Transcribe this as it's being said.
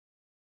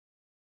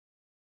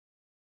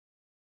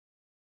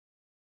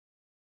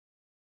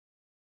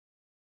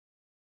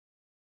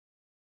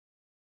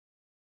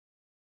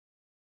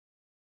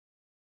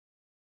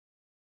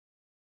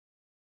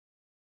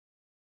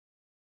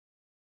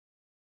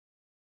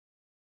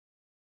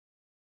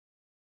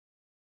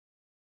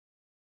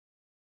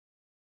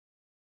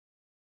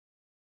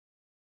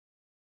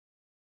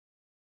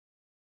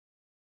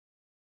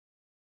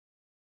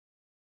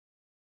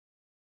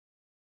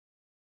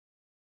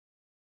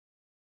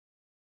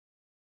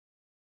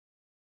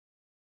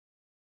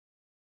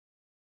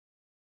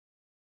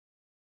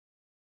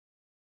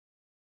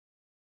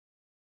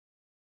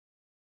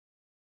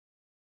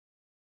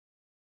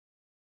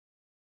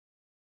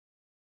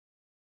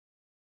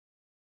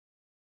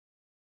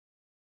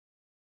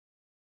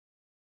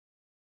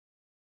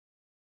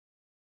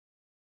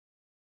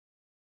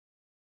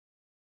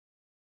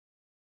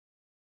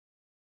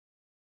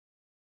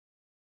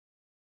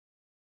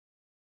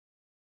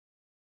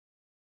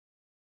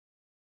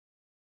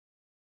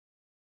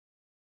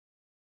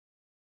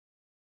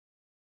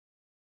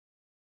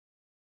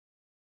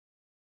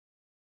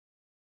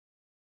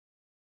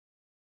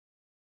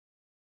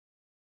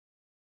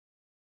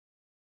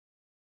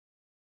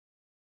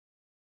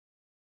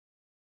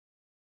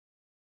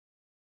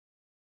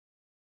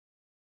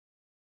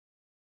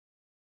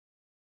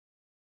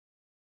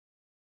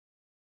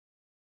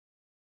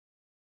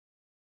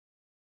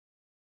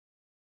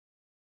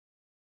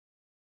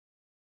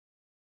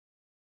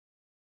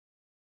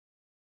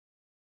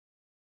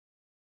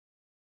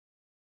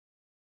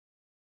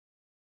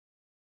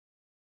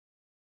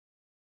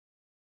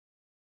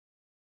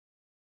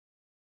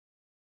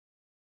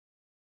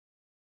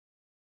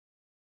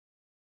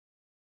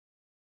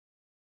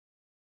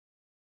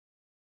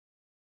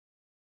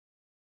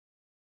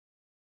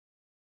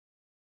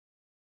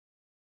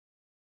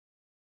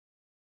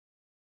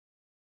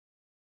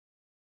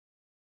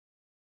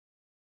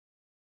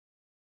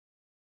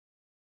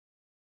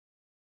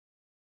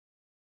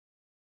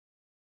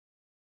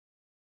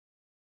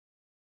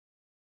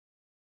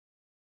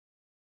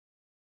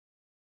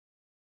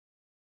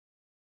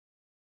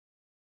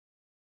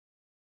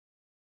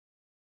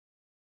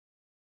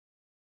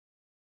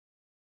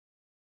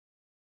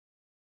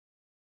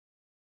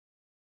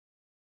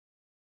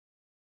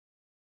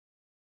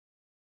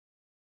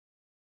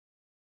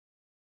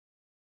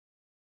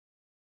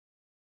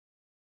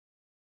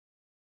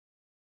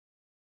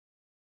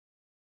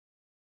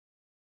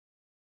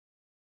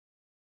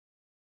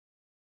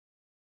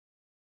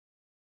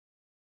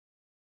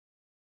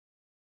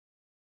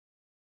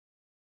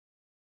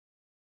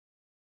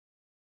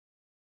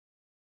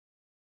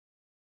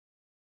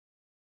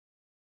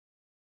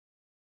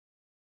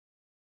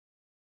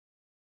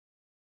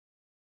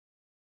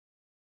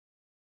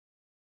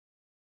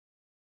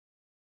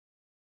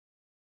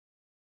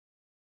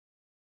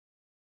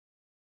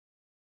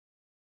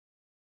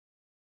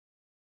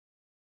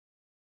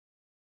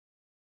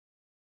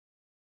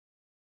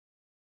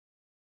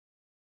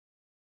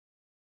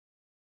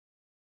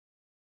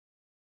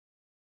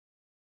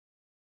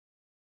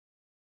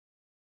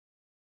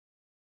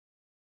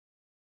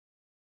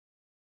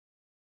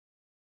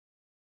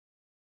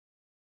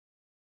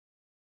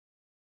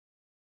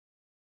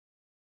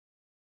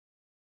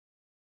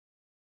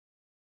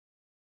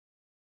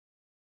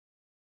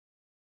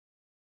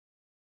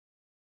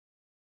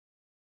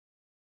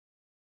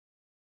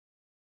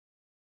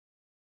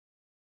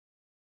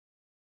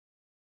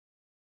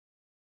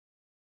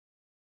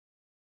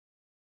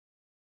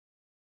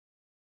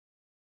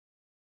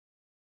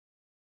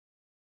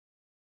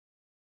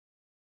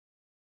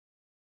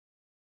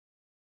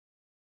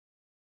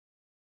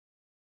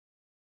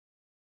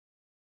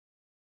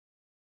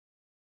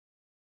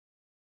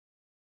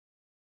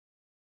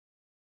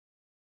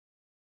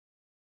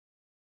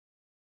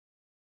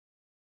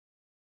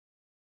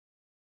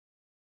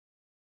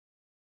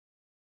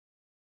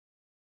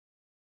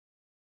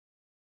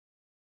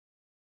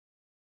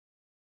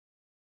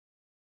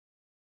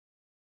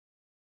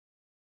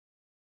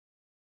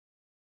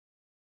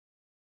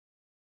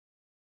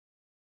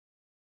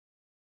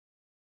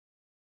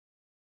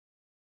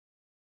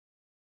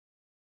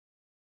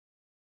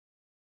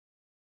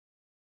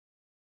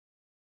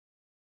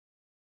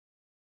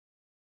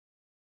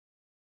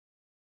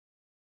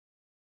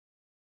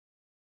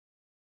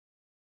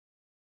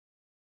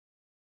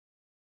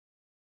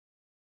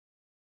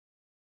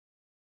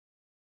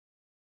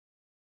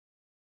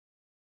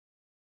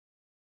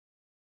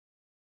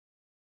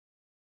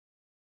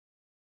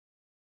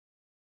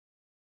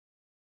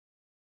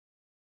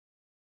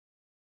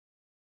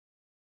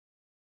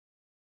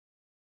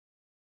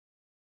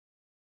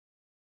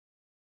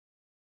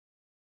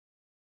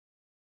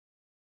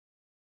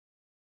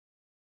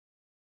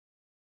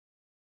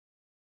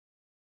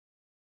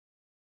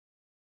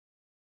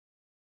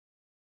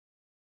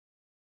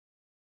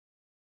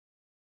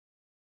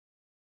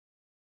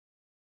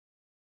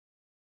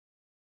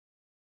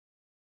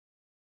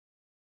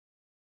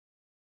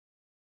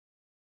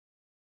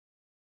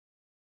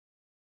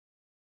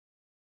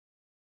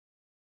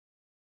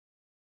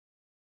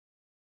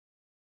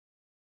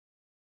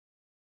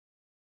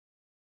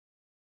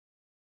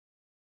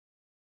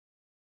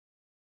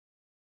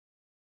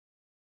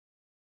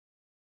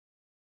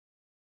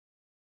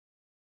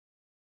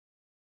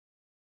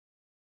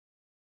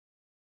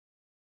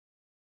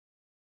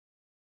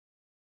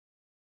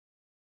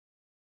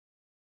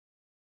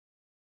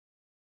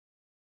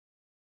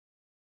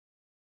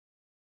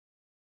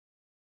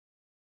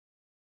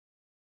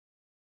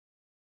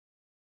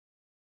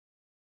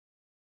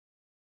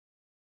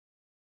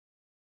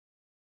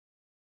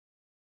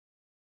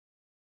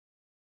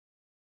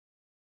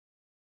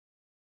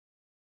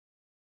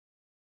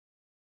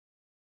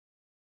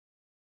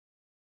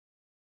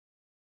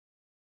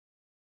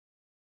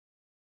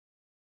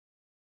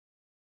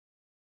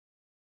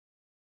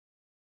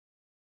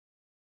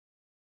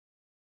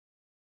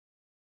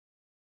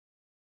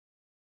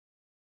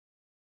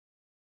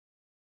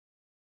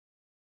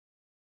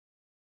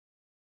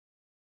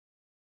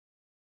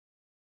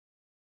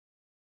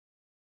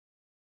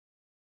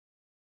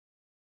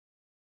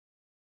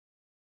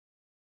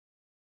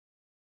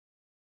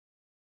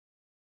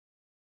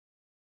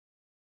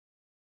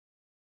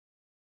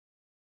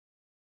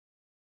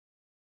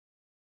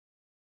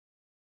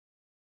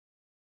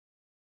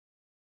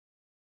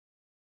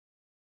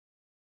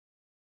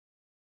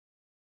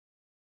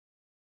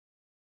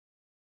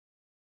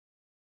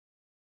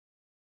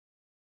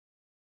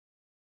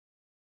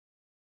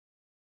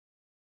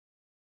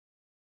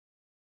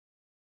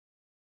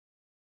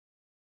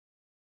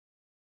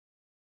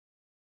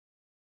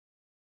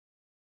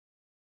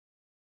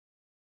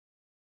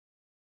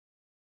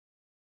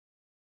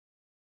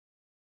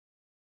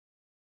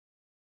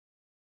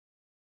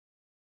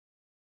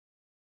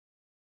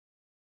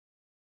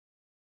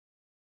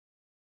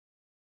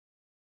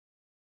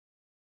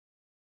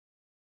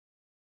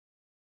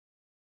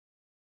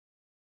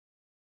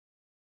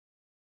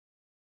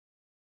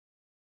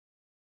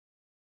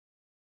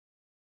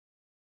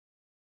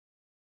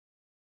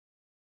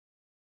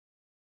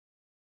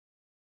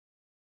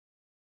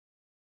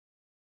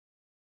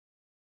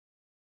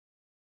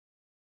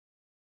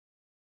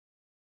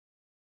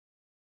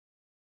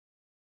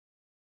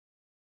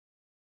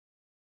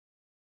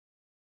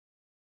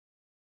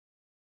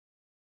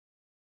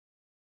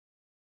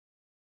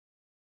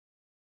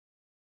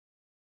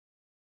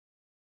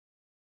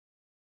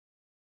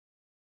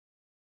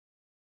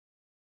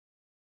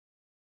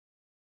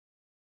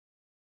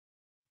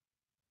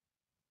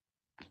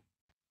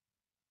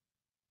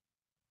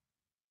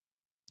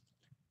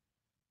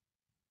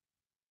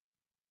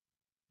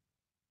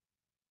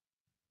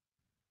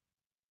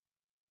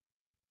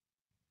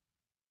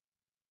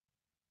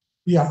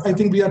Yeah, I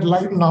think we are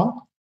live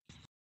now.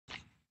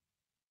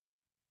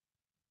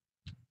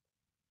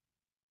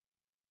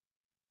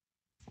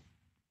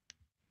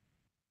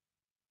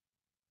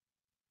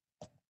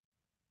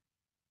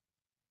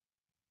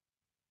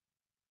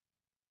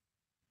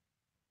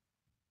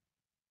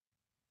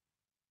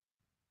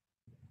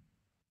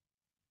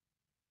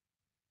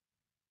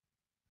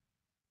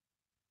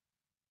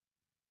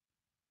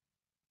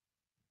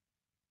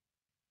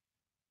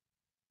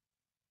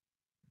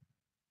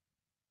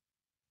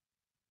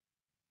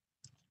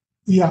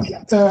 Yeah,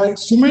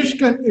 Sumesh,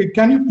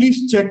 can you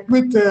please check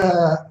with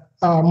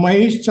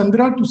Mahesh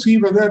Chandra to see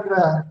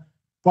whether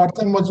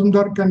Partha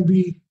Mazumdar can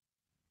be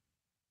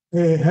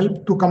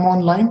helped to come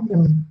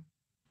online?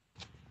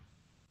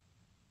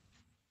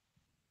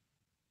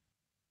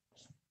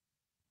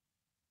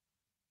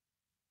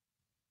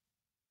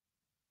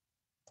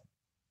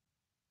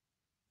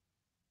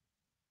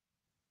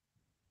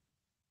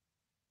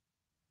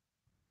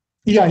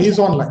 Yeah, he's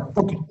online.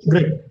 Okay,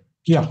 great.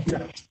 Yeah.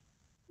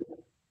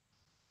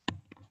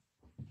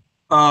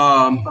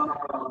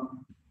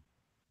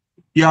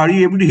 Yeah, are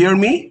you able to hear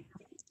me?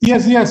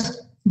 Yes,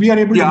 we are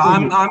able to hear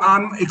you.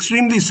 I'm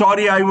extremely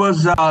sorry. I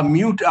was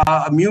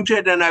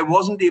muted and I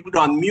wasn't able to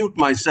unmute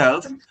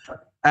myself.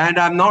 And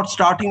I'm not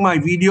starting my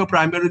video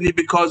primarily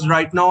because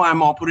right now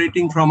I'm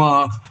operating from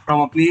a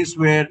place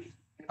where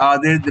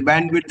the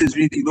bandwidth is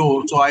really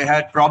low. So I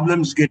had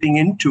problems getting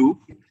into.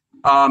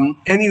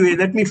 Anyway,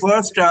 let me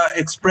first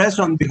express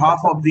on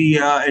behalf of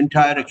the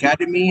entire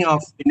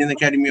Indian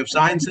Academy of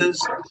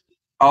Sciences,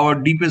 our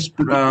deepest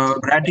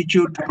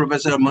gratitude to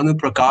Professor Manu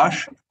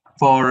Prakash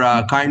for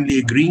kindly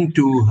agreeing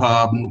to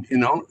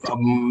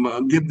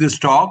give this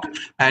talk,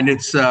 and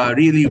it's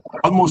really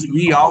almost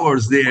wee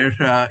hours there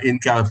in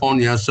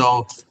California.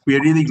 So we are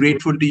really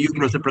grateful to you,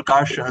 Professor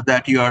Prakash,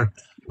 that you are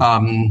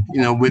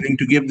willing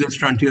to give this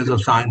Frontiers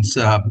of Science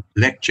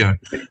lecture.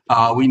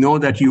 We know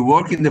that you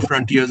work in the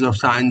frontiers of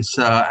science,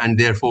 and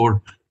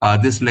therefore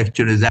this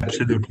lecture is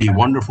absolutely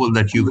wonderful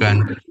that you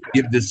can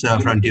give this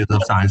Frontiers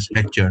of Science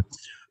lecture.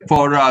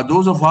 For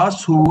those of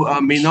us who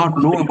may not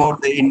know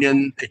about the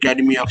Indian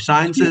Academy of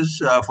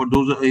Sciences, for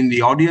those in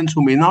the audience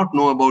who may not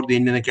know about the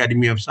Indian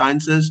Academy of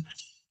Sciences,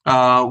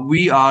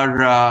 we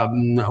are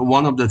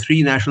one of the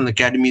 3 national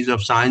academies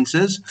of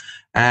sciences,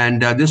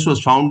 and this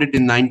was founded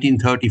in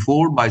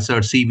 1934 by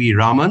Sir C.V.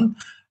 Raman.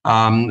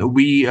 On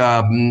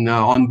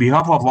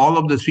behalf of all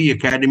of the 3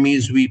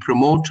 academies, we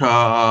promote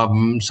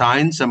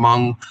science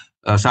among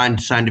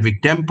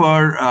scientific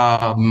temper,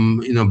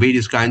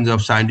 various kinds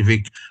of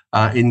scientific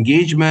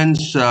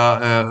engagements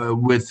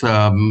with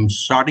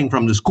starting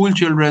from the school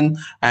children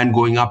and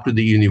going up to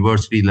the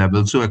university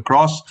level. So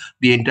across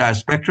the entire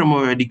spectrum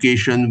of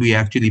education, we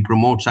actually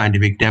promote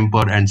scientific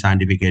temper and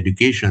scientific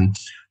education.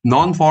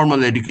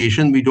 Non-formal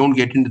education, we don't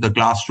get into the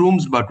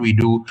classrooms, but we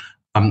do,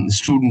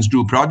 students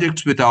do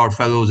projects with our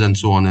fellows and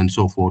so on and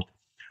so forth.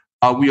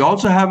 We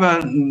also have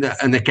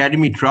an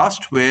academy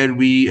trust where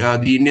the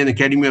Indian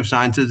Academy of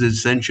Sciences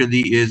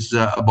essentially is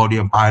a body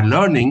of higher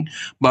learning,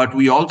 but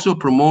we also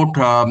promote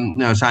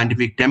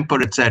scientific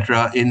temper,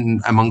 etc.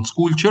 among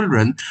school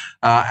children.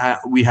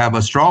 We have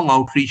a strong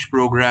outreach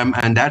program,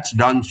 and that's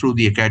done through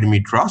the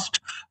Academy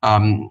Trust,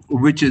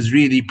 which is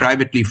really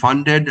privately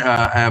funded.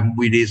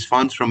 We raise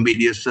funds from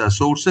various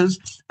sources,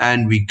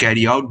 and we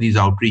carry out these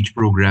outreach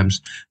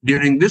programs.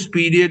 During this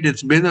period,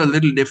 it's been a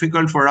little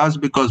difficult for us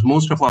because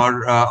most of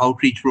our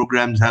outreach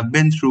programs have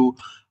been through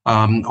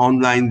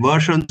online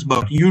versions,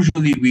 but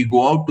usually we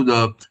go out to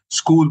the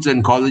schools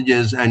and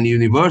colleges and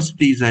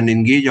universities and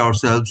engage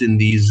ourselves in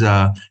these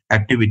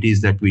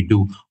activities that we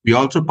do. We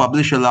also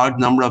publish a large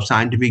number of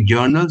scientific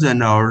journals,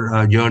 and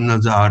our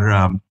journals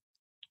are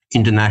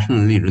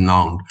internationally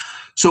renowned.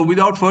 So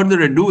without further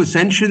ado,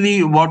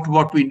 essentially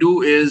what we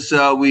do is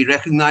we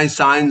recognize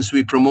science,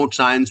 we promote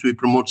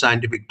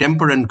scientific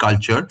temper and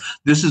culture.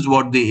 This is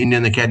what the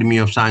Indian Academy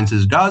of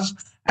Sciences does.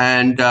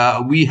 And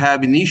we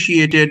have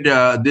initiated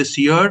this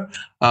year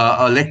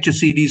a lecture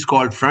series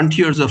called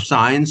Frontiers of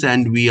Science,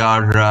 and we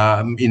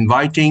are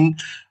inviting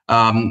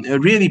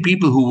really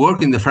people who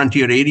work in the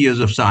frontier areas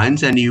of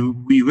science. And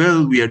we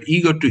are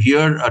eager to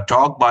hear a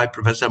talk by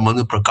Professor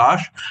Manu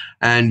Prakash,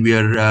 and we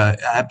are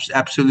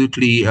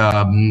absolutely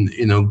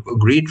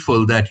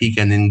grateful that he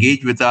can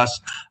engage with us,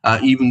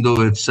 even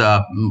though it's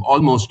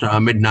almost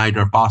midnight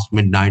or past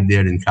midnight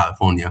there in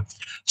California.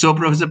 So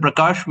Professor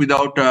Prakash,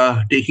 without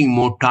taking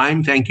more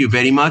time, thank you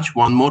very much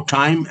one more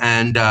time,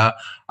 and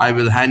I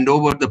will hand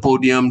over the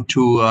podium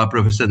to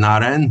Professor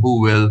Narayan,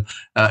 who will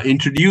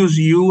introduce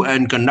you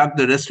and conduct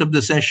the rest of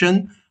the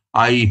session.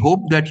 I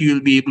hope that you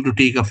will be able to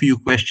take a few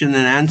question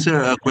and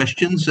answer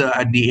questions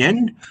at the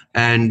end,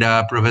 and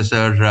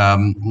Professor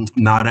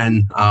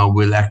Narayan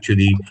will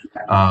actually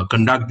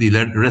conduct the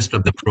rest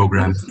of the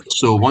program.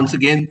 So once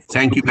again,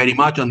 thank you very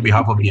much on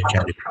behalf of the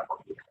Academy.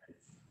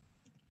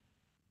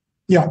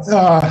 Yeah,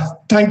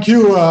 thank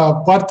you,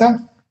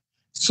 Partha.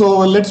 So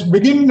let's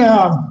begin.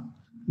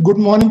 Good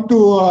morning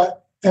to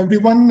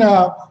everyone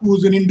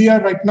who's in India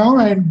right now,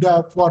 and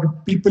for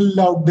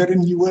people out there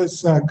in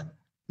US,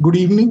 good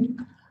evening.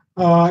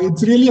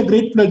 It's really a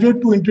great pleasure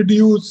to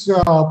introduce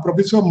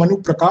Professor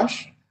Manu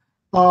Prakash.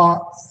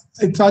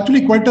 It's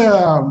actually quite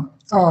a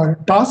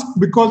task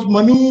because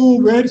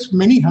Manu wears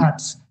many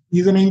hats.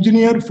 He's an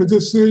engineer,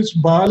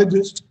 physicist,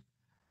 biologist,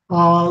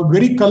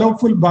 very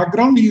colorful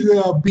background. He's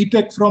a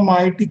BTech from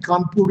IIT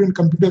Kanpur in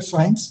computer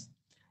science.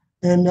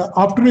 And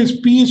after his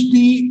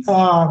PhD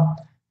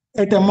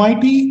at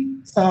MIT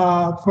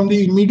from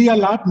the Media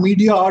Lab,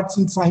 Media Arts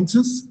and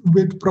Sciences,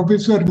 with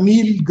Professor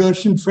Neil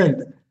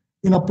Gershenfeld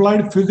in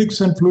applied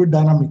physics and fluid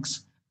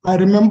dynamics. I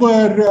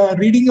remember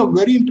reading a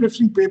very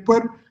interesting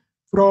paper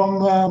from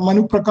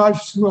Manu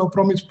Prakash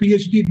from his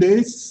PhD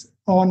days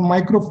on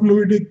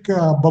microfluidic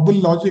bubble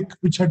logic,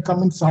 which had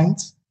come in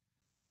Science.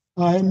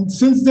 And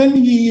since then,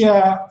 he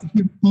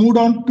moved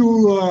on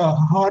to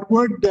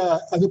Harvard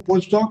as a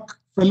postdoc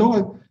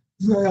fellow,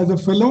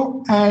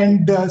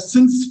 and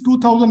since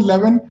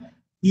 2011,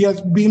 he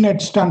has been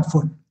at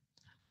Stanford.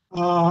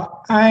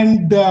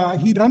 And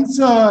he runs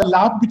a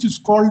lab which is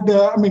called,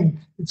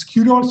 it's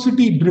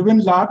Curiosity-Driven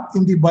Lab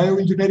in the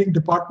Bioengineering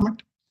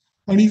Department.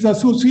 And he's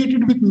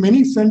associated with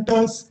many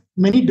centers,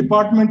 many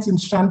departments in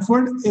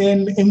Stanford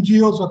and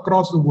NGOs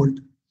across the world.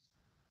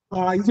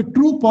 He's a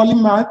true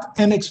polymath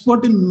and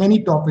expert in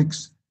many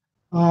topics.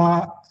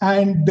 It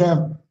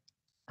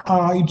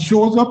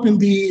shows up in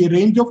the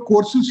range of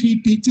courses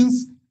he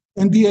teaches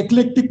and the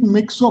eclectic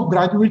mix of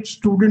graduate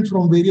students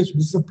from various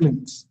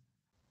disciplines.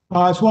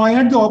 So I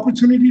had the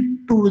opportunity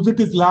to visit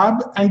his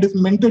lab, and his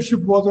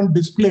mentorship was on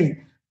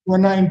display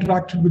when I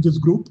interacted with his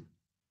group.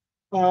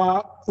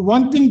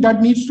 One thing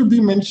that needs to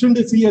be mentioned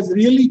is he has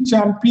really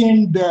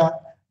championed the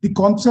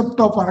concept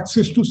of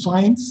access to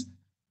science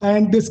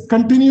and is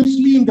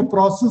continuously in the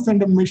process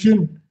and a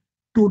mission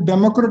to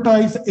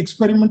democratize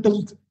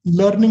experimental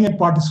learning and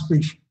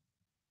participation.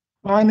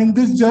 And in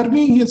this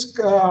journey, he has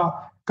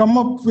come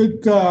up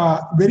with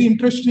very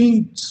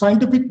interesting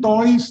scientific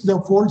toys, the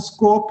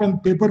Foldscope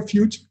and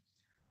Paperfuge.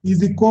 He's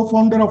the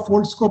co-founder of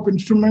Foldscope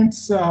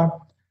Instruments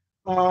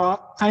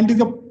and is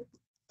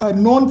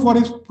known for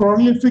his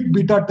prolific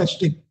beta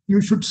testing. You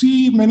should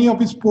see many of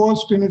his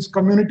posts in his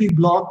community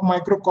blog,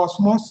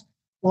 Microcosmos,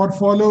 or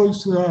follow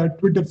his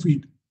Twitter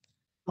feed.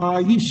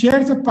 He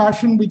shares a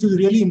passion which is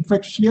really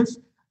infectious,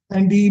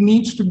 and he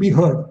needs to be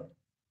heard.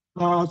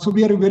 So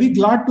we are very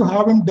glad to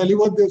have him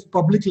deliver this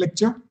public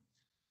lecture.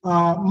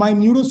 My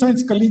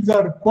neuroscience colleagues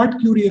are quite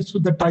curious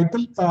with the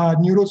title,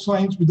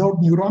 Neuroscience Without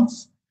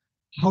Neurons,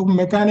 how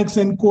mechanics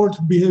encodes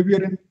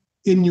behavior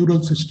in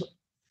neural system.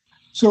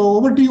 So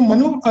over to you,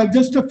 Manu.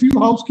 Just a few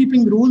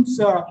housekeeping rules.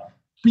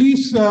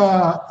 Please,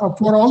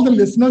 for all the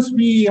listeners,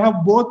 we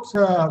have both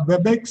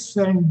WebEx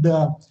and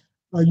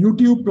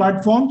YouTube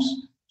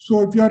platforms. So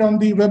if you are on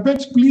the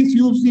WebEx, please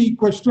use the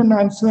question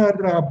answer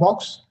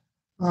box.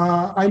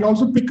 I'll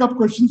also pick up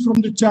questions from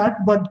the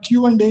chat, but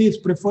Q&A is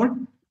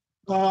preferred.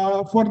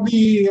 For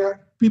the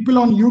people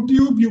on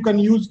YouTube, you can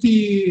use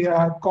the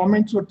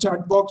comments or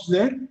chat box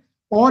there,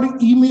 or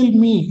email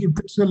me if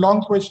it's a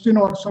long question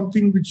or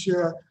something which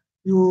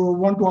you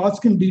want to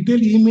ask in detail.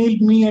 Email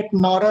me at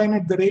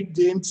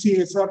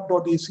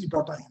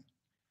narayan@jncsr.ac.in.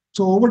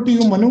 So over to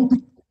you, Manu.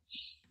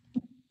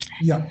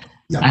 Yeah.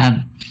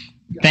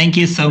 Thank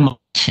you so much.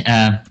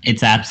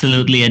 It's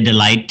absolutely a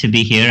delight to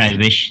be here. I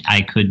wish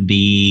I could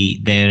be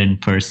there in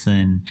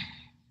person.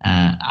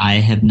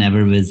 I have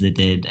never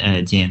visited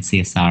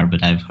JNCSR,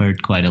 but I've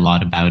heard quite a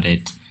lot about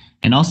it.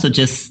 And also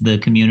just the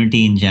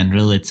community in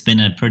general. It's been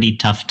a pretty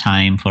tough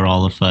time for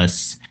all of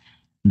us,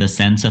 the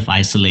sense of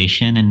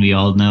isolation. And we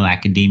all know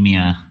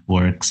academia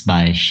works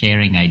by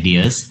sharing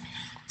ideas.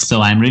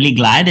 So I'm really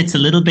glad. It's a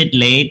little bit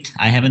late.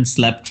 I haven't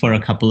slept for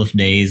a couple of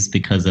days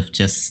because of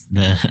just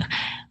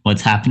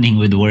what's happening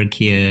with work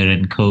here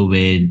and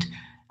COVID.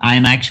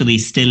 I'm actually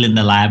still in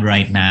the lab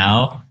right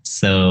now.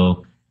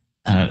 So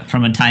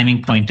from a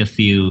timing point of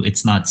view,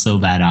 it's not so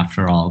bad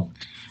after all.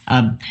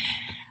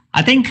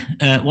 I think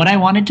what I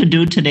wanted to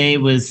do today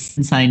was,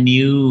 since I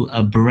knew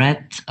a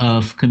breadth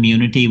of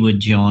community would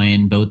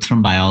join, both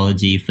from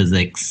biology,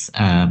 physics,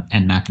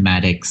 and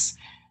mathematics,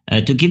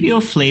 to give you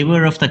a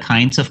flavor of the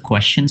kinds of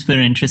questions we're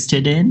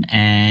interested in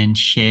and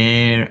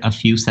share a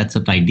few sets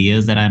of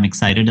ideas that I'm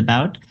excited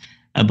about.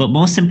 But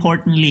most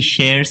importantly,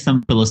 share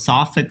some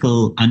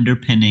philosophical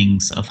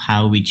underpinnings of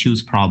how we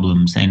choose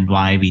problems and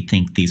why we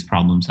think these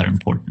problems are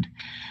important.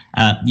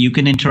 You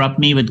can interrupt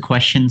me with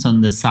questions on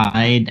the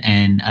side,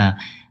 and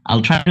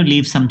I'll try to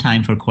leave some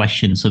time for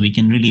questions so we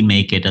can really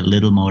make it a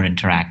little more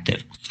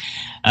interactive.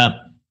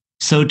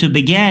 So to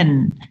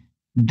begin,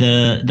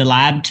 the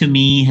lab to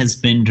me has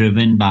been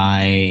driven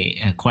by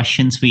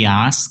questions we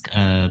ask.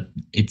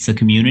 It's a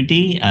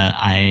community.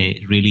 I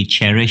really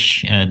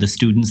cherish the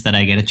students that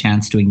I get a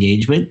chance to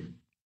engage with.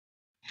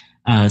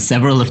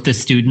 Several of the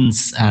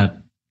students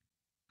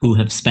who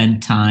have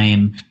spent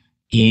time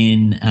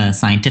in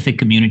scientific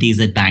communities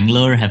at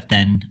Bangalore have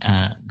then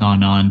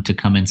gone on to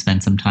come and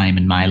spend some time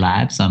in my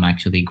lab. So I'm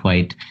actually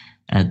quite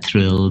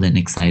thrilled and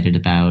excited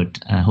about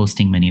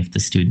hosting many of the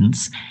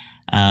students.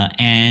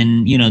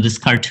 And, you know, this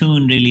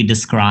cartoon really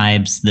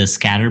describes the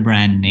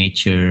scatterbrand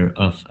nature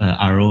of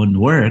our own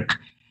work.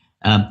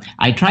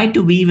 I tried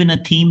to weave in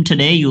a theme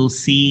today. You'll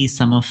see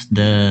some of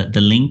the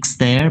links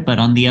there, but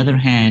on the other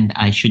hand,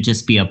 I should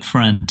just be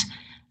upfront.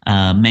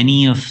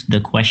 Many of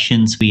the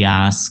questions we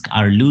ask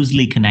are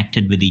loosely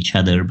connected with each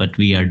other, but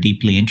we are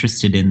deeply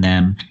interested in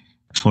them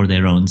for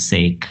their own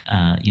sake.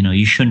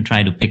 You shouldn't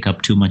try to pick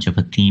up too much of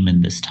a theme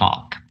in this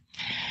talk.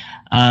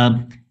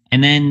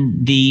 And then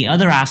the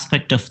other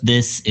aspect of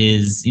this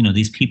is,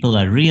 these people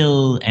are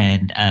real,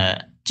 and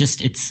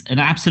it's an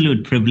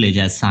absolute privilege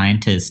as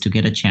scientists to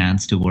get a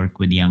chance to work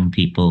with young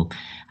people.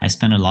 I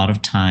spend a lot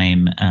of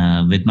time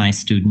with my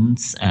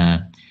students,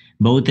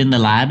 both in the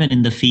lab and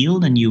in the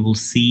field, and you will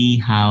see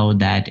how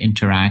that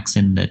interacts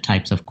in the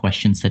types of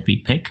questions that we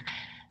pick.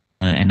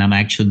 And I'm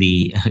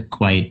actually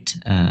quite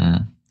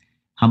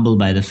humbled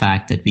by the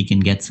fact that we can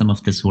get some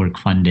of this work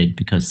funded,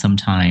 because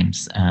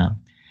sometimes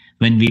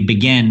when we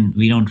begin,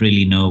 we don't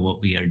really know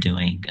what we are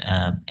doing,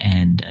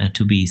 and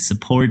to be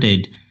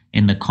supported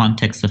in the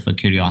context of a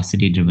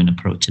curiosity-driven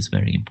approach is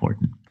very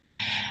important.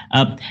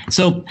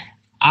 So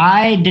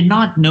I did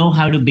not know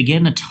how to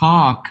begin a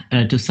talk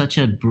to such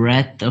a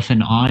breadth of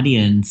an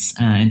audience,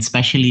 and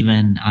especially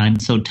when I'm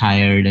so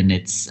tired and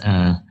it's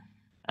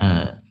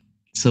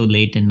so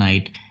late at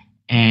night.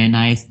 And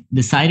I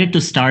decided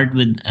to start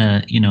with,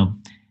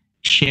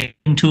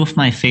 sharing two of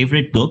my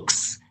favorite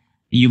books.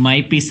 You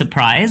might be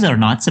surprised or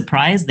not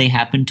surprised. They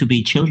happen to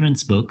be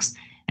children's books.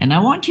 And I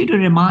want you to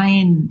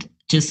remind,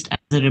 just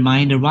as a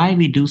reminder, why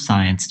we do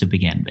science to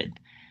begin with.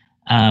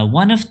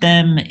 One of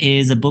them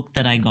is a book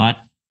that I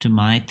got to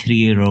my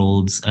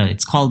 3-year-olds.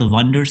 It's called The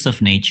Wonders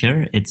of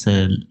Nature. It's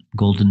a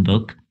golden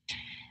book.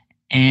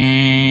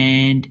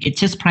 And it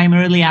just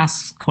primarily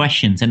asks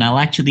questions. And I'll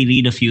actually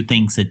read a few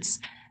things. It's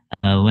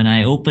when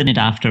I open it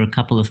after a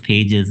couple of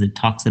pages, it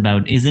talks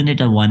about, isn't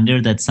it a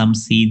wonder that some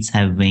seeds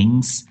have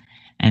wings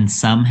and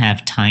some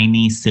have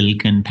tiny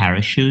silken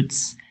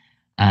parachutes?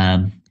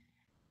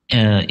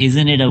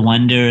 Isn't it a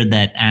wonder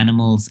that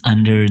animals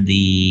under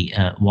the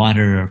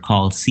water are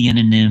called sea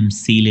anemones,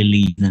 sea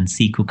lilies, and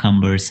sea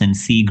cucumbers, and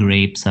sea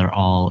grapes are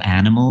all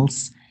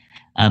animals?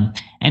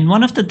 And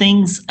one of the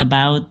things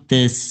about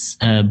this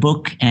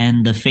book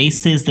and the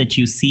faces that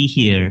you see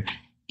here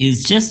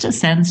is just a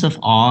sense of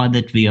awe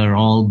that we are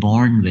all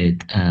born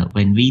with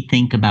when we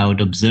think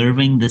about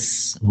observing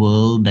this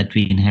world that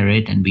we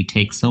inherit and we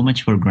take so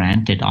much for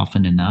granted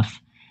often enough.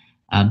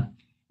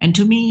 And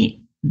to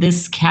me,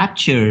 this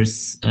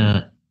captures,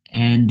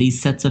 and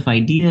these sets of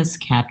ideas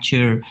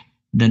capture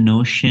the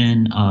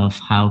notion of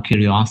how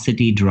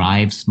curiosity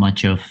drives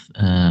much of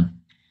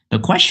the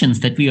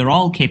questions that we are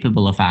all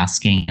capable of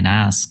asking and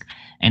ask,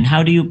 and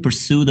how do you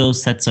pursue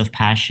those sets of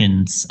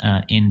passions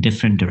in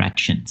different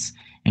directions.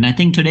 And I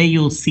think today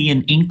you'll see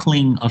an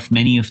inkling of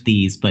many of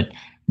these, but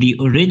the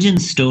origin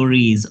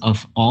stories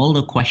of all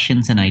the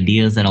questions and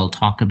ideas that I'll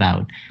talk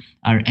about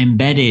are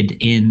embedded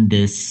in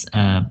this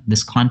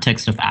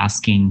context of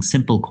asking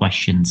simple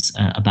questions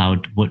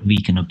about what we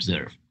can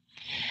observe.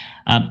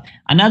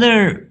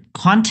 Another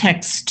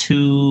context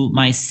to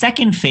my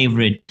second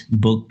favorite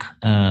book,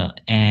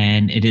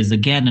 and it is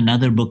again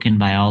another book in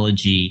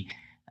biology,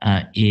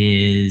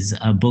 is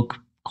a book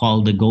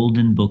called The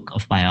Golden Book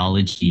of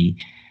Biology.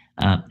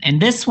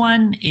 And this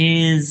one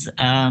is,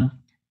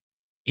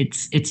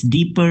 it's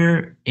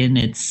deeper in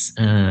its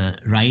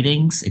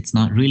writings. It's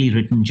not really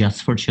written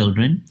just for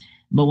children.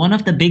 But one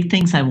of the big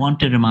things I want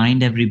to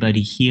remind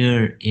everybody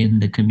here in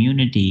the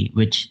community,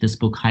 which this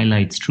book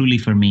highlights truly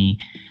for me,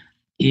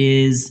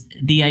 is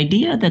the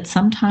idea that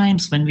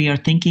sometimes when we are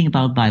thinking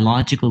about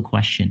biological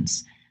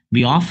questions,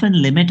 we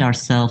often limit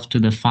ourselves to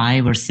the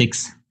 5 or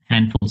 6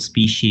 handful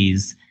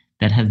species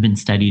that have been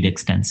studied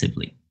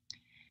extensively.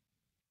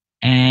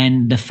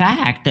 And the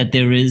fact that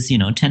there is,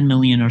 10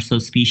 million or so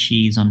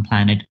species on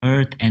planet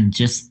Earth, and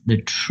just the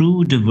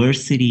true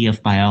diversity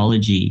of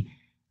biology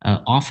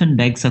often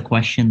begs a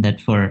question that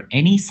for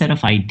any set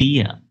of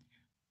idea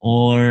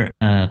or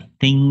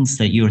things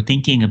that you're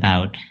thinking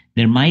about,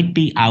 there might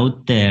be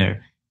out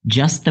there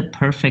just the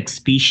perfect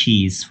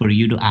species for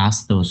you to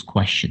ask those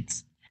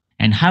questions.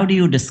 And how do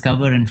you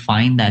discover and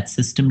find that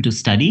system to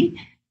study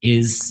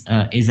is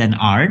an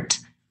art.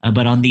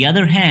 But on the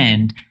other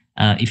hand,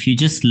 if you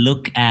just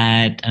look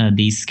at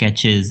these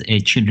sketches,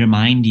 it should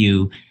remind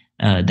you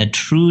that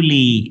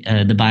truly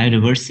the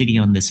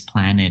biodiversity on this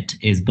planet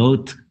is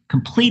both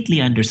completely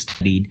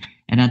understudied,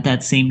 and at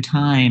that same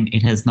time,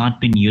 it has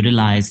not been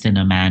utilized in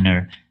a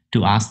manner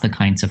to ask the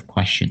kinds of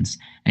questions.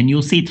 And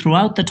you'll see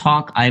throughout the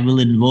talk, I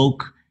will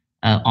invoke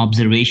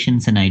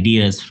observations and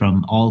ideas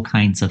from all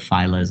kinds of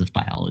phyla of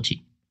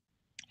biology.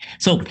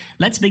 So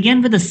let's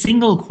begin with a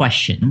single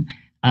question,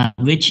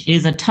 which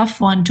is a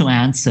tough one to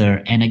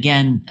answer, and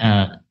again,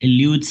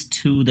 alludes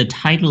to the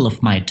title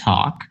of my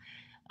talk.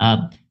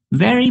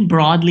 Very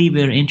broadly,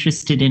 we're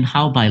interested in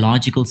how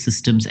biological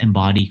systems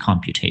embody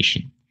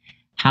computation.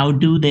 How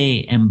do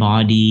they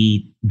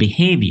embody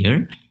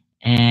behavior?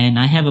 And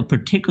I have a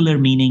particular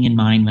meaning in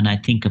mind when I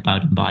think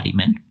about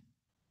embodiment.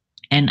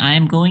 And I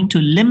am going to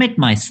limit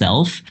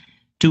myself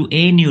to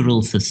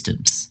aneural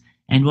systems.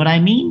 And what I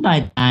mean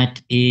by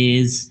that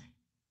is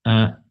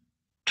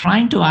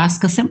trying to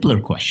ask a simpler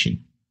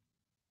question,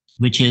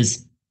 which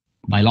is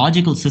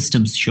biological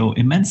systems show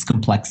immense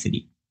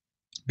complexity.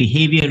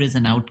 Behavior is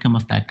an outcome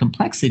of that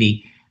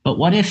complexity. But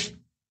what if,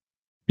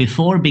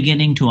 before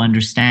beginning to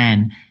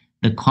understand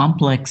the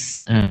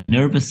complex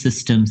nervous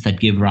systems that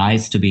give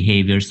rise to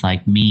behaviors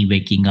like me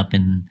waking up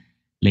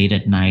late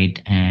at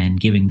night and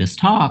giving this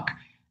talk,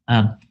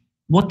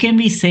 what can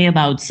we say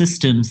about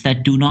systems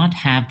that do not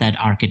have that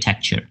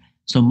architecture?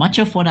 So much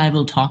of what I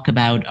will talk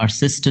about are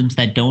systems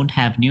that don't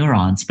have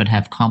neurons but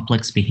have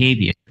complex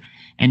behavior.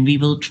 And we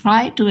will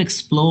try to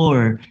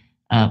explore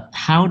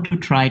how to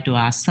try to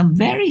ask some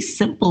very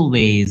simple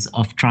ways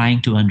of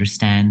trying to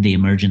understand the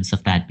emergence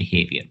of that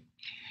behavior.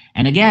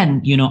 And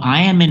again,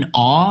 I am in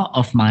awe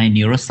of my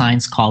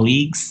neuroscience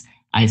colleagues.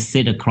 I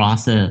sit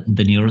across the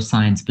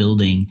neuroscience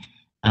building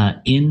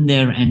in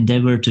their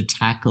endeavor to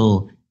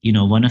tackle,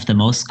 one of the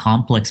most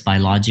complex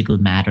biological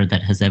matter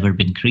that has ever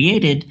been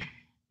created.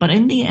 But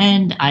in the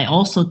end, I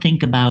also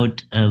think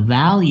about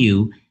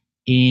value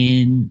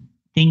in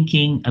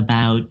thinking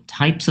about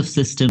types of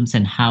systems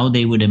and how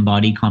they would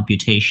embody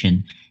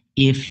computation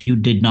if you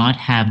did not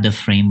have the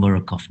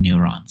framework of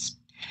neurons.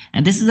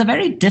 And this is a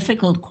very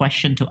difficult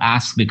question to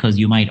ask because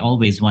you might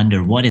always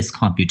wonder, what is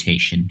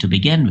computation to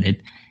begin with?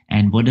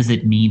 And what does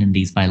it mean in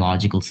these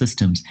biological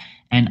systems?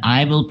 And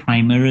I will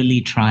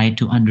primarily try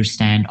to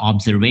understand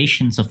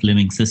observations of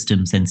living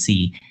systems and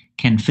see,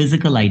 can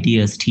physical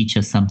ideas teach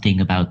us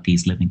something about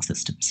these living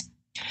systems?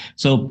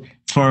 So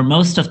for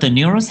most of the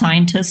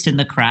neuroscientists in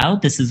the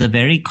crowd, this is a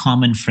very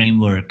common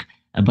framework.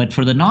 But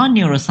for the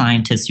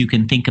non-neuroscientists, you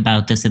can think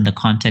about this in the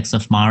context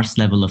of Mars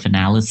level of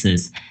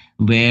analysis,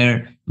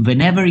 where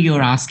whenever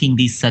you're asking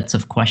these sets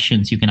of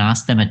questions, you can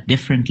ask them at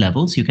different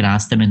levels. You can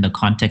ask them in the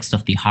context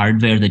of the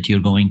hardware that you're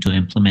going to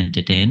implement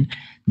it in,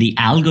 the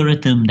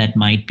algorithm that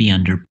might be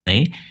under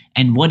play,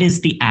 and what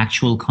is the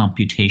actual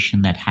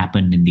computation that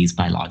happened in these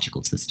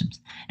biological systems.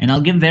 And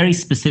I'll give very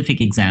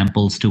specific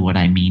examples to what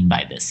I mean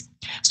by this.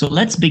 So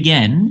let's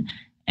begin,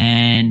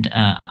 and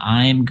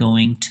I'm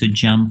going to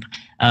jump.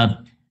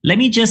 Let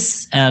me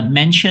just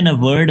mention a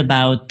word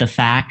about the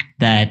fact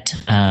that,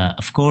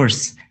 of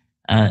course,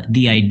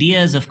 the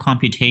ideas of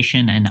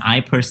computation, and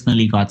I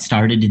personally got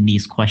started in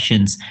these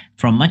questions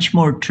from much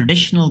more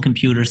traditional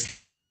computer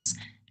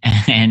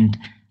science, and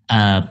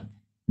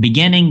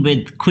beginning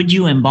with, could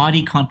you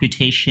embody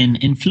computation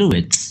in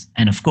fluids?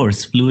 And of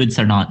course, fluids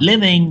are not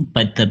living,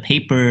 but the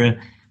paper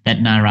that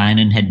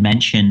Narayanan had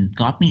mentioned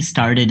got me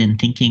started in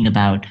thinking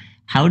about,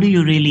 how do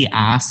you really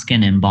ask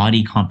and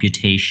embody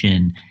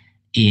computation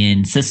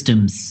in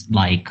systems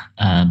like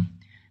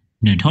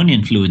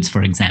Newtonian fluids,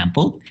 for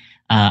example?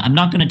 I'm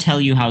not going to tell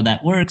you how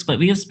that works, but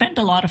we have spent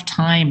a lot of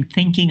time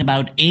thinking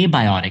about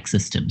abiotic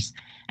systems.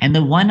 And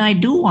the one I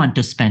do want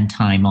to spend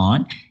time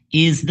on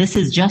is, this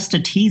is just a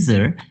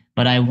teaser,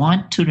 but I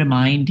want to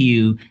remind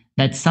you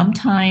that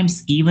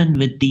sometimes even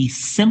with the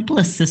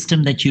simplest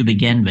system that you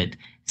begin with,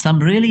 some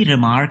really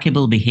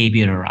remarkable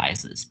behavior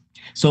arises.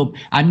 So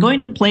I'm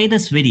going to play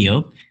this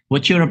video.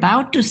 What you're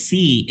about to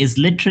see is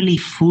literally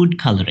food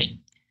coloring,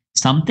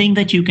 something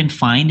that you can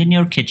find in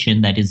your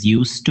kitchen that is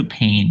used to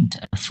paint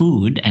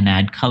food and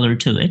add color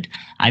to it.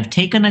 I've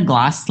taken a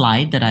glass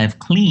slide that I've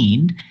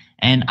cleaned,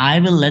 and I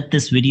will let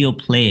this video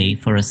play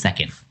for a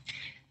second.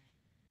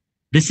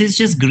 This is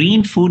just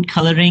green food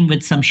coloring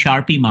with some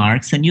Sharpie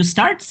marks, and you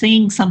start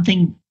seeing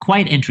something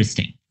quite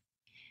interesting.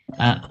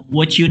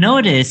 What you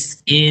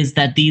notice is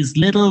that these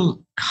little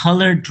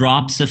colored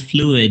drops of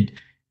fluid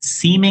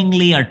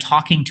seemingly are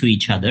talking to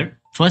each other.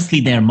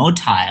 Firstly, they're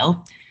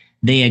motile.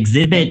 They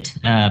exhibit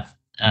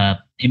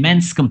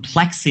immense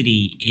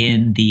complexity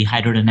in the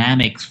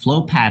hydrodynamics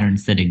flow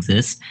patterns that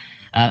exist.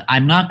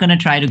 I'm not going to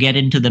try to get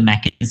into the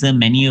mechanism.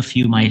 Many of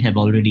you might have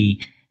already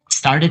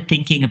started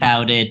thinking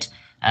about it.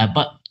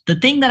 But the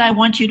thing that I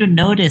want you to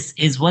notice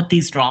is what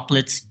these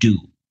droplets do,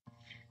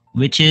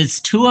 which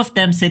is two of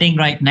them sitting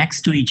right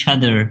next to each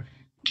other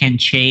can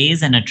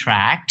chase and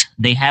attract.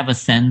 They have a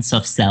sense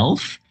of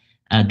self.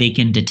 They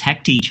can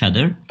detect each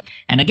other.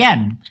 And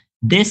again,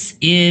 this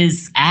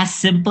is as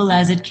simple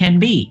as it can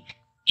be.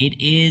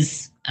 It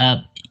is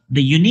the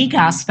unique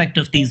aspect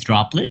of these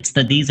droplets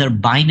that these are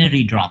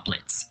binary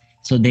droplets.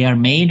 So they are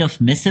made of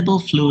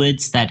miscible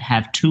fluids that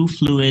have two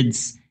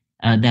fluids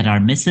that are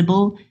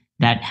miscible,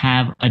 that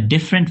have a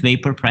different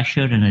vapor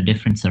pressure and a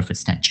different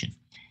surface tension.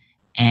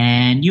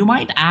 And you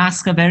might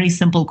ask a very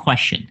simple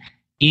question.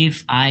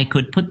 If I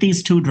could put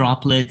these two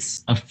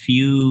droplets a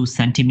few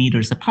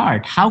centimeters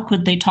apart, how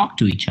could they talk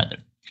to each other?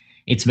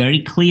 It's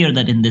very clear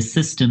that in this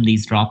system,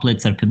 these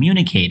droplets are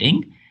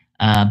communicating.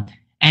 And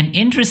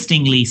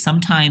interestingly,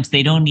 sometimes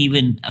they don't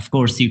even, of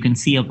course, you can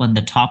see up on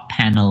the top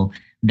panel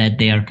that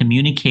they are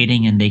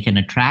communicating and they can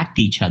attract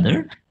each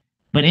other.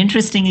 But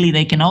interestingly,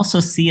 they can also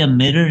see a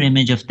mirror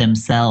image of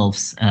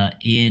themselves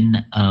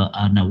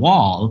on a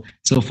wall.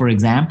 So for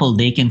example,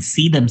 they can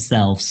see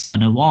themselves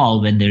on a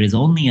wall when there is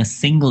only a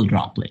single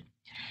droplet.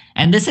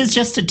 And this is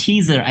just a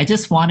teaser. I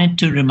just wanted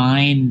to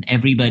remind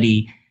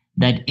everybody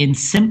that in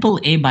simple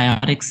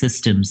abiotic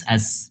systems,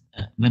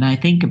 when I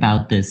think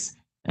about this,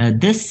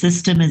 This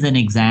system is an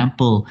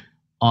example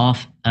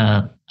of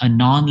a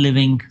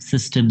non-living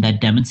system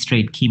that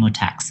demonstrates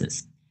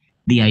chemotaxis.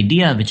 The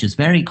idea, which is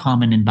very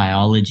common in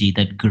biology,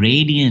 that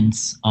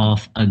gradients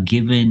of a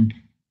given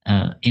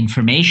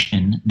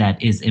information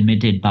that is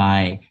emitted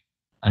by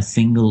a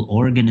single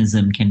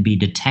organism can be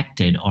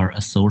detected, or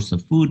a source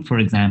of food, for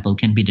example,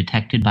 can be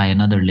detected by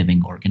another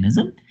living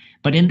organism.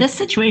 But in this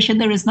situation,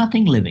 there is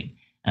nothing living.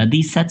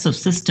 These sets of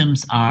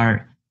systems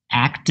are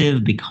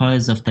active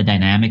because of the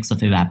dynamics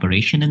of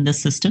evaporation in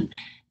this system.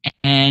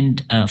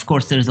 And of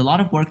course, there is a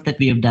lot of work that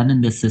we have done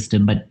in this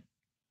system, but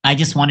I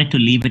just wanted to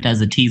leave it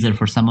as a teaser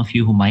for some of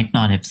you who might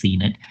not have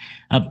seen it.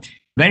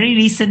 Very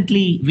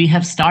recently, we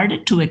have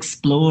started to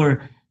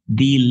explore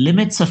the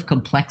limits of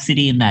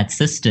complexity in that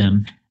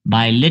system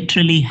by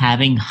literally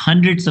having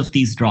hundreds of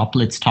these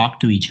droplets talk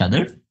to each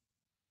other.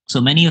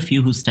 So many of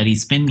you who study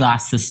spin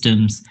glass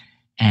systems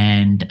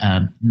and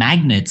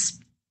magnets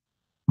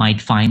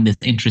might find this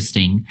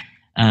interesting,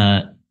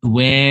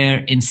 where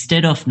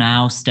instead of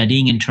now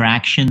studying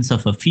interactions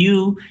of a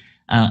few,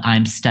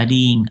 I'm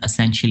studying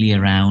essentially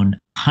around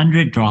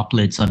 100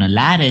 droplets on a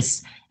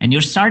lattice, and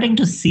you're starting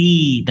to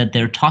see that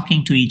they're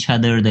talking to each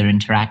other, they're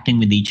interacting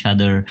with each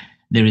other.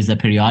 There is a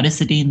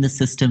periodicity in the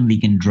system. We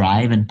can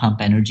drive and pump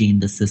energy in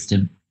the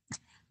system.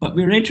 But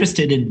we're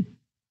interested in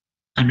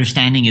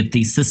understanding if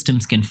these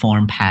systems can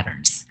form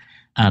patterns.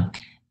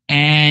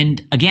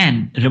 And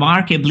again,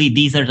 remarkably,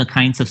 these are the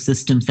kinds of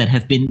systems that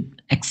have been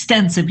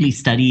extensively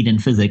studied in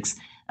physics.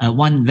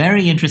 One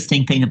very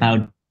interesting thing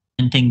about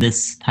implementing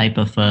this type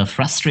of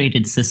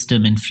frustrated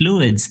system in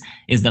fluids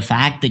is the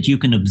fact that you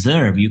can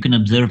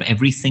observe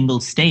every single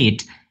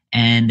state,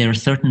 and there are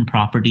certain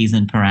properties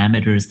and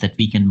parameters that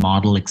we can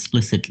model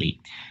explicitly.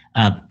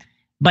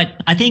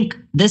 But I think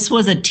this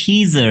was a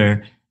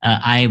teaser.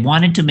 I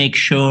wanted to make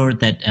sure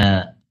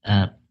that,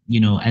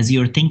 as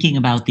you're thinking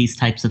about these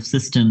types of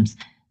systems,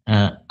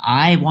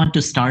 I want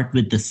to start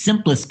with the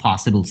simplest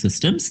possible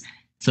systems.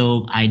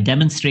 So I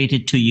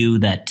demonstrated to you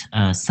that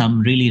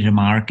some really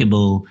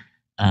remarkable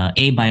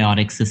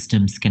abiotic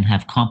systems can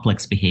have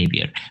complex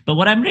behavior. But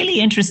what I'm really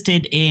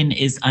interested in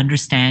is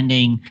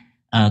understanding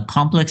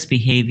complex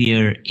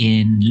behavior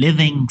in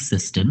living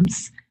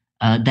systems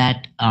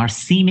that are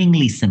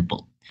seemingly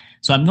simple.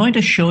 So I'm going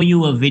to show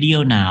you a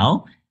video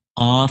now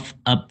of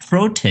a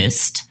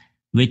protist,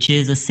 which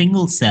is a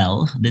single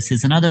cell. This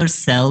is another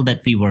cell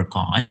that we work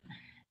on.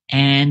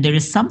 And there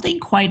is something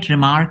quite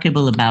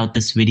remarkable about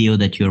this video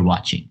that you're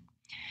watching.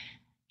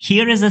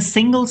 Here is a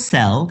single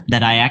cell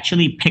that I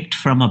actually picked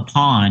from a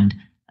pond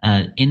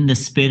in the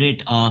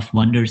spirit of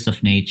wonders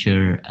of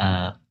nature.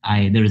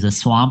 There is a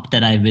swamp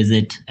that I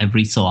visit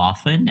every so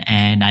often,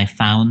 and I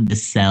found the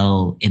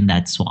cell in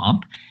that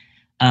swamp.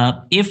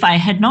 If I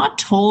had not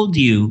told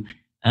you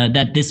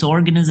that this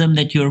organism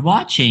that you're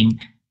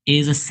watching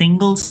is a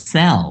single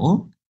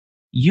cell,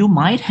 you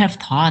might have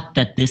thought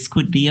that this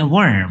could be a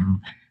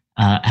worm.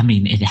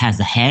 It has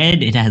a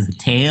head, it has a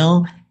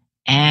tail,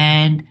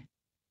 and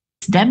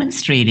it's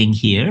demonstrating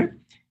here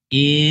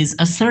is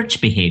a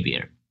search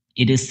behavior.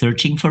 It is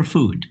searching for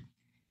food.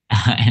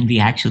 And we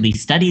actually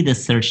study the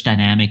search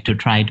dynamic to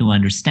try to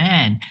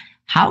understand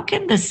how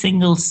can the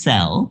single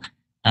cell,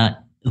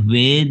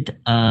 with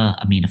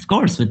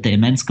the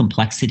immense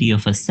complexity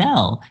of a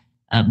cell,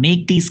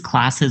 make these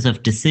classes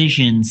of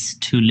decisions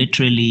to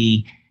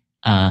literally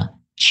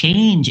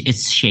change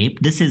its shape.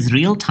 This is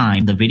real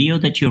time. The video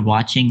that you're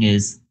watching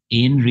is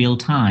in real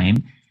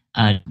time.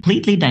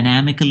 Completely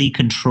dynamically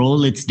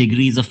control its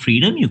degrees of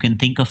freedom. You can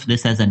think of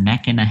this as a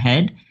neck and a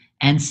head,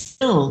 and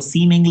still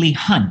seemingly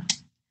hunt.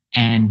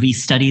 And we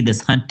study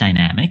this hunt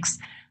dynamics.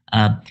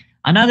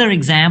 Another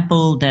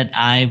example that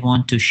I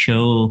want to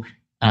show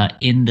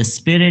in the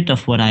spirit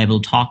of what I will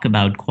talk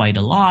about quite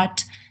a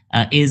lot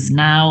is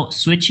now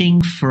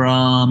switching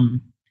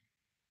from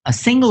a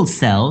single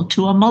cell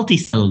to a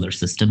multicellular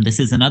system. This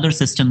is another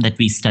system that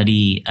we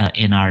study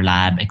in our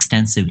lab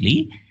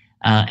extensively.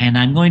 And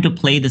I'm going to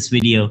play this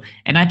video.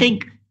 And I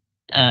think,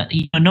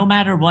 no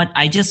matter what,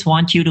 I just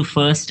want you to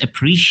first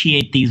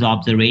appreciate these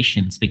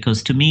observations,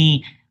 because to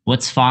me,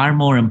 what's far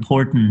more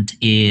important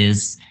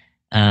is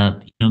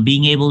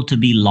being able to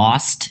be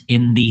lost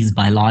in these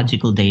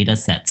biological data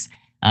sets.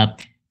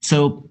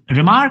 So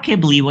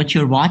remarkably, what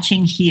you're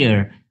watching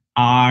here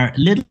are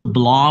little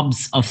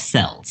blobs of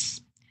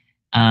cells.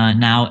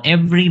 Now,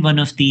 every one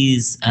of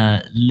these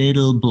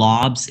little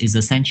blobs is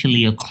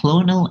essentially a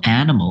clonal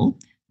animal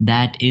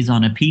that is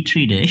on a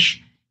petri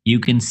dish. You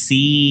can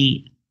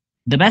see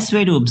the best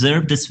way to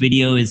observe this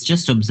video is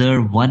just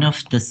observe one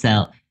of the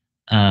cell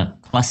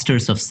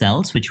clusters of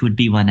cells, which would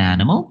be one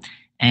animal.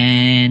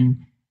 And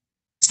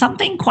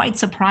something quite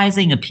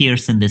surprising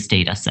appears in this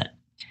data set.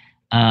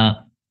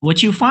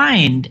 What you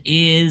find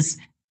is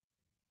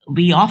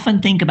we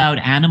often think about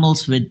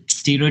animals with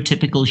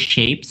stereotypical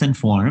shapes and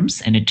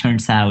forms, and it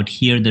turns out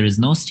here there is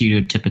no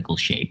stereotypical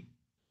shape.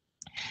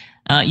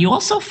 You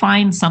also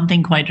find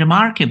something quite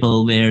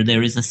remarkable where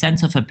there is a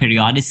sense of a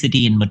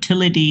periodicity and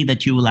motility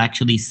that you will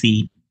actually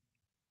see.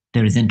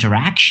 There is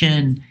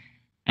interaction.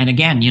 And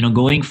again,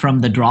 going from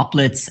the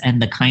droplets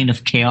and the kind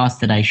of chaos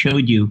that I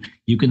showed you,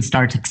 you can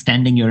start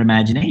extending your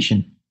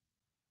imagination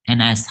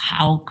and ask,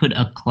 how could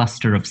a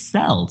cluster of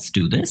cells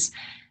do this?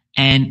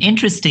 And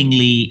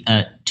interestingly,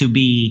 to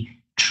be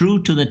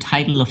true to the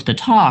title of the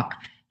talk,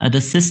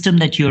 the system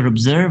that you're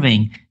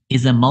observing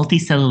is a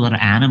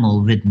multicellular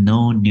animal with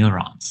no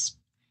neurons.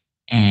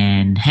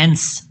 And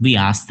hence, we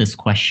ask this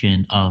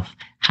question of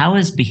how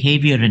is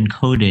behavior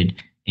encoded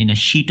in a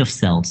sheet of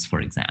cells,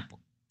 for example.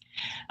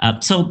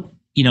 So,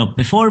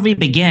 before we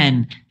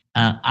begin,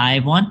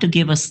 I want to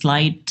give a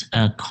slight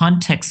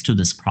context to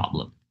this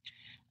problem,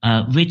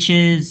 which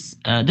is,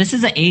 this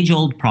is an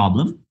age-old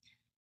problem.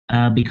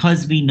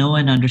 Because we know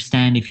and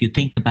understand, if you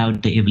think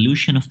about the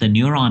evolution of the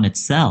neuron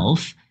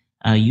itself,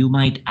 you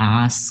might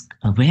ask,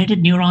 where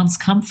did neurons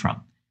come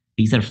from?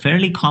 These are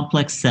fairly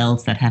complex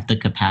cells that have the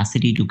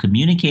capacity to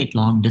communicate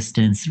long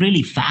distance,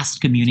 really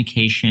fast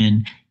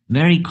communication,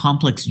 very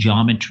complex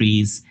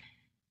geometries.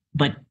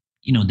 But,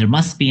 there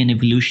must be an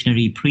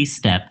evolutionary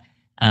pre-step.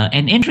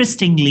 And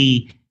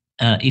interestingly,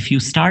 if you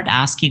start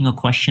asking a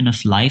question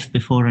of life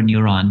before a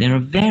neuron, there are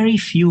very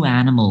few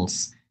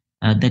animals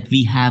that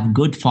we have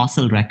good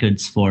fossil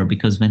records for,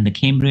 because when the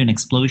Cambrian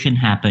explosion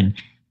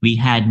happened, we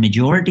had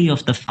majority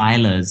of the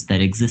phyla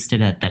that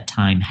existed at that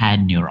time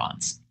had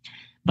neurons.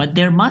 But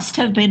there must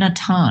have been a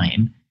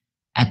time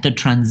at the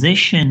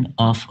transition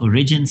of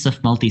origins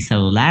of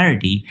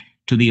multicellularity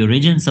to the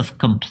origins of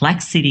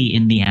complexity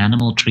in the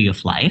animal tree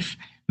of life,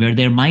 where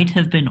there might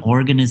have been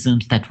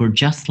organisms that were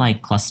just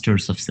like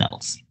clusters of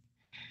cells.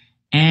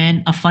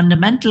 And a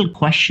fundamental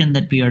question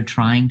that we are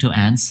trying to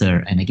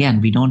answer, and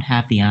again, we don't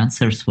have the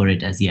answers for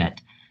it as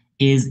yet,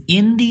 is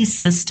in these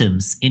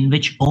systems in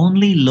which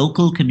only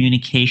local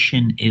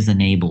communication is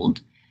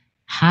enabled,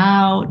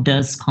 how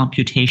does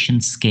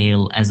computation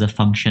scale as a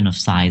function of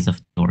size of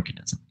the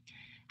organism?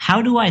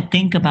 How do I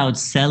think about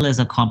cell as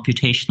a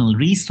computational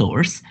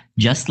resource,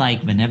 just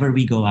like whenever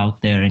we go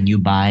out there and you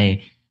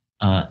buy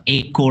an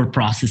 8-core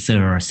processor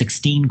or a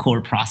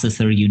 16-core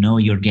processor,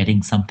 you're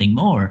getting something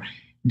more.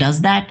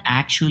 Does that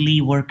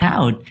actually work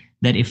out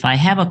that if I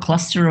have a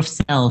cluster of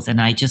cells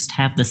and I just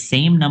have the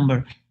same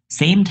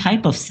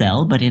type of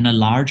cell, but in a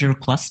larger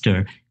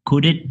cluster,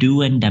 could it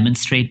do and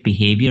demonstrate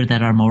behavior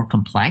that are more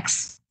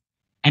complex?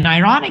 And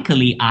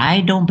ironically,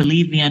 I don't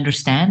believe we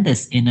understand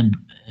this in a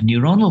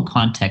neuronal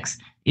context.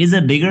 Is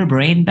a bigger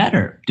brain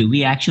better? Do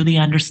we actually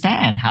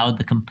understand how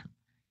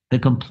the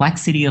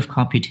complexity of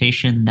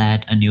computation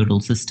that a neural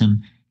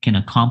system can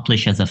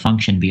accomplish as a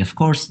function? We of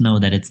course know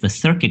that it's the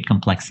circuit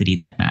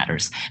complexity that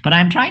matters. But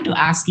I'm trying to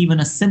ask even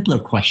a simpler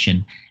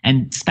question,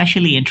 and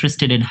especially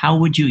interested in how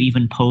would you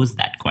even pose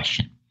that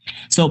question?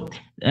 So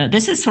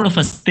this is sort of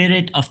a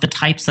spirit of the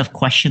types of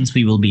questions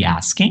we will be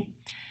asking.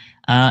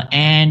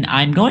 And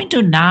I'm going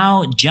to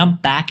now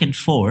jump back and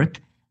forth.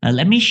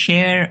 Let me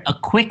share a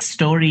quick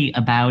story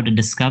about a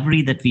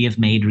discovery that we have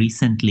made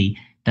recently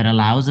that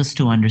allows us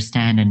to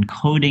understand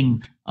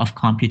encoding of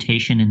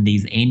computation in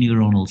these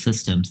aneuronal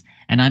systems.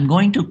 And I'm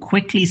going to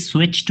quickly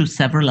switch to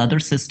several other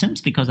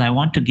systems because I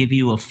want to give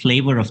you a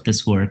flavor of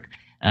this work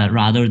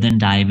rather than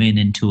dive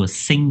into a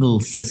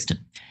single system.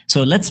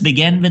 So let's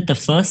begin with the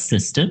first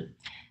system.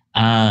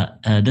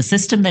 The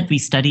system that we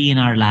study in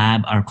our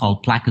lab are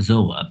called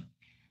placozoa.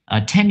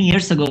 10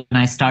 years ago,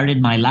 when I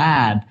started my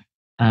lab,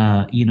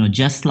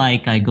 just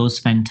like I go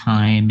spend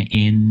time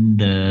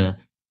in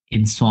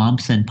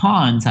swamps and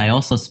ponds, I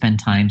also spend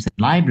time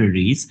in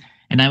libraries.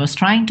 And I was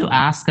trying to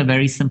ask a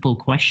very simple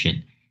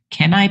question.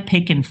 Can I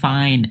pick and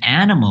find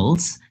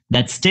animals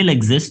that still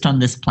exist on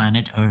this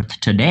planet Earth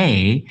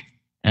today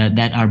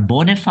that are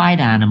bona fide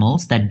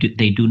animals, that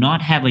they do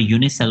not have a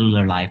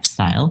unicellular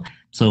lifestyle?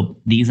 So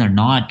these are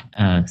not,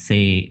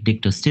 say,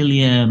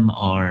 Dictyostelium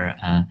or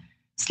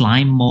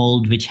slime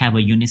mold, which have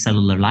a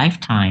unicellular life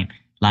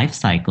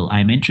cycle.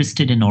 I'm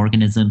interested in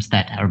organisms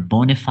that are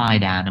bona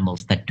fide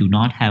animals that do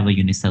not have a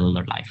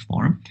unicellular life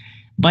form,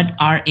 but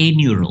are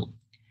aneural.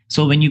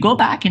 So when you go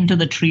back into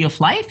the tree of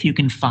life, you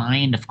can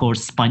find, of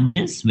course,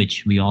 sponges,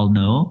 which we all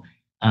know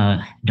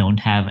don't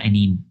have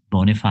any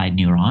bona fide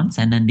neurons.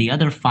 And then the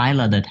other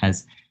phyla that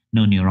has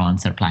no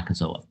neurons are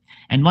placozoa.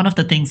 And one of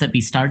the things that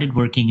we started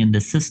working in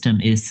this system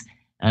is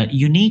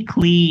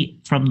uniquely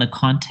from the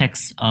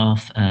context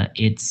of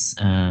its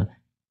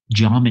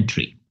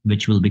geometry,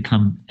 which will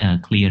become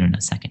clear in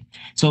a second.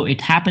 So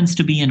it happens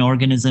to be an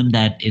organism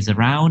that is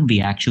around.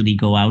 We actually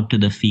go out to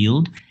the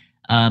field.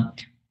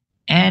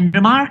 And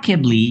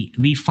remarkably,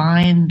 we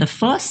find the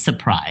first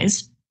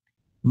surprise,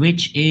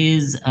 which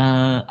is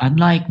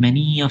unlike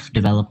many of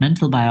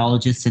developmental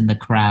biologists in the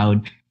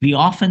crowd, we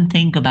often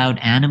think about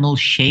animal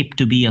shape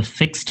to be a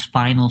fixed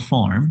final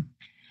form.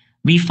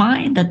 We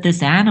find that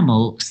this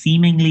animal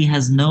seemingly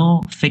has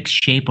no fixed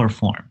shape or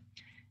form.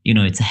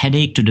 It's a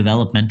headache to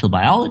developmental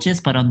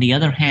biologists, but on the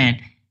other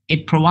hand,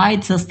 it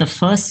provides us the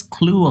first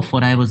clue of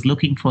what I was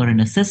looking for in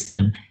a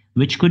system,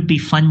 which could be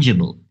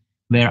fungible,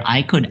 where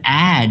I could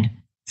add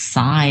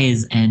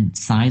size and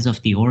size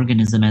of the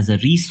organism as a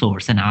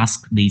resource and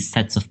ask these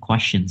sets of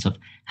questions of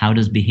how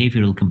does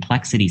behavioral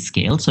complexity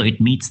scale. So it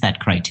meets that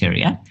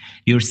criteria.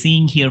 You're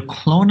seeing here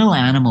clonal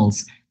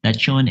animals that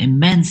show an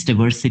immense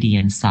diversity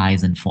in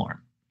size and form.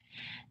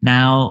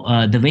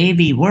 Now, the way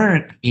we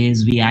work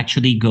is we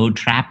actually go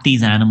trap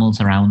these animals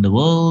around the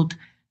world.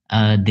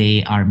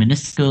 They are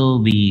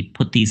minuscule. We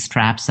put these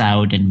traps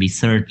out and we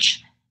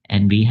search,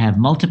 and we have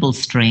multiple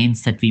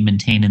strains that we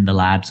maintain in the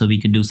lab so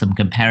we can do some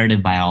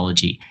comparative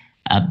biology.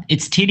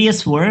 It's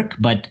tedious work,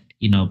 but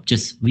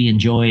just we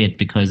enjoy it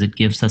because it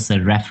gives us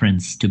a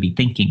reference to be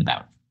thinking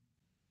about.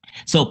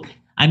 So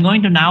I'm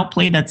going to now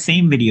play that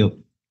same video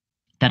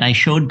that I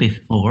showed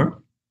before,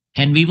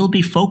 and we will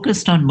be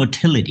focused on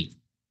motility.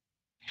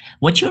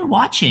 What you're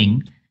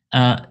watching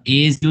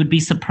is you would be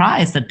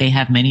surprised that they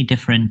have many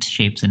different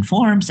shapes and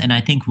forms. And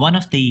I think one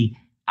of the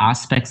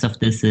aspects of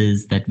this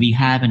is that we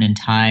have an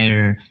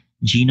entire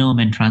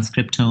genome and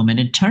transcriptome. And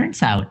it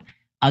turns out,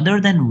 other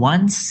than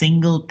one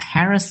single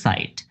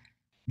parasite,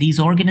 these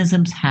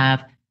organisms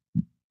have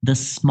the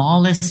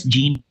smallest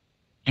gene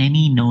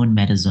any known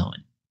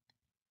metazone.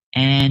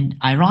 And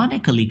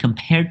ironically,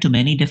 compared to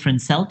many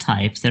different cell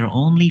types, there are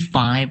only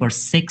 5 or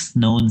 6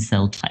 known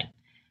cell types.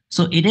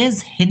 So it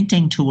is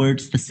hinting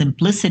towards the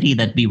simplicity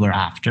that we were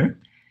after.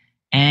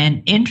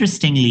 And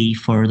interestingly,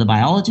 for the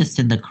biologist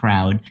in the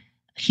crowd,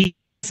 he has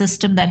a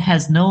system that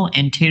has no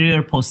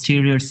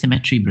anterior-posterior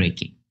symmetry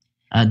breaking.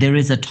 There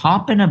is a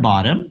top and a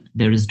bottom.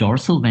 There is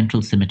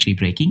dorsal-ventral symmetry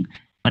breaking,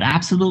 but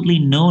absolutely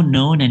no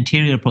known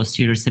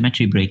anterior-posterior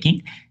symmetry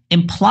breaking,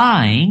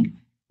 implying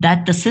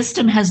that the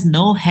system has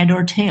no head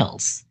or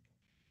tails.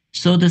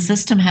 So the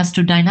system has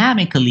to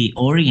dynamically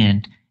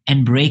orient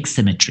and break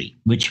symmetry,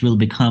 which will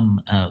become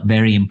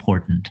very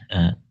important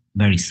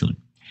very soon.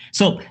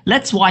 So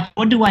let's watch.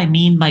 What do I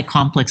mean by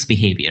complex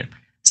behavior?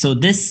 So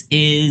this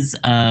is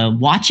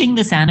watching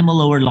this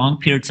animal over long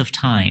periods of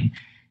time.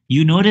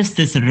 You notice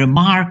this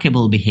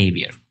remarkable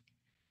behavior.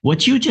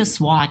 What you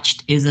just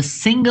watched is a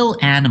single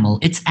animal.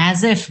 It's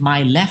as if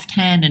my left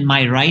hand and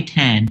my right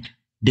hand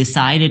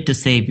decided to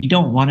say, we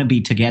don't want to be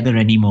together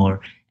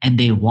anymore, and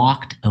they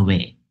walked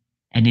away.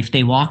 And if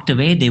they walked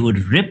away, they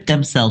would rip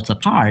themselves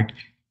apart.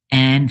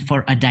 And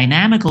for a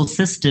dynamical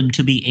system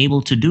to be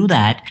able to do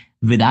that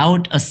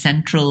without a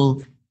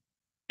central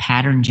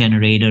pattern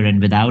generator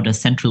and without a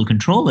central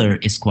controller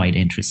is quite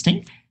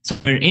interesting. So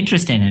we're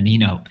interested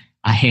in,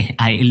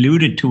 I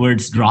alluded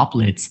towards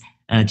droplets.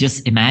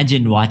 Just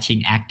imagine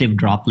watching active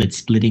droplets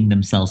splitting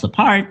themselves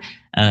apart.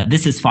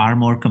 This is far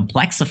more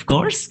complex, of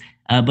course,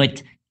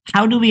 but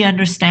how do we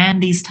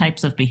understand these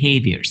types of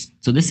behaviors?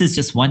 So this is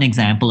just one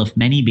example of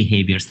many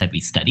behaviors that we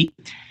study.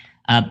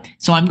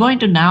 So I'm going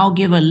to now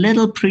give a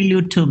little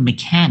prelude to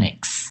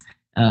mechanics.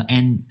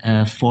 And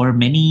for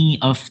many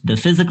of the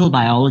physical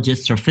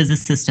biologists or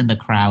physicists in the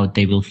crowd,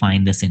 they will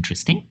find this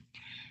interesting.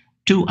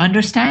 To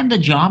understand the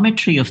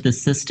geometry of the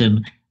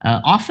system,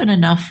 often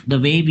enough, the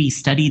way we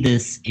study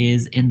this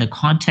is in the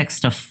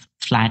context of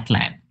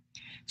flatland.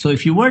 So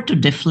if you were to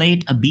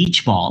deflate a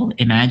beach ball,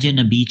 imagine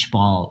a beach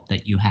ball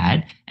that you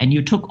had, and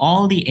you took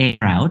all the air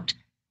out,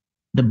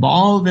 the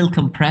ball will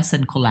compress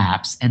and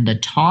collapse, and the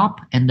top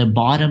and the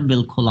bottom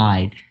will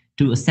collide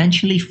to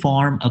essentially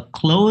form a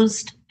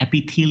closed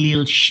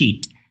epithelial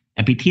sheet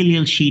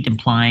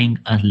implying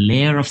a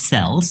layer of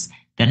cells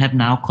that have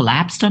now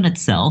collapsed on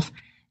itself,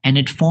 and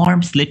it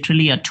forms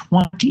literally a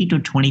 20 to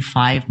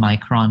 25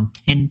 micron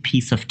thin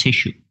piece of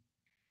tissue.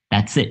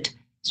 That's it.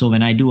 So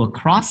when I do a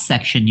cross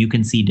section, you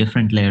can see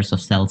different layers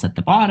of cells at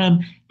the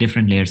bottom,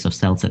 different layers of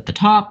cells at the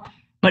top.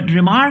 But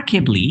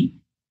remarkably,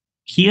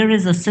 here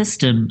is a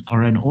system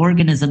or an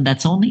organism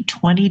that's only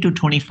 20 to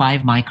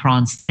 25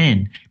 microns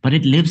thin, but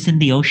it lives in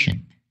the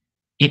ocean.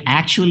 It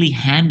actually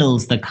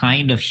handles the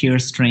kind of shear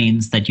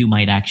strains that you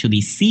might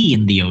actually see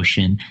in the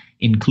ocean,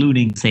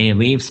 including, say,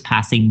 waves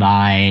passing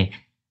by.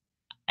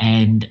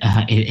 And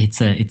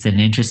it's an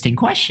interesting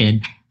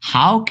question.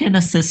 How can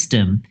a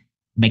system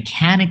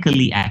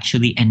mechanically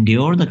actually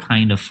endure the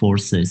kind of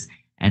forces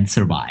and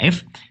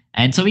survive?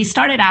 And so we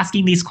started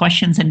asking these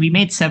questions, and we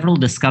made several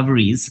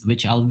discoveries,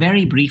 which I'll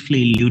very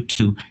briefly allude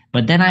to.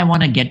 But then I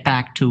want to get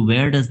back to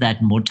where does that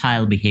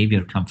motile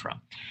behavior come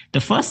from?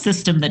 The first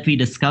system that we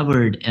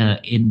discovered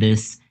in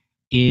this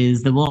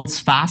is the world's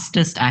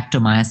fastest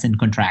actomyosin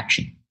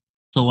contraction.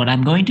 So what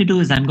I'm going to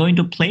do is I'm going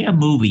to play a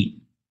movie.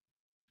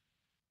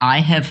 I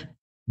have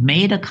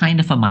made a kind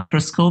of a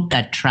microscope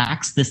that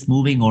tracks this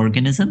moving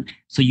organism.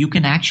 So you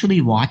can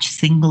actually watch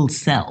single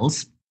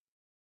cells,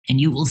 and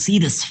you will see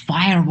this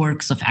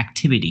fireworks of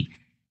activity.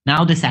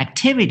 Now, this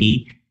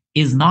activity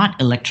is not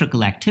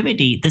electrical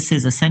activity. This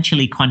is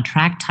essentially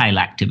contractile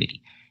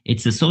activity.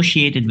 It's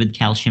associated with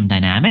calcium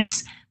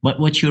dynamics. But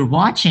what you're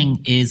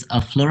watching is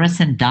a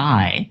fluorescent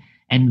dye.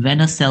 And when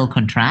a cell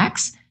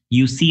contracts,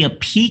 you see a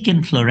peak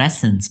in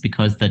fluorescence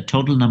because the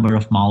total number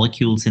of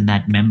molecules in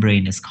that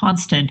membrane is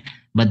constant,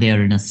 but they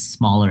are in a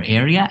smaller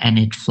area, and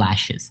it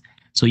flashes.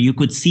 So you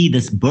could see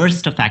this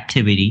burst of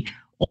activity.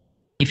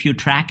 If you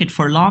track it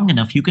for long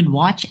enough, you can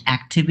watch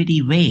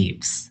activity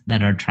waves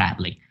that are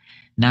traveling.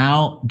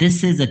 Now,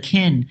 this is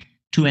akin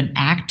to an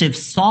active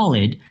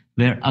solid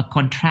where a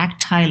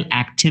contractile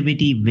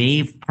activity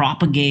wave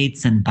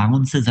propagates and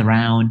bounces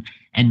around.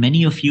 And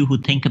many of you who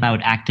think about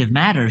active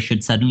matter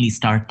should suddenly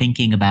start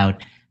thinking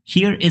about,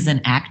 here is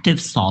an active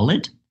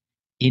solid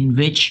in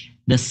which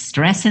the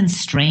stress and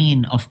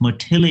strain of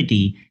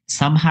motility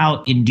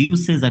somehow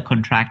induces a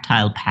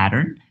contractile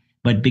pattern.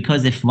 But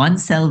because if one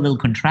cell will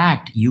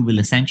contract, you will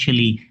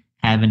essentially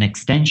have an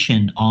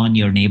extension on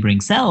your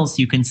neighboring cells,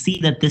 you can see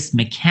that this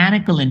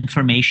mechanical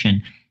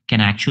information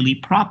can actually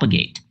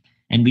propagate.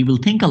 And we will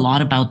think a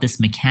lot about this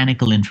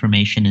mechanical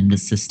information in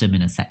this system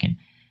in a second.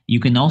 You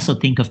can also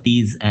think of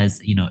these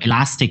as,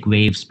 elastic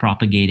waves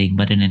propagating,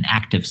 but in an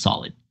active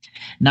solid.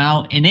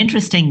 Now, an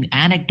interesting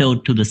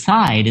anecdote to the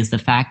side is the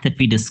fact that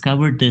we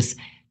discovered this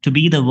to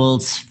be the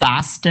world's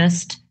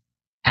fastest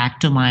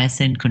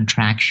actomyosin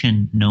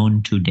contraction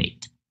known to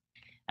date.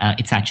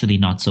 It's actually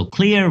not so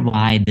clear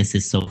why this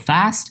is so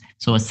fast.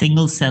 So a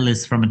single cell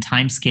is, from a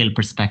timescale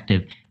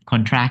perspective,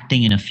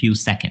 contracting in a few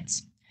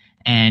seconds.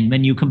 And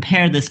when you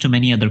compare this to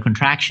many other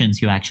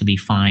contractions, you actually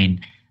find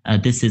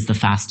this is the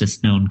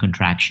fastest known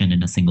contraction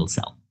in a single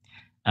cell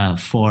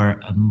for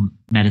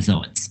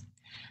metazoans.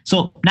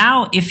 So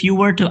now if you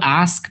were to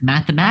ask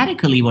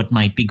mathematically what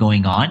might be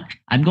going on,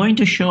 I'm going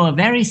to show a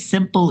very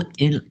simple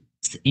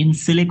in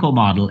silico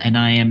model, and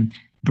I am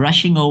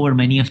brushing over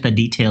many of the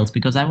details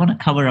because I want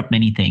to cover up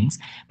many things.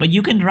 But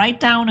you can write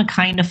down a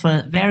kind of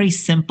a very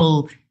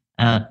simple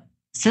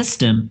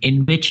system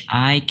in which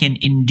I can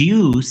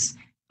induce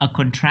a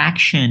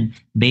contraction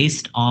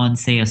based on,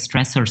 say, a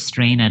stress or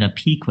strain at a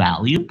peak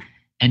value.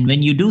 And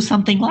when you do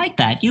something like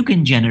that, you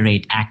can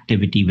generate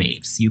activity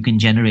waves. You can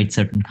generate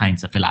certain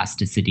kinds of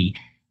elasticity,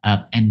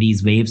 and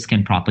these waves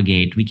can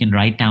propagate. We can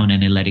write down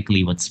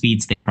analytically what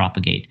speeds they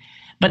propagate.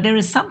 But there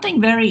is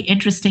something very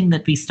interesting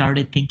that we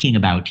started thinking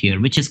about here,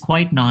 which is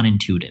quite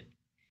non-intuitive.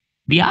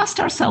 We asked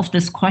ourselves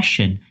this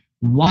question: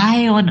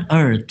 why on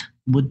earth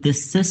would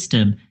this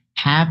system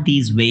have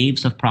these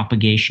waves of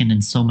propagation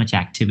and so much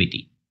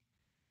activity?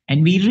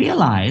 And we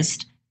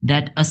realized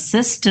that a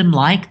system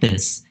like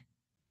this,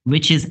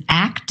 which is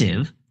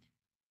active,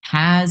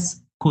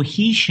 has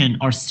cohesion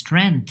or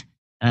strength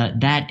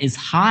that is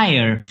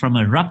higher from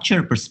a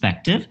rupture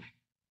perspective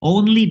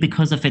only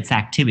because of its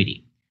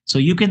activity. So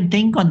you can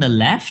think on the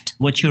left,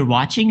 what you're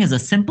watching is a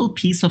simple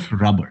piece of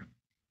rubber.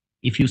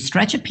 If you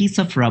stretch a piece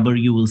of rubber,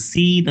 you will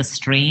see the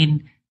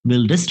strain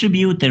will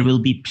distribute. There will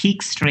be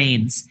peak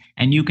strains.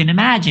 And you can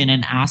imagine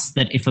and ask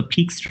that if a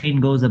peak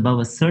strain goes above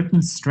a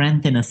certain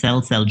strength in a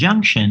cell-cell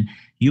junction,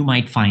 you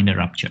might find a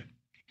rupture.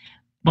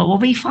 But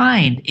what we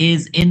find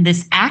is in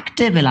this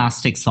active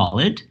elastic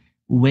solid,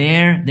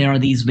 where there are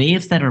these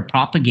waves that are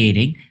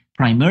propagating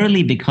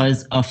primarily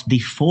because of the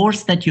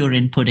force that you're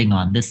inputting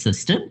on this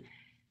system,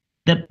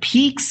 the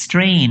peak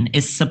strain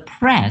is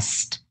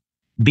suppressed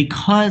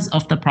because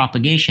of the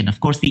propagation. Of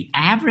course, the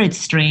average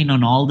strain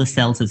on all the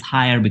cells is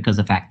higher because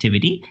of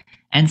activity.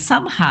 And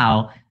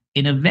somehow,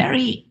 in a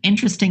very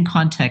interesting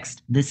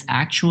context, this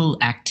actual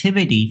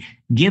activity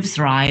gives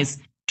rise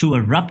to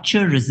a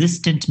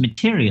rupture-resistant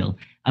material,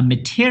 a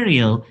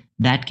material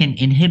that can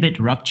inhibit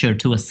rupture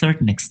to a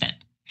certain extent.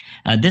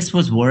 This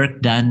was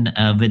work done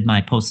with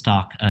my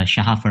postdoc,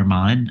 Shah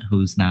Farman,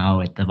 who's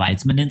now at the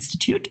Weizmann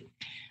Institute.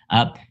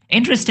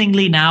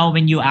 Interestingly, now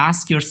when you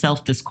ask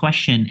yourself this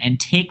question and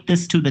take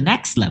this to the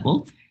next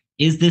level,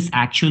 is this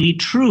actually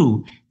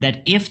true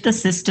that if the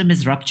system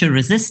is rupture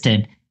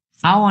resistant,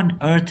 how on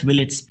earth will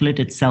it split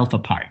itself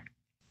apart?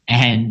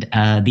 And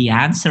the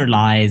answer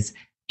lies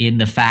in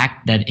the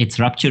fact that it's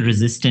rupture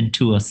resistant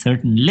to a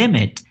certain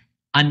limit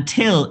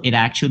until it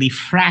actually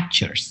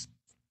fractures.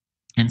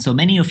 And so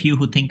many of you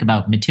who think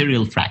about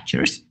material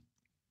fractures,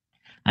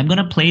 I'm going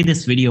to play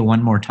this video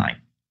one more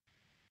time.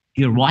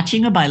 You're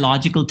watching a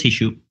biological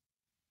tissue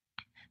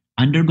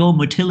undergo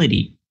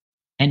motility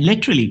and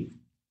literally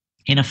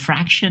in a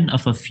fraction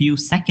of a few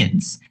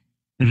seconds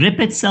rip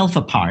itself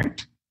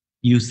apart.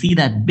 You see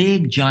that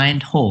big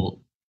giant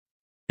hole.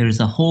 There's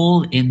a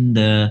hole in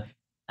the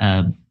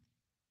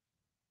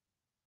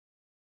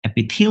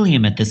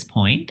epithelium at this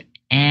point,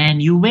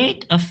 and you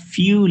wait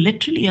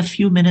literally a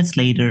few minutes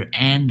later,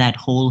 and that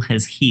hole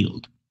has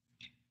healed.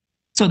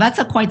 So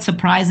that's quite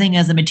surprising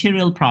as a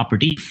material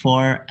property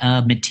for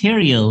a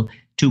material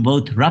to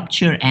both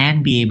rupture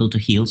and be able to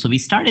heal. So we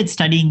started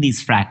studying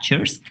these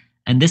fractures,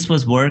 and this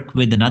was work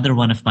with another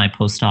one of my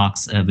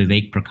postdocs,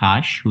 Vivek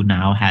Prakash, who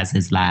now has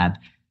his lab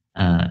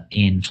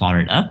in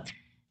Florida.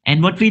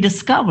 And what we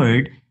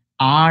discovered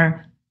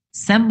are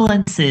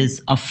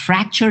semblances of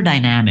fracture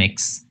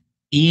dynamics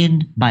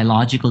in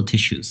biological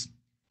tissues.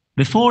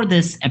 Before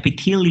this,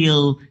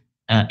 epithelial,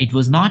 it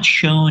was not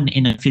shown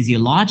in a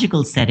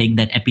physiological setting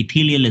that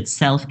epithelial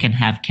itself can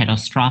have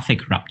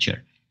catastrophic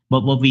rupture.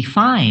 But what we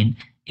find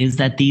is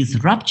that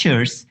these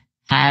ruptures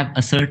have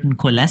a certain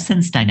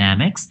coalescence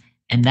dynamics,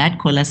 and that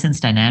coalescence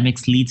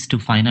dynamics leads to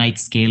finite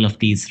scale of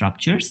these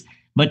ruptures.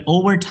 But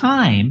over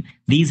time,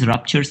 these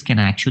ruptures can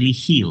actually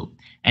heal.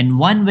 And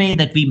one way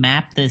that we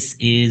map this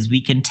is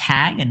we can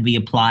tag and we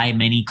apply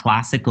many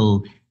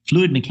classical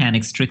fluid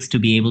mechanics tricks to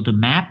be able to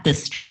map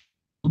this,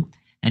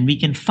 and we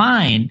can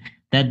find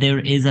that there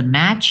is a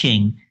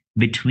matching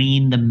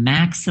between the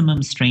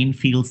maximum strain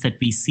fields that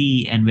we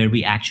see and where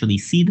we actually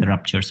see the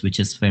ruptures, which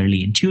is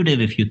fairly intuitive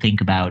if you think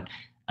about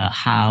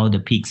how the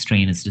peak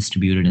strain is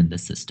distributed in the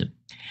system.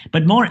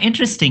 But more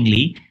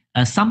interestingly,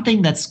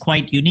 something that's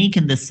quite unique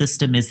in this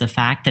system is the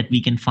fact that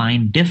we can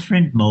find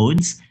different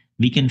modes.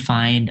 We can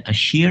find a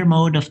shear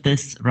mode of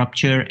this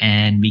rupture,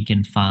 and we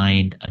can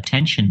find a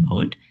tension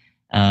mode.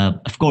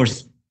 Of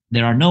course,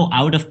 there are no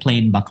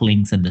out-of-plane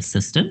bucklings in the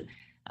system.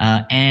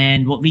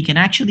 And what we can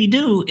actually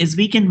do is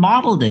we can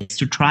model this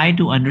to try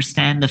to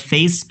understand the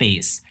phase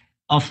space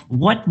of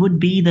what would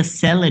be the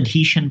cell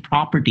adhesion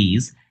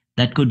properties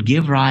that could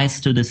give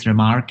rise to this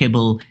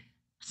remarkable,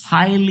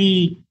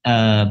 highly,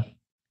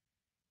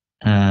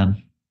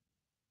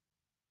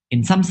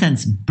 in some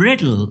sense,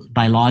 brittle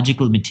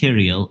biological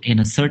material in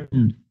a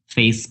certain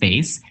phase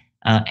space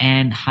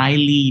and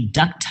highly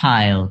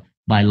ductile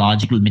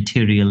biological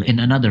material in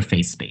another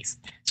phase space.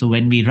 So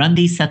when we run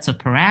these sets of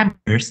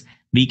parameters,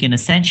 we can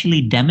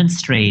essentially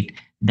demonstrate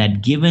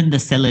that given the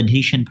cell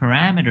adhesion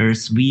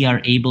parameters, we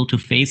are able to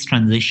phase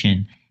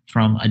transition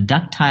from a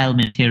ductile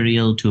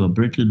material to a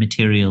brittle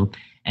material.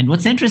 And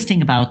what's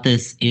interesting about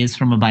this is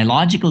from a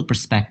biological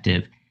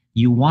perspective,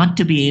 you want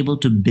to be able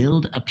to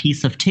build a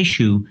piece of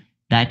tissue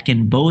that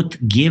can both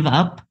give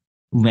up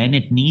when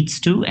it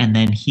needs to and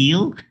then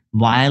heal,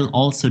 while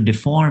also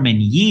deform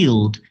and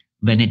yield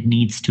when it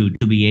needs to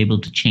be able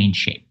to change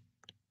shape.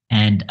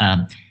 And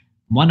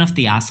one of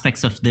the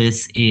aspects of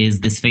this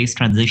is this phase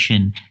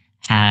transition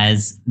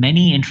has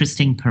many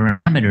interesting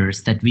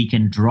parameters that we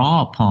can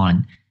draw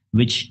upon,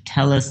 which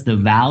tell us the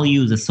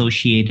values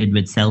associated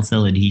with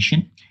cell-cell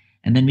adhesion.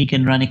 And then we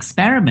can run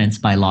experiments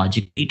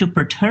biologically to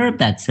perturb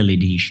that cell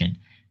adhesion,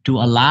 to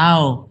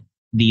allow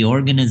the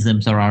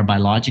organisms or our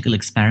biological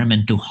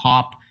experiment to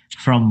hop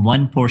from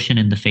one portion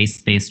in the phase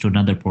space to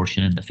another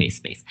portion in the phase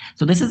space.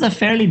 So this is a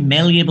fairly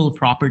malleable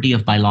property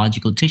of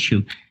biological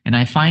tissue. And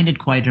I find it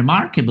quite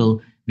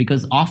remarkable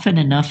because often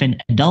enough in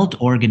adult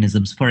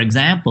organisms, for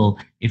example,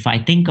 if I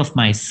think of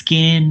my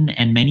skin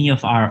and many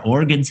of our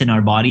organs in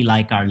our body,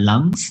 like our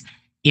lungs,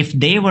 if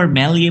they were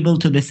malleable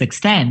to this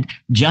extent,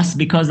 just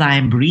because I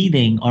am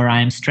breathing or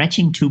I am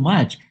stretching too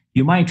much,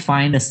 you might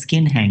find a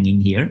skin hanging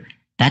here.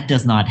 That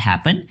does not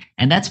happen.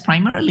 And that's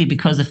primarily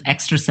because of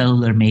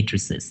extracellular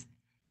matrices.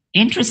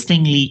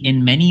 Interestingly,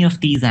 in many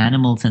of these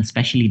animals, and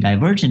especially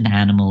divergent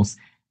animals,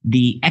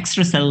 the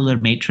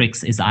extracellular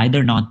matrix is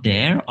either not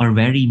there or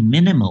very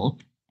minimal,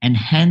 and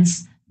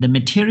hence the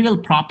material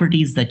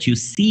properties that you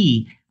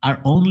see are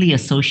only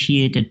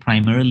associated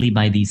primarily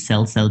by these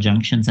cell-cell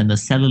junctions and the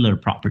cellular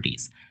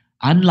properties.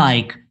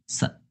 Unlike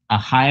a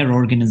higher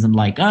organism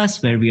like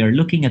us, where we are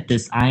looking at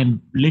this,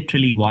 I'm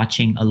literally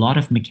watching a lot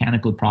of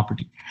mechanical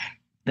property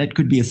that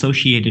could be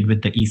associated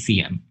with the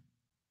ECM.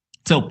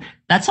 So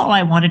that's all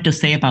I wanted to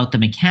say about the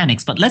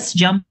mechanics, but let's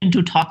jump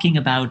into talking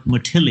about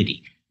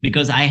motility,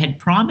 because I had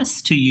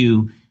promised to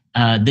you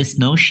this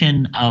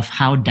notion of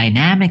how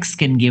dynamics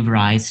can give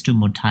rise to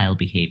motile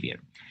behavior.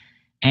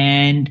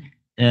 And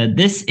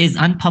this is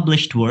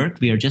unpublished work.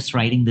 We are just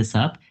writing this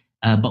up.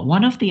 But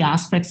one of the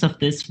aspects of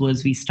this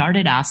was we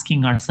started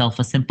asking ourselves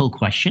a simple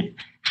question.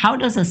 How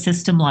does a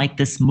system like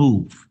this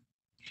move?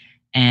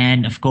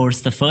 And of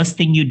course, the first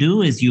thing you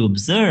do is you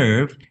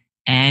observe.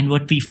 And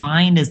what we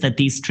find is that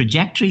these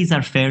trajectories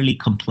are fairly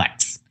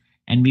complex.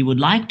 And we would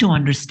like to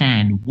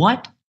understand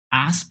what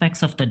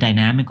aspects of the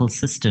dynamical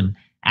system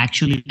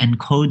actually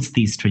encodes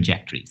these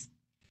trajectories.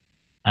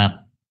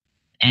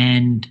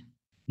 And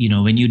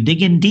when you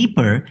dig in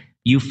deeper,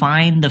 you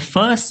find the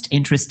first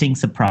interesting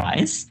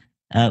surprise,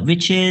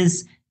 which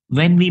is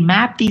when we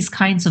map these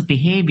kinds of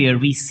behavior,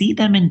 we see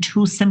them in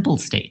two simple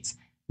states.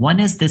 One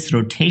is this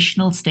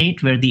rotational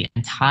state where the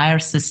entire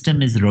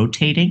system is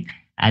rotating,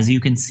 as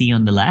you can see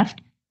on the left.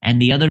 And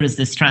the other is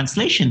this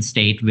translation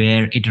state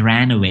where it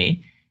ran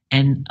away.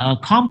 And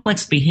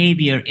complex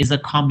behavior is a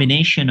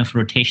combination of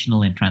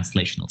rotational and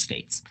translational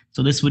states.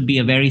 So this would be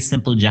a very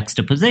simple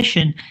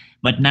juxtaposition.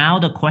 But now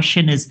the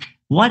question is,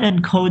 what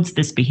encodes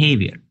this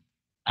behavior?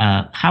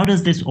 How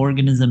does this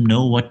organism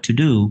know what to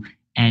do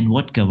and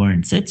what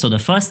governs it? So the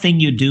first thing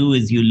you do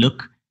is you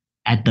look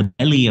at the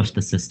belly of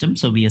the system.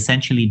 So we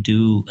essentially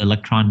do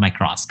electron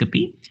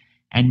microscopy,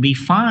 and we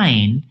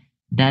find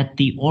that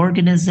the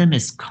organism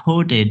is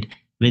coated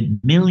with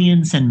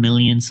millions and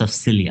millions of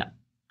cilia.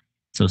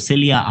 So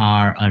cilia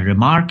are a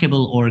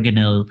remarkable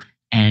organelle,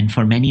 and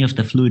for many of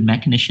the fluid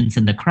mechanicians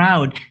in the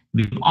crowd,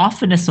 we've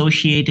often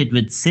associated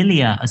with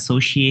cilia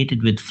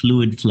associated with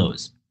fluid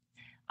flows.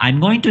 I'm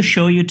going to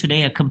show you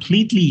today a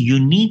completely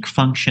unique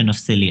function of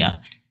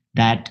cilia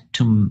that,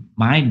 to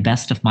my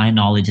best of my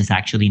knowledge, has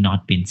actually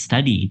not been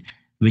studied,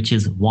 which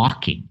is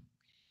walking.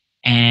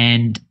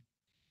 And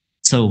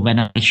so when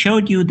I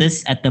showed you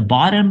this at the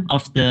bottom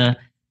of the,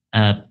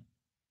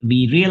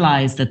 we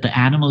realized that the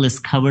animal is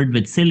covered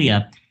with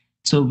cilia.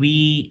 So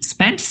we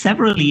spent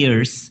several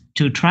years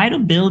to try to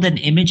build an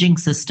imaging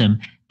system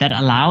that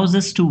allows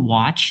us to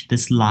watch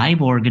this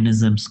live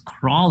organisms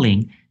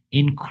crawling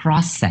in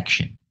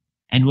cross-section.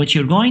 And what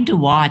you're going to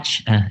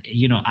watch,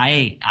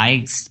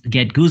 I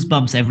get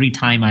goosebumps every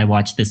time I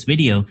watch this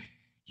video.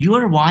 You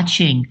are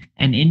watching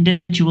an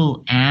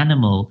individual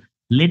animal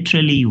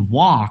literally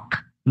walk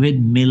with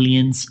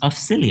millions of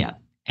cilia.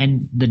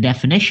 And the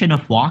definition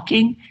of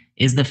walking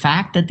is the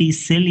fact that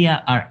these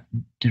cilia are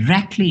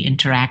directly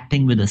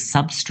interacting with a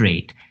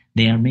substrate.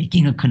 They are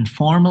making a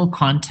conformal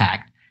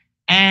contact,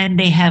 and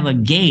they have a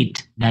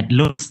gait that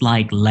looks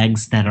like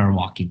legs that are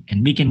walking.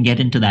 And we can get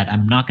into that.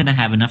 I'm not going to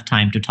have enough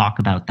time to talk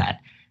about that.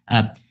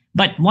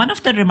 But one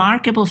of the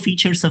remarkable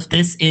features of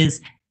this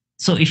is,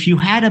 so if you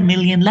had 1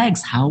 million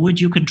legs, how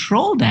would you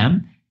control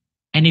them?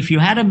 And if you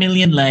had 1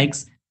 million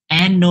legs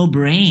and no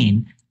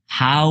brain,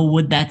 how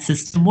would that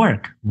system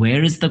work?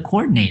 Where is the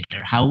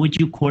coordinator? How would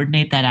you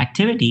coordinate that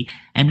activity?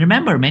 And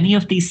remember, many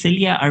of these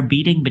cilia are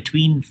beating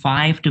between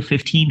 5 to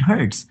 15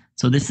 hertz.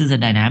 So this is a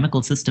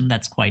dynamical system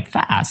that's quite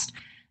fast.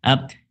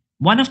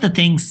 One of the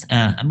things,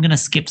 I'm going to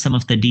skip some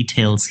of the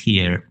details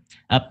here.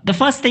 The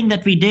first thing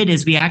that we did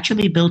is we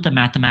actually built a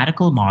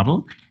mathematical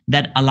model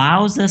that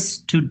allows us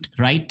to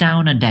write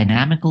down a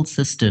dynamical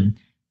system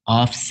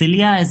of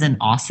cilia as an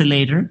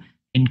oscillator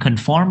in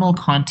conformal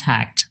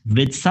contact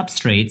with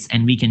substrates,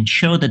 and we can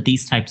show that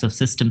these types of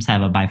systems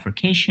have a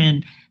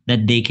bifurcation,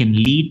 that they can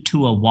lead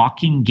to a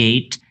walking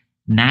gait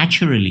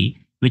naturally,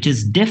 which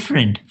is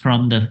different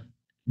from the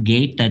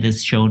gait that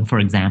is shown, for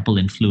example,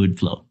 in fluid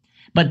flow.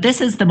 But this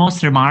is the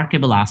most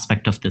remarkable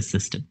aspect of this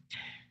system.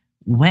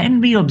 When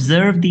we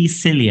observe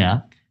these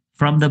cilia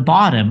from the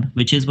bottom,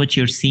 which is what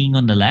you're seeing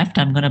on the left,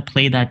 I'm going to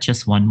play that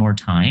just one more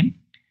time.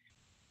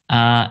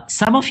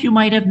 Some of you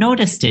might have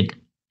noticed it.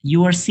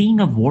 You are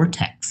seeing a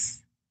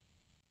vortex.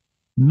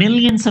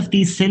 Millions of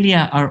these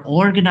cilia are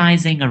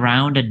organizing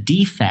around a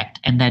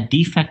defect, and that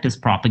defect is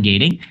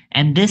propagating.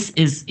 And this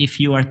is, if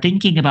you are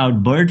thinking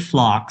about bird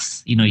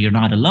flocks, you're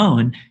not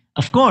alone.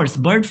 Of course,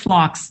 bird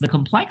flocks, the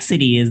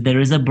complexity is there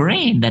is a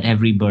brain that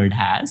every bird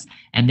has,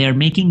 and they're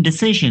making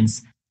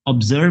decisions,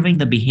 observing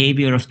the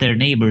behavior of their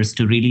neighbors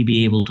to really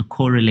be able to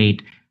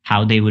correlate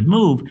how they would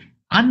move.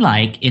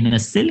 Unlike in a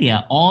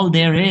cilia, all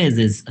there is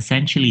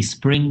essentially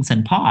springs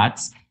and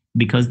pots,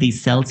 because these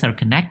cells are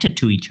connected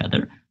to each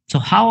other. So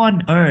how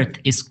on earth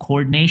is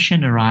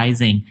coordination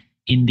arising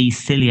in these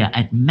cilia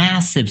at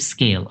massive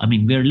scale? I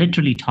mean, we're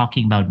literally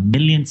talking about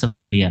millions of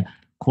cilia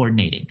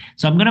coordinating.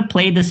 So I'm going to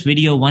play this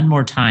video one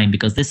more time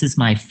because this is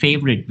my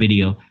favorite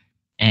video.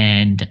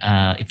 And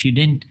if you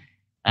didn't,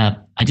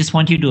 I just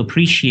want you to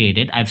appreciate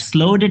it. I've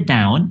slowed it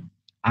down.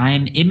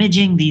 I'm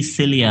imaging these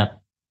cilia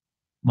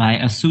by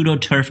a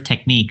pseudo-turf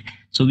technique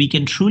so we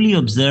can truly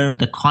observe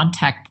the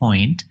contact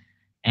point.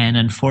 And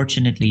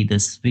unfortunately,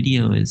 this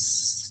video is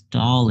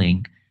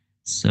stalling,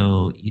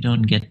 so you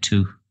don't get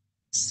to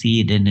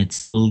see it in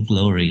its full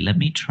glory. Let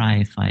me try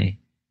if I...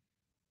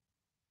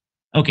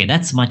 Okay,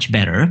 that's much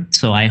better.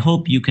 So I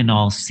hope you can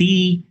all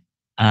see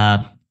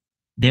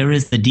there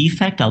is the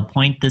defect. I'll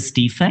point this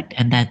defect,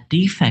 and that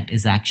defect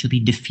is actually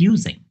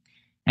diffusing.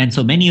 And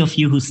so many of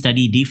you who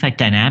study defect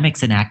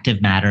dynamics in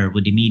active matter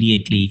would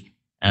immediately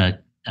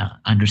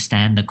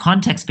understand the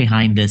context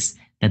behind this,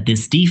 that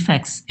this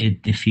defect is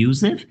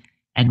diffusive.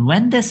 And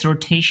when this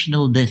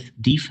rotational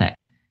defect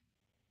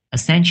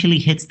essentially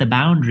hits the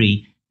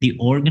boundary, the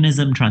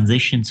organism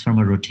transitions from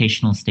a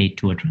rotational state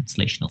to a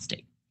translational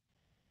state.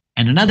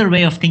 And another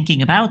way of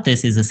thinking about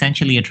this is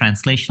essentially a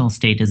translational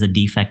state is a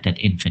defect at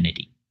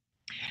infinity.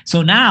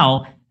 So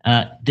now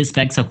this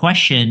begs a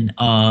question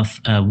of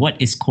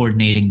what is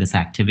coordinating this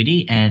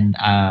activity. And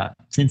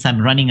since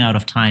I'm running out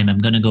of time, I'm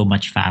going to go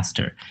much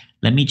faster.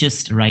 Let me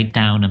just write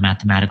down a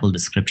mathematical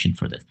description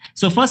for this.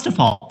 So first of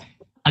all,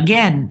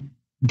 again,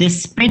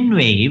 this spin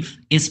wave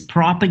is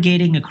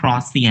propagating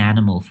across the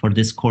animal for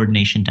this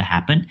coordination to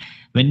happen.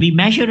 When we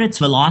measure its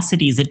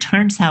velocities, it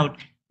turns out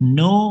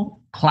no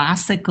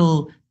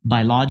classical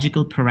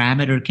biological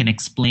parameter can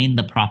explain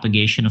the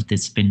propagation of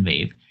this spin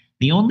wave.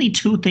 The only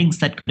two things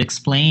that could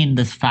explain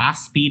the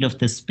fast speed of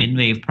this spin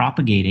wave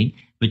propagating,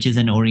 which is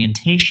an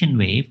orientation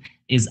wave,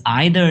 is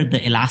either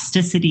the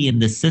elasticity in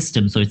this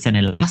system, so it's an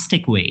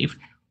elastic wave,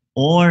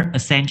 or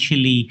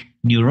essentially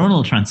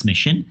neuronal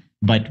transmission.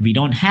 But we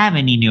don't have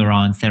any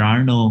neurons. There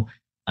are no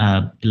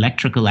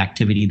electrical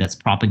activity that's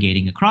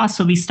propagating across.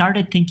 So we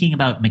started thinking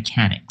about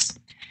mechanics.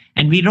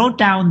 And we wrote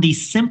down the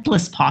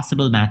simplest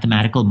possible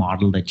mathematical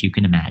model that you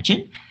can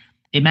imagine.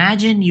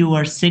 Imagine you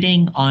are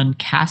sitting on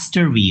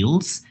caster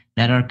wheels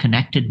that are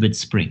connected with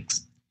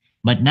springs.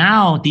 But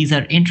now these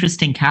are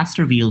interesting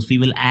caster wheels. We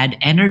will add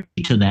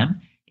energy to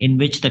them, in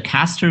which the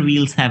caster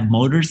wheels have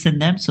motors in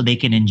them so they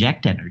can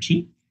inject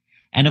energy.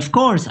 And of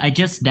course, I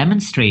just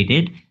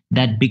demonstrated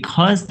that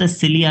because the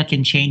cilia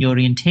can change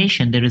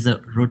orientation, there is a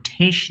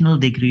rotational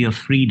degree of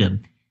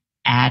freedom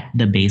at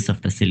the base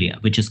of the cilia,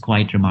 which is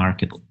quite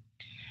remarkable.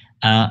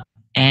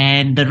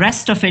 And the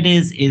rest of it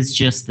is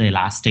just the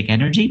elastic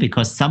energy,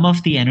 because some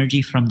of the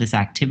energy from this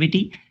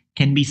activity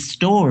can be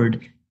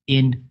stored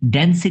in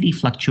density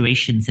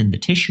fluctuations in the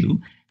tissue.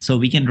 So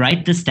we can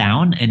write this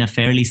down in a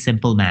fairly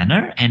simple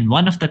manner. And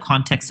one of the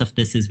contexts of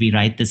this is we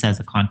write this as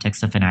a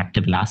context of an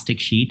active elastic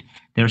sheet.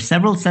 There are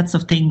several sets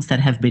of things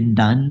that have been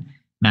done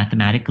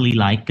mathematically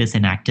like this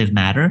in active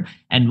matter.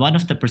 And one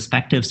of the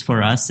perspectives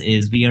for us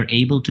is we are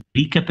able to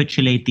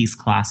recapitulate these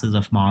classes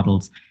of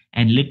models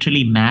and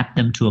literally map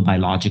them to a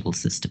biological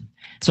system.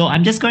 So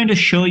I'm just going to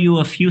show you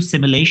a few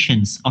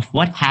simulations of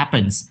what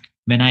happens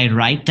when I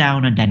write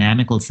down a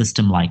dynamical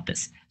system like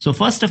this. So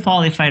first of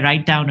all, if I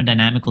write down a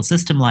dynamical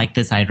system like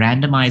this, I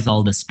randomize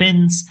all the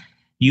spins.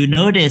 You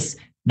notice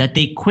that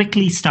they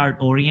quickly start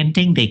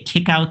orienting, they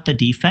kick out the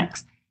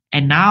defects,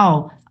 and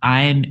now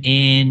I'm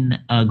in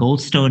a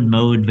Goldstone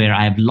mode where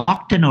I've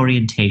locked an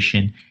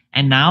orientation,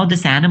 and now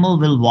this animal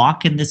will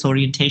walk in this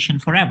orientation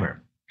forever.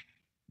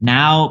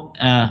 Now,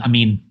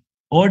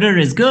 order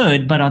is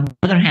good, but on the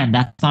other hand,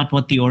 that's not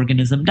what the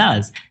organism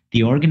does.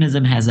 The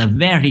organism has a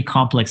very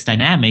complex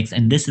dynamics,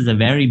 and this is a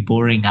very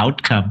boring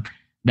outcome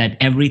that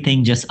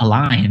everything just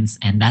aligns,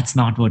 and that's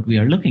not what we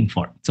are looking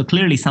for. So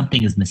clearly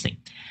something is missing.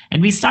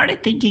 And we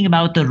started thinking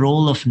about the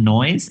role of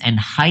noise and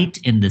height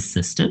in this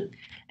system,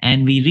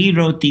 and we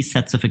rewrote these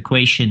sets of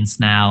equations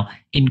now,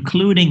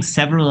 including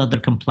several other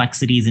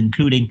complexities,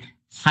 including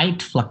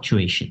height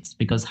fluctuations,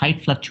 because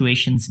height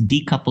fluctuations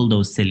decouple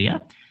those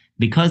cilia.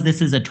 Because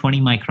this is a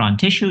 20 micron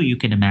tissue, you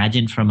can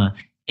imagine from a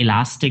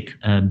elastic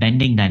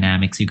bending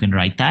dynamics, you can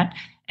write that.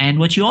 And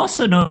what you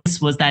also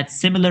noticed was that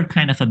similar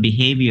kind of a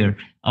behavior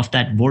of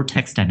that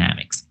vortex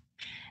dynamics.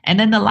 And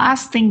then the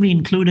last thing we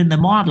include in the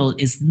model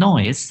is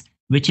noise,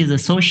 which is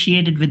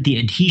associated with the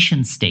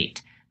adhesion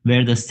state,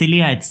 where the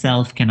cilia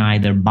itself can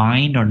either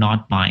bind or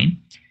not bind.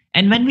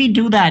 And when we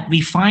do that, we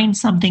find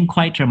something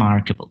quite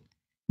remarkable.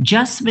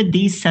 Just with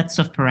these sets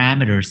of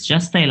parameters,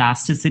 just the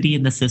elasticity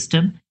in the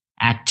system,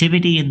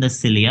 activity in the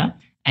cilia,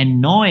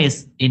 and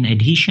noise in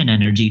adhesion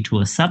energy to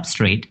a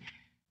substrate,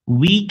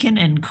 we can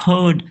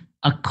encode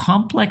a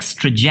complex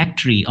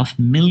trajectory of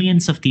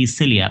millions of these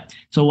cilia.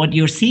 So what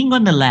you're seeing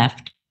on the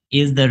left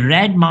is the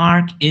red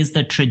mark is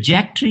the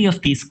trajectory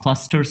of these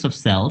clusters of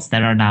cells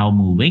that are now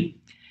moving.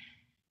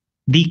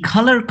 The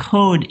color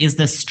code is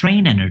the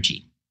strain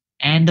energy.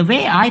 And the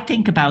way I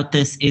think about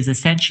this is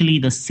essentially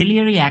the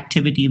ciliary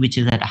activity, which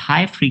is at a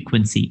high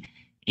frequency,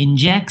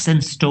 injects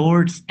and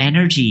stores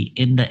energy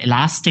in the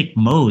elastic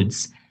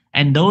modes.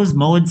 And those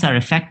modes are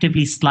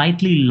effectively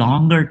slightly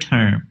longer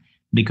term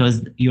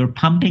because you're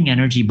pumping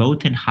energy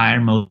both in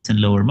higher modes and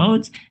lower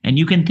modes. And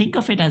you can think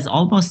of it as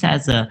almost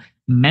as a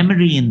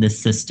memory in this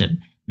system,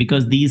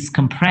 because these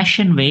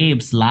compression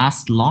waves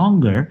last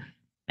longer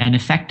and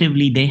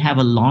effectively they have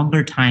a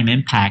longer time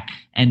impact.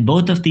 And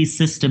both of these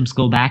systems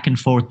go back and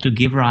forth to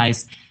give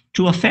rise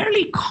to a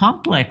fairly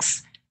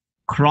complex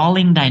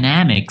crawling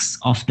dynamics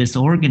of this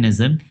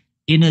organism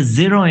in a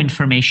zero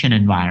information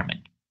environment.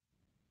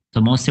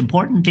 So most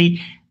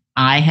importantly,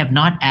 I have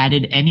not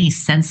added any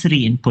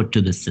sensory input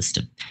to this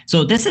system.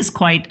 So this is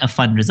quite a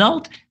fun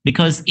result,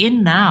 because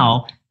in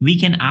now we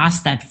can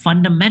ask that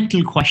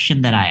fundamental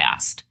question that I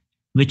asked,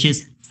 which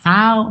is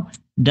how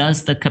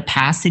does the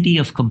capacity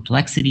of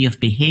complexity of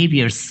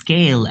behavior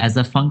scale as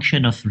a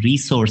function of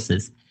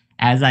resources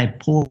as I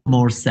pour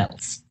more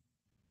cells?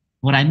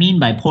 What I mean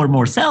by pour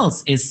more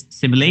cells is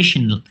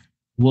simulation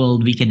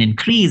world we can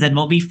increase. And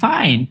what we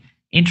find,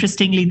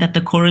 interestingly, that the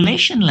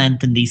correlation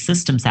length in these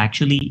systems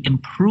actually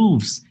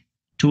improves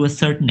to a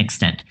certain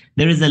extent.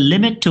 There is a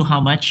limit to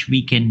how much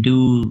we can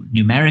do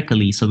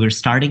numerically. So we're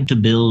starting to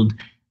build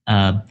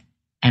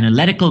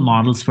analytical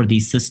models for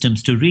these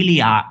systems to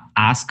really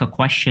ask a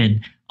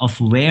question of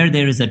where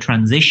there is a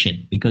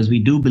transition, because we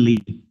do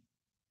believe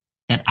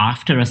that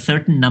after a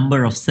certain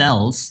number of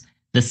cells,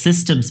 the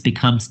systems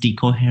becomes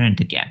decoherent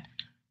again.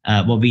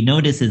 What we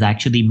notice is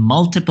actually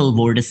multiple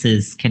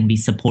vortices can be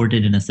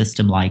supported in a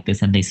system like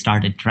this, and they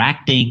start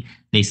interacting,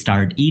 they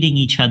start eating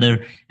each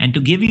other. And to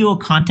give you a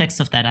context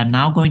of that, I'm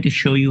now going to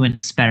show you an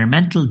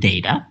experimental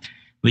data,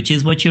 which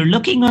is what you're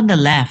looking on the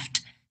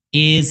left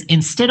is,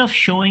 instead of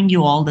showing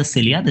you all the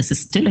cilia, this is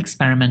still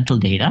experimental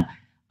data,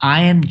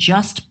 I am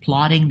just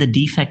plotting the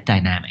defect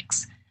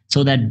dynamics.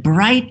 So that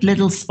bright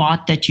little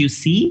spot that you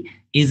see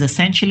is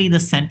essentially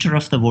the center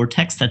of the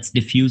vortex that's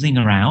diffusing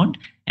around.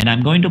 And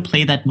I'm going to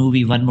play that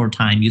movie one more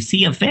time. You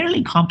see a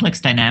fairly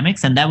complex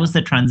dynamics, and that was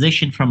the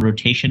transition from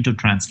rotation to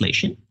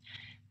translation.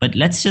 But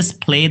let's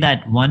just play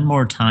that one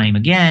more time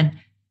again,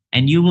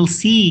 and you will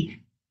see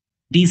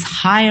these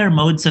higher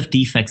modes of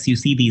defects. You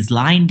see these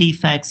line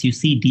defects, you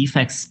see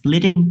defects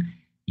splitting,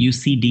 you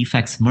see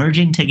defects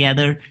merging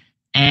together.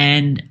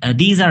 And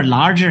these are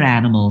larger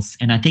animals,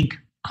 and I think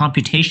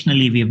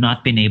computationally we have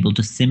not been able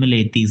to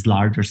simulate these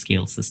larger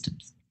scale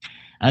systems.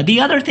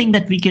 The other thing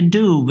that we can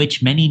do,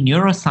 which many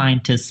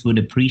neuroscientists would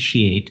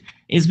appreciate,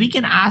 is we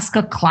can ask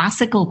a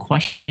classical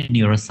question in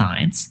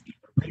neuroscience,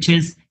 which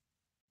is,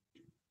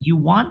 you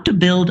want to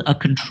build a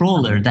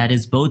controller that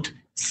is both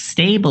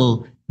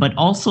stable but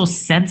also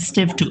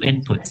sensitive to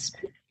inputs.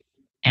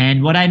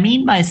 And what I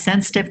mean by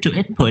sensitive to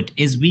input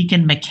is we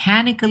can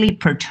mechanically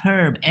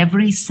perturb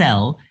every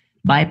cell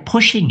by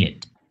pushing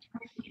it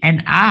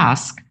and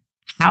ask,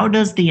 how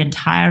does the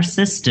entire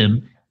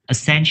system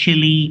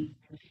essentially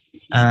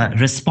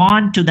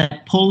respond to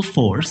that pull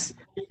force?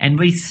 And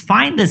we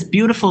find this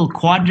beautiful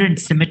quadrant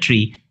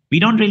symmetry. We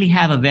don't really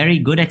have a very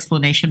good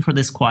explanation for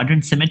this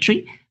quadrant symmetry,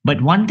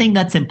 but one thing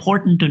that's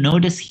important to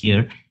notice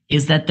here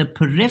is that the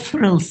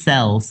peripheral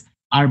cells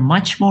are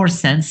much more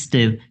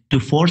sensitive to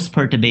force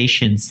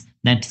perturbations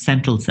than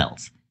central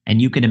cells.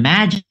 And you can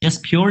imagine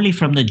just purely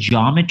from the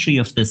geometry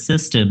of the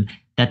system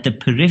that the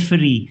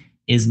periphery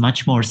is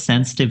much more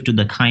sensitive to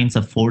the kinds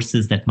of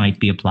forces that might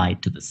be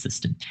applied to the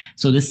system.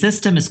 So the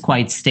system is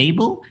quite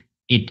stable.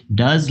 It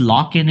does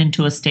lock in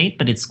into a state,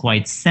 but it's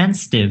quite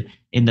sensitive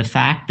in the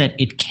fact that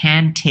it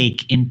can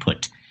take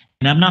input.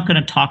 And I'm not going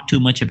to talk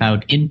too much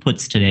about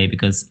inputs today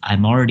because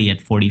I'm already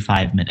at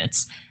 45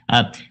 minutes.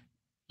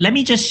 Let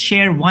me just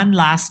share one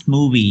last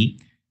movie,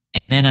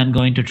 and then I'm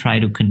going to try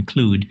to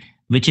conclude,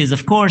 which is,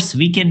 of course,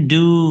 we can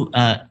do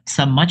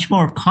some much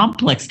more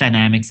complex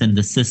dynamics in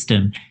the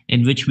system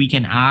in which we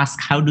can ask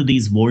how do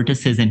these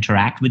vortices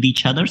interact with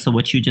each other. So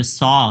what you just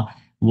saw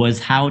was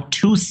how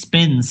two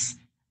spins,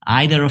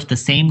 either of the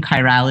same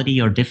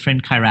chirality or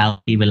different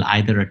chirality, will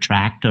either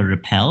attract or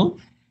repel.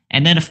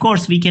 And then, of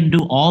course, we can do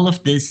all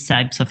of these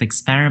types of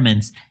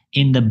experiments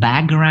in the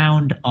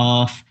background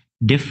of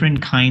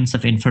different kinds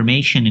of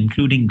information,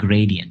 including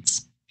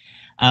gradients.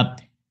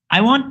 I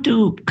want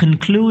to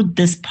conclude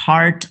this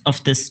part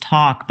of this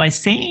talk by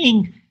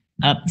saying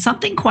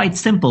something quite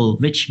simple,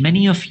 which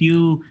many of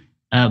you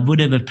would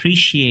have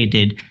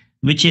appreciated,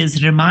 which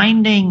is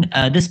reminding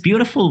this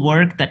beautiful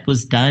work that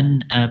was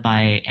done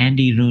by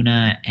Andy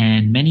Runa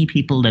and many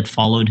people that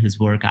followed his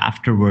work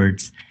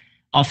afterwards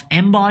of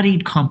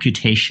embodied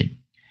computation.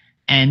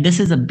 And this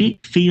is a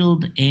big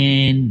field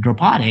in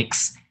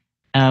robotics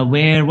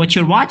where what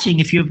you're watching,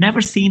 if you've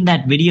never seen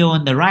that video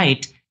on the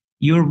right,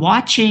 you're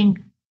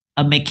watching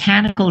a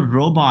mechanical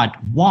robot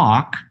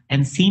walk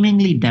and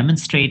seemingly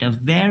demonstrate a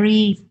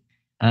very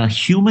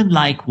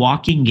human-like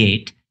walking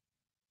gait.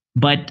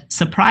 But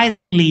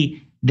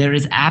surprisingly, there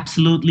is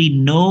absolutely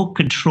no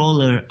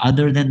controller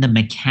other than the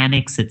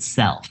mechanics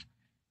itself.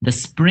 The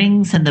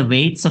springs and the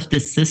weights of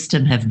this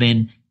system have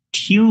been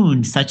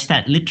tuned such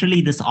that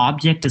literally this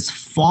object is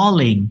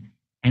falling,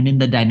 and in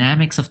the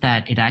dynamics of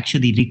that, it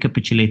actually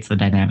recapitulates the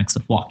dynamics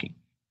of walking.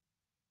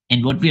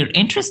 And what we're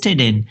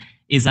interested in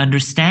is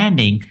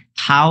understanding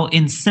how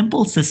in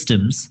simple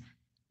systems,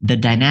 the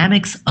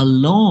dynamics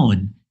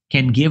alone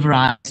can give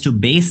rise to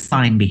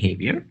baseline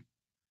behavior.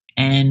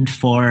 And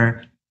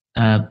for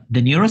the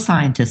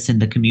neuroscientists in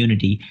the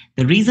community,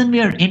 the reason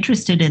we are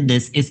interested in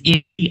this is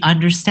if we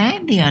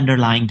understand the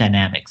underlying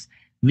dynamics,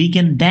 we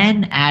can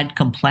then add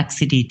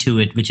complexity to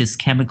it, which is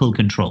chemical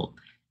control.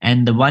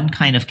 And the one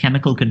kind of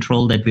chemical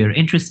control that we're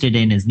interested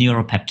in is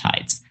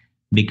neuropeptides,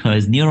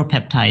 because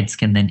neuropeptides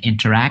can then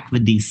interact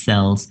with these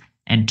cells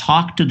and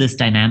talk to this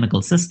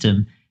dynamical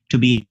system to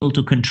be able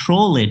to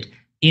control it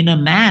in a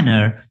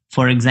manner.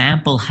 For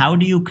example, how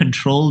do you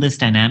control this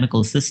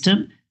dynamical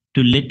system?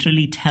 To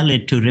literally tell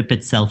it to rip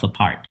itself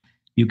apart.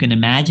 You can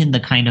imagine the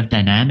kind of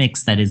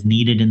dynamics that is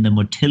needed in the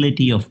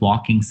motility of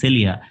walking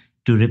cilia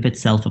to rip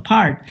itself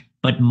apart,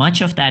 but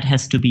much of that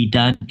has to be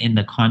done in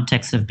the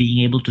context of being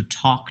able to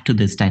talk to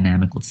this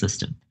dynamical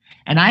system.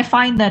 And I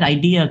find that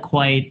idea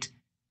quite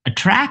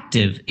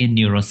attractive in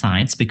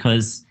neuroscience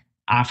because,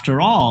 after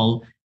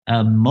all,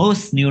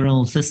 most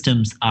neural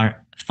systems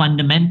are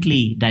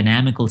fundamentally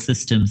dynamical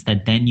systems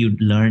that then you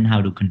learn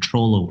how to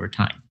control over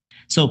time.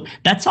 So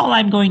that's all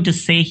I'm going to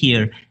say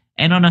here.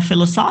 And on a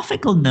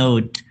philosophical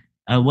note,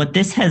 what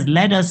this has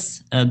led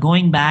us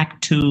going back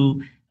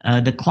to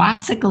the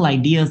classical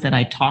ideas that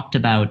I talked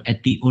about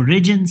at the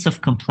origins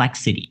of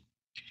complexity.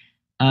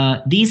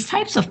 These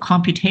types of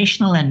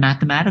computational and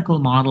mathematical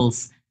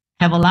models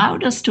have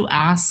allowed us to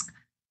ask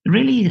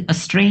really a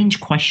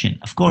strange question.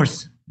 Of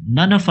course,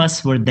 none of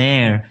us were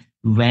there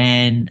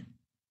when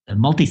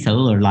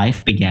multicellular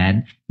life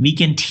began. We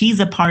can tease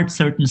apart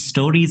certain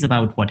stories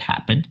about what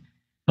happened.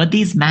 But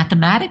these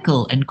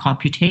mathematical and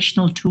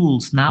computational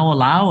tools now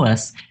allow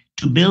us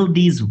to build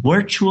these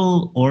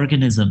virtual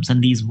organisms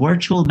and these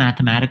virtual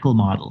mathematical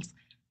models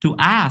to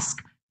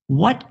ask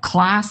what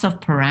class of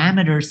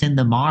parameters in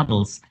the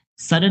models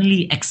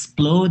suddenly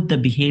explode the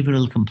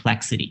behavioral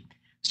complexity.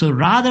 So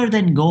rather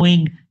than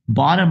going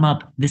bottom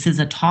up, this is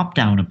a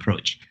top-down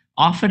approach.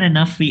 Often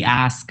enough, we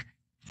ask,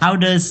 how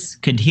does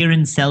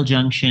coherent cell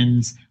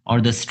junctions or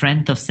the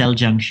strength of cell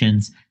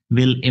junctions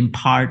will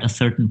impart a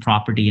certain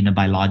property in a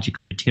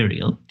biological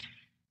material?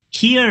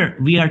 Here,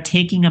 we are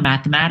taking a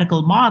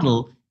mathematical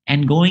model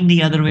and going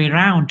the other way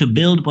around to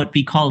build what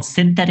we call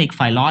synthetic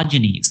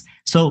phylogenies.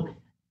 So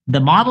the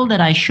model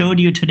that I showed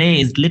you today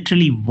is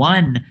literally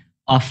one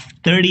of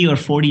 30 or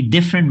 40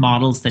 different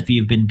models that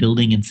we've been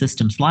building in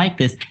systems like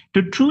this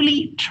to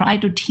truly try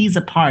to tease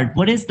apart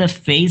what is the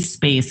phase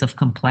space of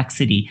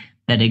complexity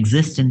that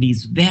exists in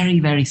these very,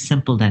 very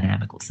simple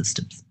dynamical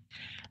systems.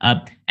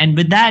 And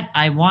with that,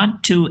 I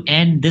want to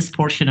end this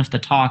portion of the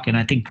talk, and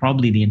I think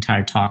probably the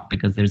entire talk,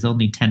 because there's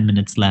only 10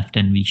 minutes left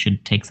and we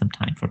should take some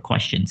time for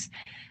questions,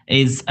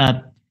 is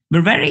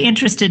we're very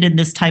interested in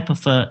this type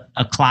of a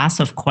class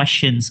of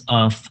questions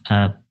of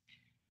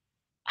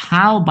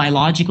how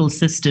biological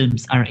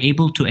systems are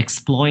able to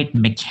exploit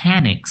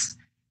mechanics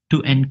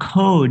to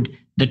encode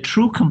the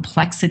true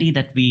complexity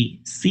that we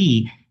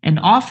see. And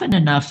often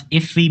enough,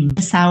 if we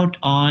miss out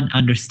on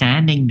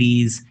understanding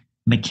these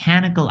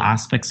mechanical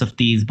aspects of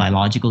these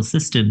biological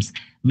systems,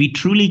 we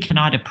truly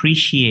cannot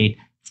appreciate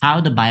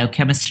how the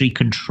biochemistry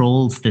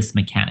controls this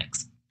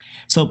mechanics.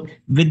 So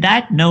with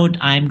that note,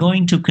 I'm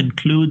going to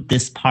conclude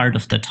this part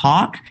of the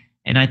talk.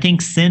 And I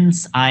think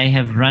since I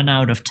have run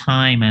out of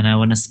time and I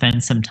want to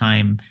spend some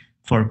time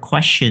for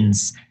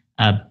questions,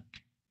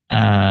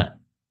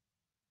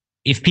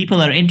 if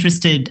people are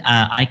interested,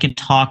 I can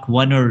talk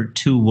one or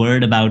two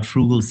words about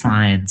frugal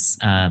science.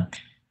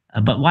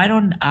 But why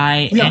don't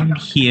I end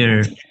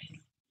here?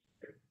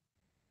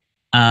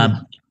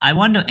 I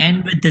want to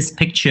end with this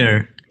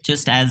picture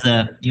just as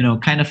a,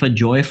 kind of a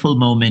joyful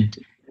moment.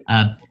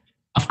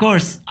 Of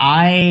course,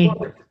 I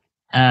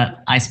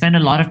spend a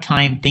lot of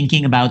time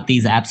thinking about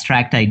these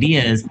abstract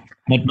ideas,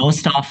 but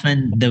most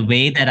often the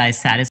way that I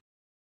satisfy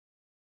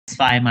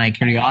my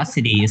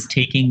curiosity is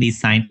taking these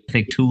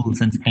scientific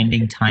tools and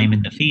spending time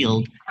in the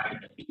field.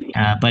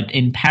 But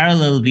in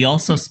parallel, we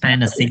also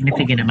spend a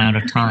significant amount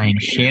of time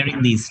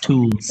sharing these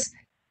tools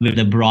with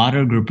a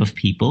broader group of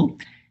people.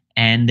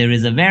 And there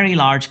is a very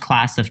large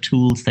class of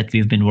tools that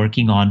we've been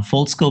working on.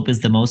 Foldscope is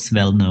the most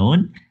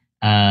well-known.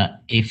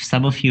 If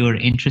some of you are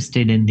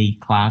interested in the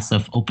class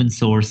of open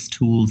source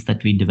tools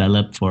that we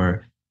developed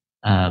for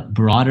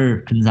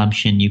broader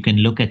consumption, you can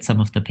look at some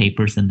of the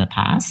papers in the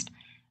past.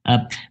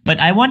 But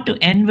I want to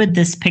end with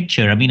this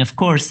picture. I mean, of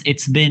course,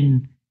 it's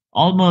been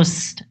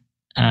almost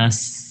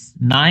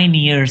 9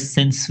 years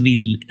since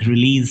we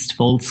released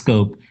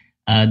Foldscope.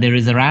 There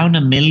is around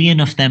 1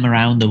 million of them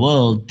around the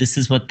world. This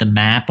is what the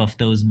map of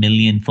those 1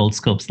 million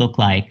Foldscopes look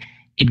like.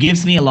 It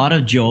gives me a lot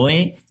of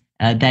joy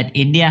that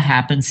India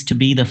happens to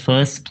be the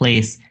first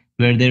place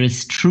where there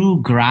is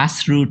true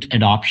grassroots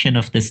adoption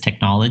of this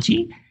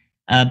technology.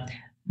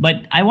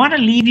 But I want to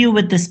leave you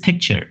with this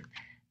picture,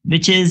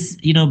 which is,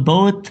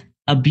 both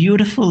a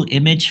beautiful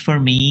image for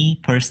me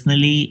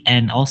personally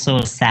and also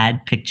a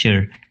sad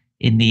picture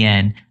in the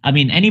end. I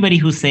mean, anybody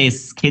who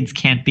says kids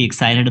can't be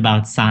excited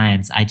about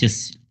science, I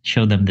just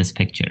show them this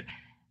picture.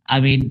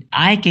 I mean,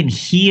 I can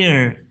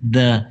hear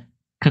the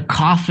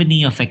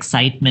cacophony of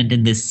excitement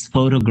in this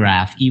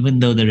photograph, even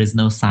though there is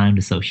no sound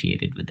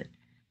associated with it.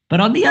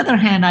 But on the other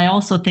hand, I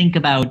also think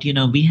about,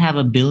 we have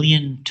 1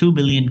 billion, 2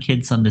 billion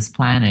kids on this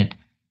planet.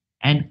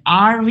 And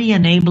are we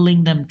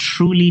enabling them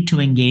truly to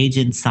engage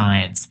in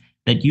science?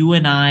 That you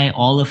and I,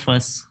 all of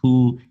us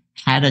who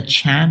had a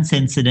chance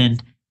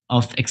incident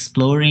of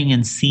exploring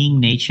and seeing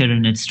nature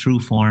in its true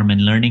form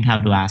and learning how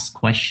to ask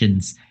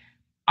questions,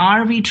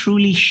 are we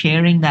truly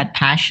sharing that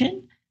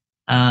passion?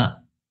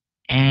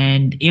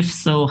 And if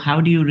so,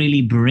 how do you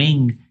really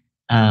bring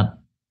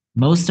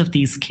most of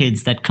these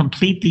kids that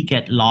completely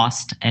get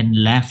lost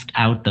and left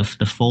out of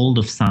the fold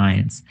of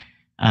science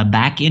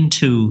back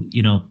into,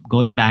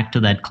 go back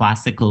to that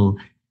classical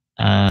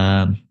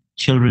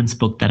children's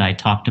book that I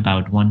talked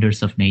about,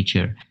 Wonders of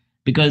Nature?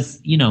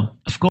 Because,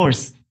 of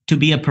course, to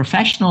be a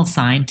professional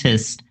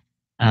scientist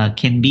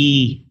can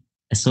be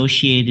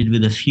associated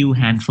with a few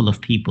handful of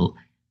people.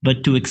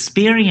 But to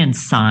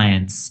experience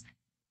science,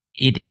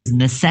 it is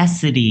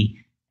necessity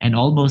and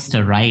almost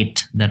a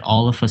right that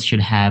all of us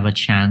should have a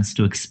chance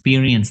to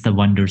experience the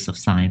wonders of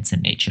science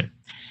and nature.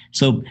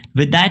 So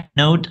with that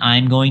note,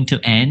 I'm going to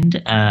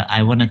end.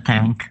 I want to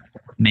thank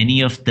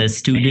many of the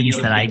students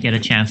that I get a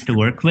chance to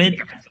work with.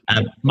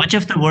 Much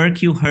of the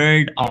work you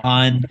heard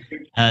on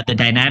the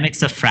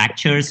dynamics of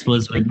fractures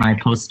was with my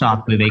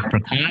postdoc, Vivek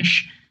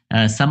Prakash.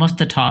 Some of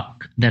the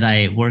talk that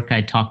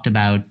I talked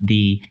about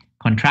the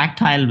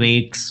contractile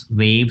waves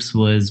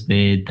was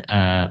with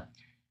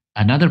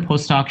another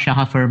postdoc,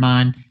 Shah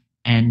Furman,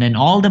 and then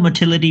all the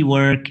motility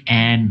work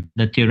and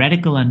the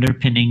theoretical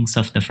underpinnings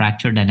of the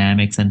fracture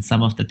dynamics and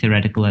some of the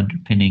theoretical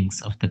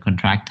underpinnings of the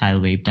contractile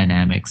wave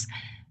dynamics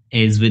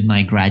is with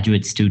my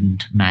graduate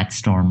student, Matt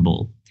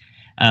Stormbull.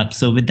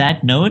 So with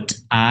that note,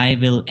 I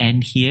will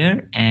end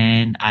here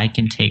and I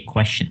can take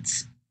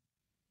questions.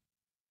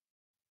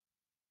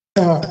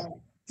 Yeah,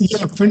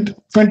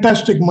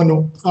 fantastic,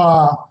 Manu.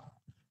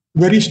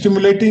 Very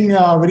stimulating,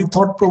 very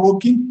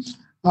thought-provoking.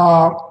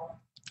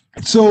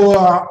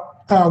 So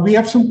we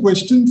have some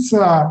questions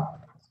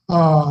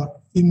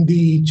in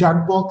the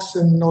chat box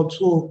and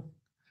also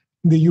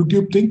the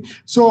YouTube thing.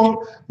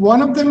 So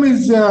one of them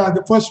is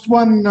the first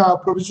one,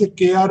 Professor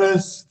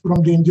KRS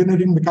from the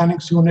Engineering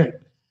Mechanics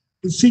Unit,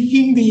 is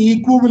seeking the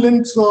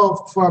equivalence of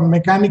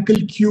mechanical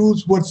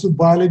cues versus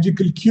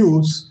biological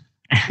cues.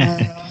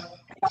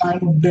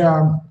 And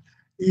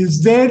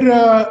is there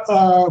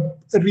a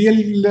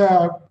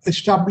real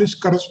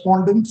established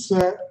correspondence?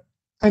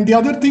 And the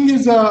other thing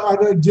is,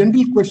 a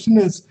general question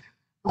is,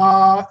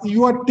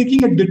 you are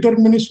taking a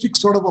deterministic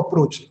sort of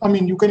approach. I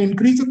mean, you can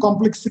increase the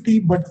complexity,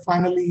 but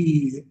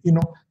finally,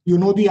 you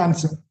know the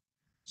answer.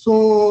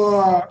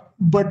 So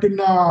but in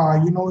a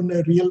in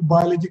a real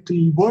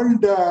biological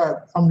world,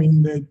 I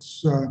mean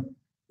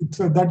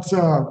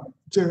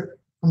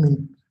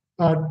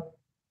a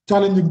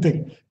challenging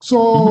thing.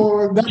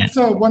 So that's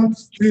one.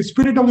 The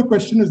spirit of the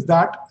question is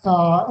that,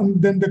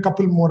 and then the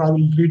couple more I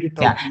will read it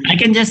out. Yeah, I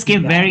can just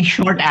give very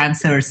short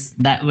answers.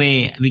 That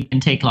way we can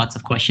take lots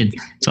of questions.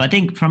 So I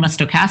think from a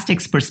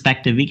stochastics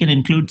perspective, we can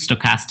include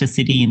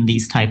stochasticity in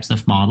these types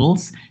of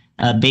models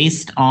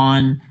based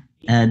on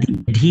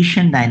the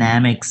adhesion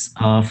dynamics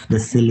of the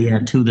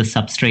cilia to the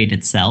substrate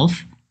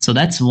itself. So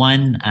that's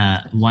one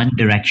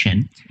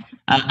direction.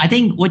 I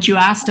think what you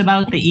asked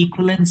about the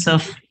equivalence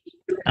of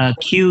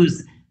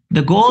cues,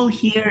 the goal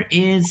here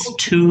is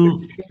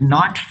to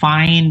not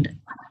find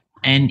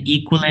an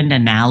equivalent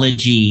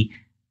analogy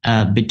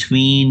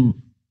between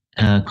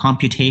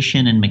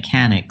computation and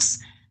mechanics.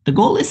 The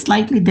goal is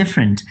slightly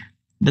different.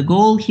 The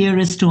goal here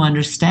is to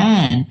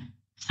understand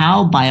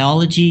how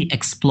biology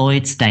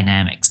exploits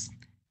dynamics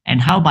and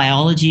how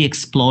biology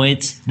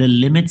exploits the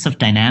limits of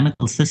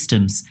dynamical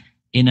systems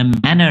in a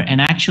manner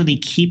and actually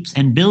keeps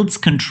and builds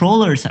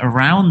controllers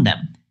around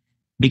them.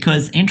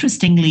 Because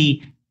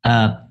interestingly,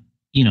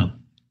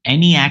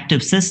 any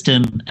active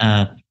system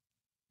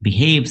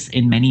behaves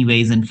in many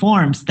ways and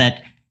forms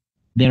that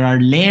there are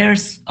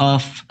layers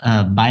of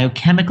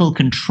biochemical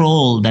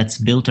control that's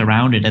built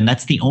around it. And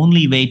that's the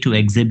only way to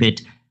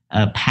exhibit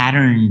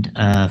patterned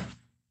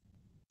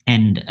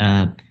and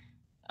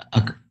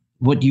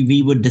what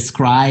we would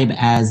describe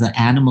as an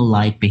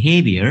animal-like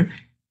behavior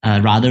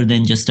rather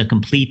than just a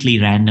completely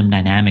random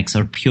dynamics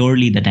or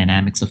purely the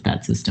dynamics of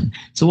that system.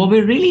 So what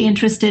we're really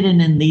interested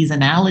in these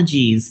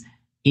analogies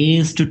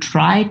is to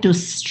try to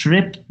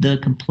strip the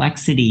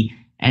complexity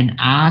and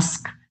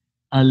ask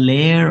a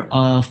layer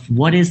of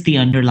what is the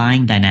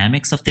underlying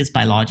dynamics of this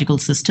biological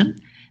system.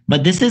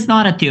 But this is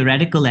not a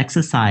theoretical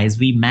exercise.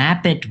 We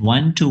map it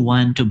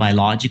one-to-one to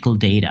biological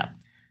data.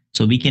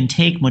 So we can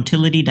take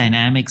motility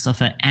dynamics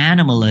of an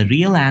animal, a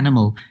real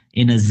animal,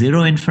 in a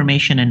zero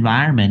information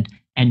environment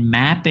and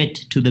map it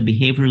to the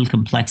behavioral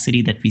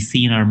complexity that we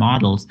see in our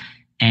models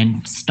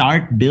and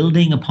start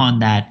building upon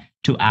that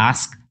to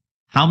ask,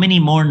 how many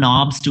more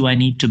knobs do I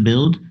need to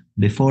build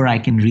before I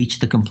can reach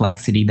the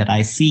complexity that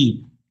I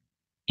see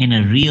in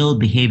a real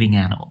behaving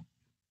animal?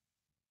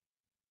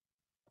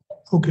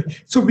 Okay,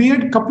 so we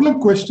had a couple of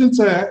questions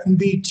in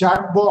the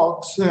chat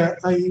box.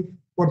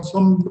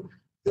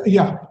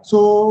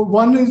 So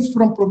one is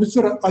from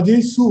Professor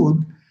Ajay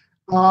Sood.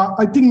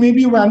 I think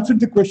maybe you answered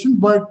the question,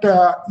 but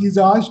he's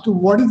asked,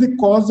 what is the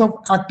cause of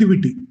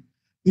activity?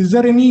 Is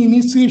there any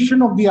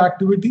initiation of the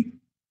activity?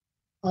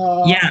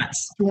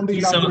 Yes.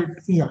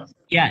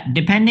 Yeah,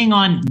 depending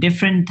on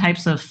different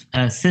types of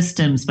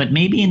systems, but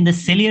maybe in the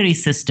ciliary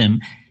system,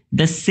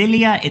 the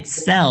cilia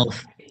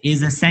itself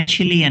is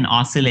essentially an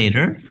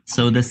oscillator.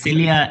 So the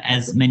cilia,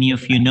 as many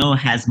of you know,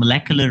 has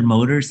molecular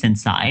motors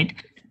inside.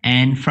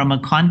 And from a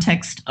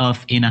context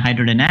of in a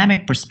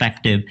hydrodynamic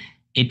perspective,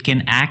 it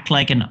can act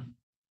like an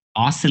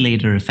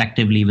oscillator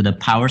effectively with a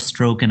power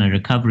stroke and a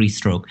recovery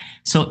stroke.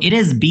 So it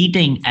is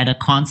beating at a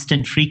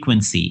constant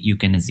frequency, you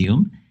can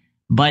assume.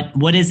 But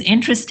what is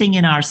interesting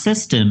in our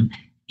system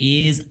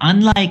is,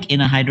 unlike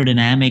in a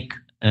hydrodynamic,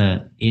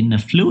 in a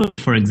fluid,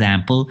 for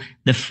example,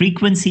 the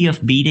frequency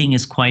of beating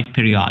is quite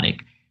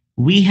periodic.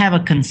 We have a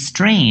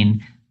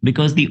constraint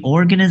because the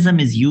organism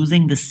is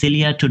using the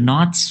cilia to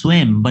not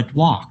swim, but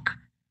walk.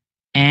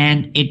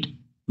 And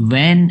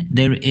when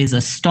there is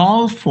a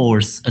stall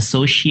force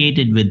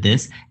associated with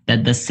this,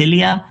 that the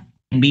cilia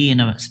can be in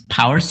a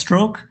power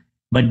stroke,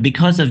 but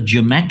because of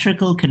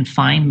geometrical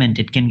confinement,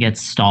 it can get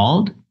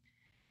stalled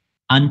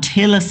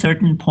until a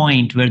certain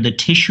point where the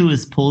tissue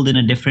is pulled in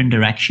a different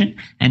direction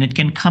and it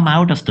can come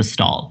out of the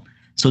stall.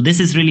 So this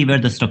is really where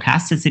the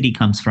stochasticity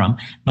comes from.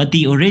 But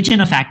the origin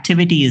of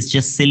activity is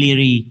just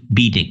ciliary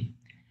beating.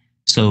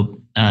 So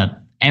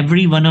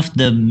every one of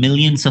the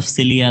millions of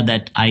cilia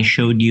that I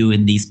showed you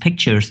in these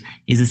pictures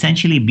is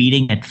essentially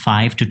beating at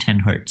 5 to 10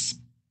 hertz.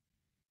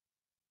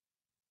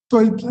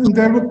 So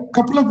there were a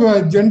couple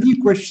of general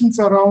questions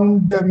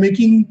around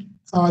making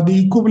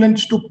the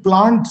equivalents to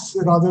plants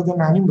rather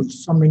than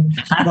animals. I mean,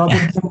 rather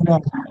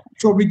than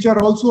so which are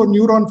also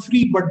neuron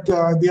free, but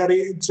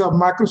it's a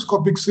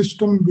macroscopic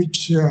system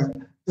which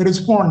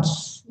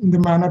responds in the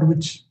manner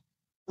which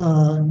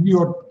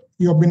you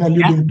have been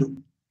alluding to.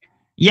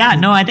 Yeah,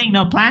 no, I think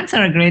plants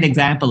are a great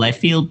example. I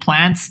feel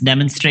plants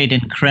demonstrate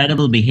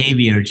incredible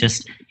behavior.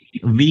 Just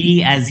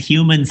we as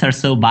humans are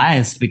so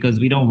biased because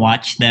we don't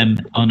watch them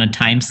on a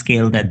time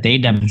scale that they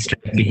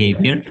demonstrate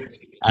behavior.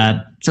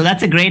 So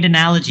that's a great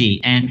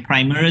analogy. And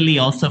primarily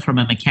also from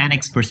a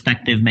mechanics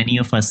perspective, many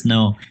of us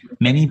know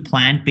many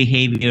plant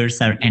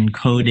behaviors are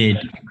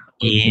encoded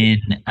in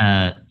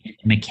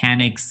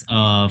mechanics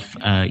of,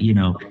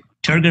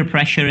 turgor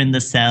pressure in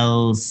the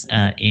cells,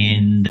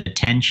 in the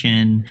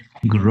tension,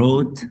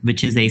 growth,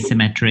 which is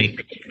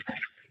asymmetric.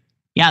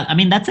 Yeah, I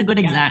mean, that's a good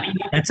example.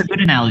 That's a good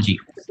analogy.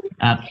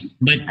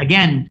 But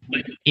again,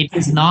 it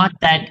is not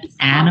that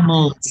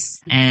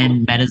animals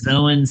and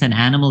metazoans and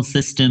animal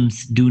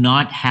systems do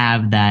not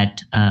have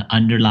that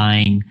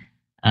underlying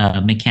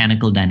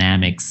mechanical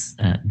dynamics,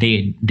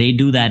 they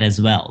do that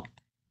as well.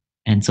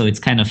 And so it's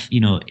kind of,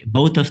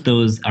 both of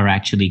those are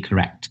actually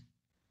correct.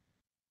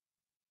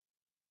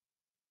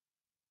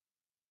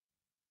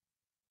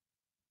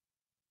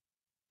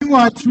 Can you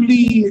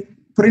actually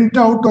print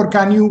out or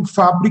can you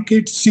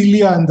fabricate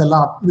cilia in the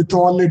lab with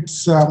all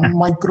its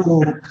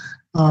micro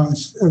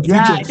features?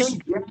 Yeah, I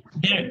think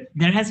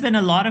there has been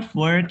a lot of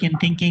work in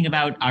thinking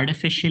about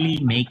artificially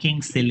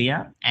making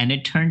cilia, and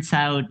it turns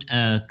out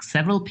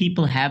several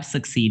people have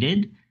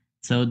succeeded.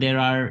 So there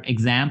are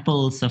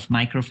examples of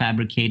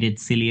microfabricated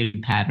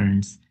ciliary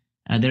patterns.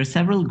 There are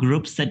several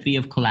groups that we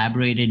have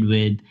collaborated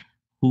with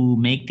who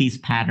make these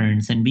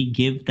patterns, and we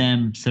give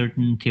them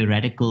certain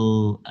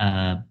theoretical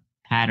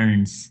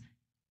patterns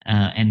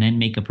and then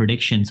make a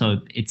prediction.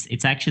 So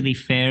it's actually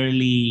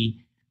fairly,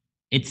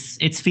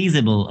 it's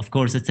feasible. Of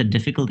course, it's a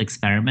difficult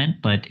experiment,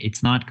 but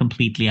it's not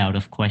completely out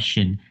of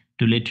question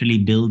to literally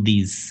build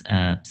these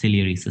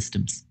ciliary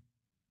systems.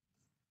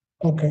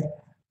 Okay.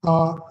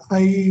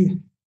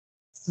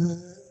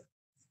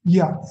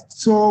 Yeah.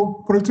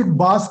 So Professor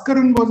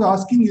Bhaskaran was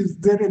asking, is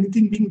there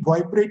anything being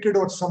vibrated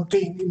or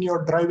something in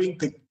your driving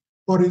thing?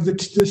 Or is it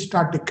just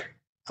static?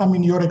 I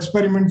mean, your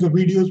experiments, the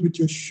videos which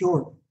you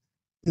showed,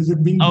 is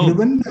it being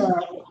driven?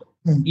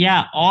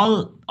 Yeah,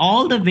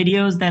 all the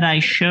videos that I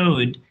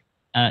showed,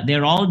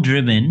 they're all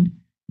driven.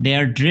 They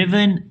are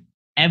driven,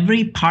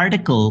 every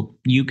particle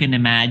you can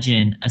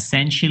imagine,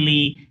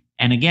 essentially.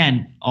 And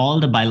again, all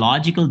the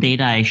biological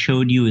data I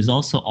showed you is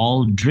also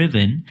all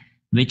driven,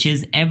 which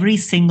is every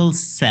single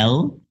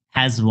cell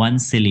has one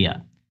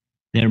cilia.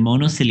 They're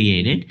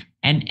monociliated,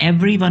 and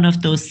every one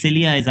of those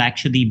cilia is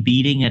actually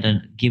beating at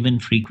a given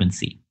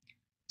frequency.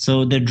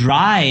 So the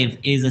drive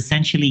is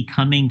essentially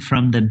coming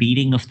from the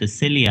beating of the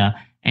cilia.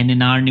 And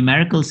in our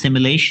numerical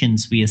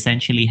simulations, we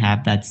essentially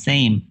have that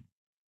same.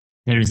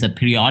 There is a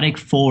periodic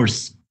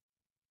force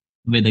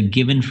with a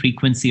given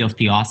frequency of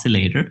the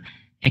oscillator,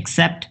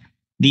 except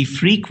the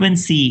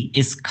frequency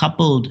is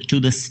coupled to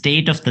the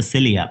state of the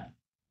cilia.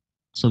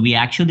 So we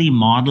actually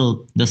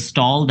model the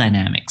stall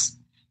dynamics.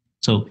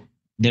 So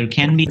there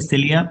can be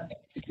cilia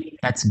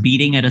that's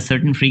beating at a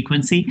certain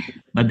frequency,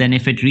 but then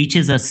if it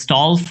reaches a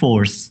stall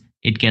force,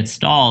 it gets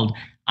stalled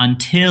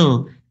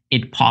until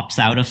it pops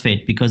out of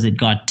it because it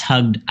got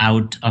tugged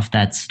out of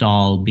that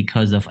stall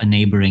because of a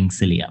neighboring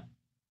cilia.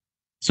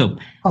 So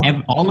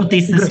all of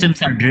these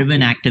systems are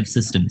driven active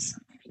systems.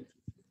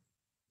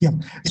 Yeah.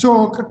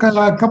 So a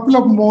couple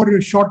of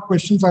more short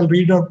questions I'll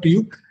read out to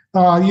you.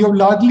 You have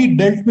largely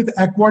dealt with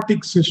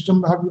aquatic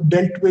system. Have you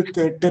dealt with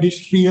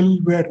terrestrial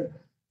where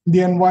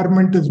the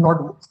environment is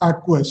not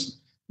aqueous?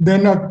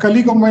 Then a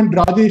colleague of mine,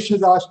 Rajesh,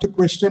 has asked a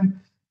question.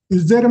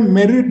 Is there a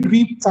merit in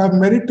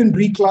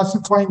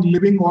reclassifying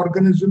living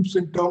organisms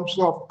in terms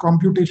of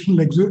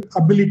computational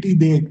ability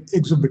they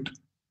exhibit?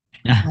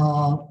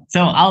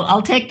 So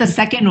I'll take the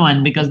second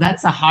one because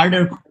that's a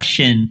harder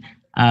question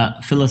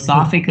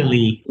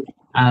philosophically.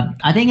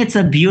 I think it's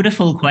a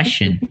beautiful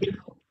question.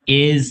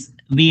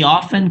 We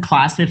often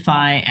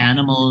classify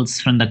animals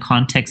from the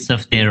context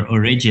of their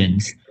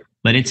origins,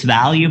 but it's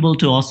valuable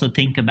to also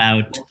think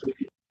about,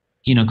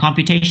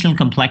 computational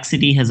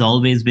complexity has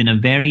always been a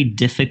very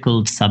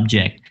difficult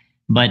subject.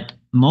 But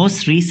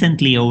most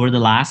recently, over the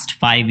last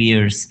 5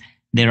 years,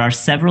 there are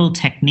several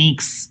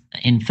techniques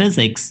in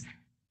physics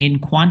in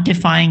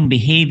quantifying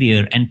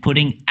behavior and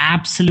putting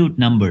absolute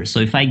numbers. So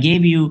if I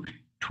gave you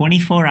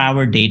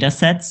 24-hour data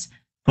sets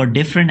for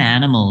different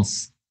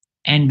animals,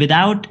 and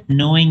without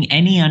knowing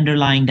any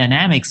underlying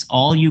dynamics,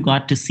 all you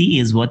got to see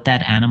is what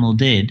that animal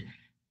did,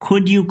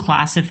 could you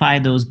classify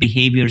those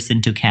behaviors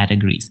into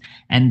categories?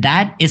 And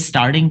that is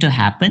starting to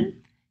happen.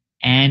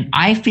 And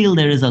I feel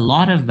there is a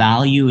lot of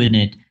value in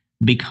it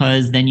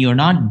because then you're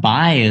not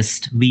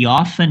biased. We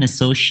often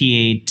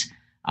associate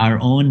our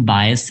own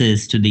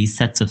biases to these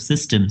sets of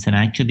systems. And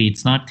actually,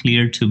 it's not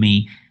clear to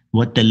me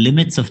what the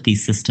limits of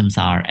these systems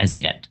are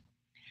as yet.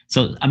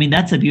 So, I mean,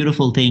 that's a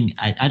beautiful thing.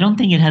 I don't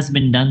think it has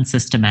been done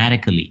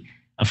systematically.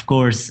 Of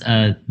course,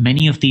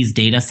 many of these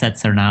data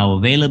sets are now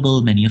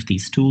available. Many of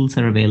these tools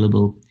are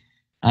available.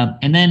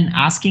 And then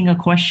asking a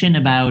question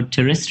about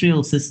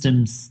terrestrial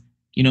systems,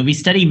 we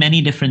study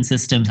many different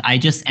systems. I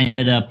just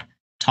ended up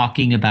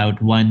talking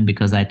about one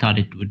because I thought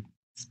it would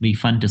be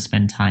fun to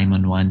spend time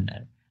on one.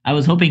 I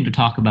was hoping to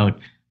talk about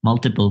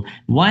multiple.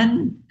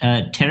 One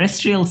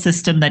terrestrial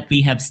system that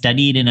we have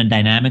studied in a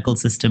dynamical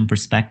system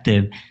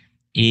perspective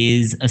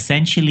is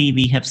essentially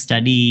we have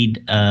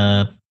studied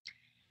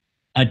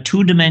a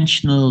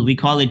two-dimensional, we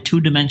call it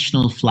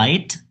two-dimensional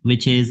flight,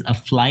 which is a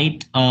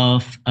flight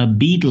of a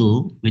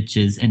beetle, which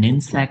is an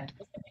insect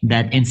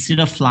that instead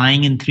of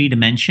flying in 3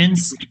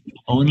 dimensions,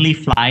 only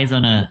flies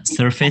on a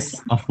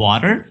surface of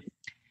water.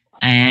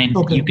 And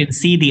you can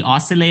see the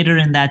oscillator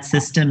in that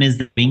system is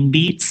the wing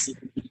beats,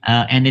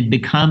 and it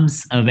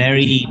becomes a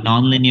very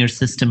nonlinear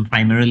system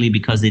primarily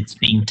because it's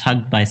being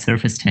tugged by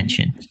surface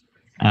tension.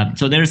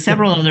 So there are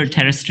several other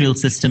terrestrial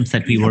systems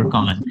that we work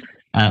on,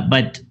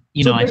 but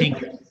I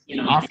think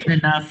often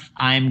enough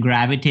I'm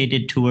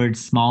gravitated towards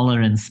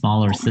smaller and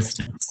smaller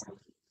systems.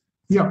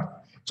 Yeah.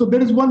 So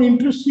there is one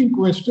interesting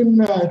question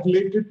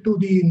related to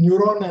the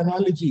neuron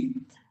analogy.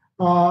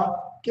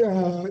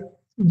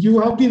 You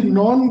have these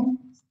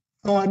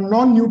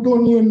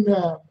non-Newtonian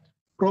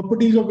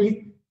properties of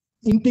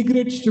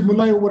integrate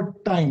stimuli over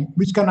time,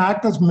 which can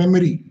act as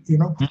memory.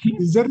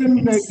 Is there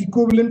an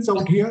equivalence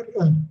out here?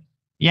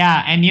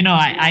 Yeah, and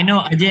I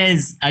know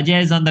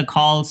Ajay is on the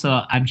call,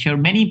 so I'm sure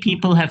many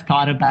people have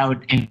thought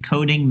about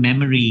encoding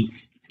memory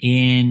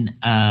in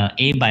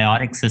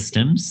abiotic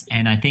systems,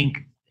 and I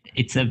think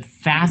it's a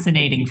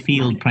fascinating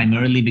field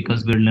primarily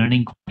because we're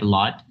learning quite a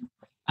lot.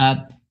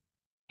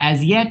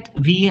 As yet,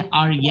 we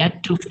are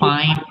yet to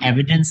find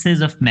evidences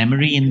of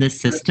memory in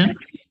this system,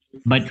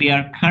 but we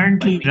are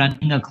currently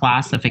running a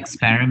class of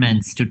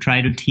experiments to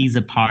try to tease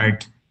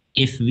apart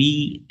if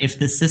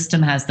the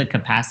system has the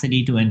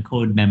capacity to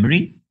encode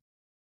memory,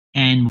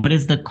 and what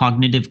is the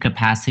cognitive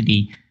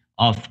capacity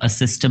of a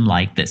system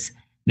like this.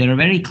 There are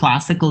very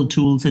classical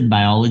tools in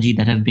biology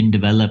that have been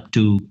developed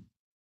to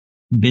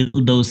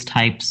build those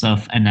types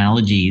of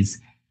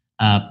analogies.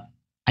 I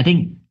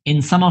think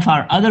in some of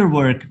our other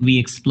work, we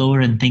explore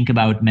and think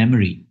about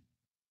memory.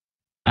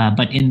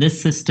 But in this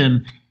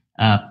system,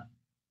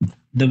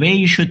 the way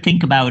you should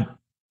think about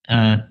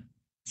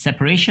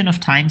separation of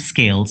time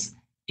scales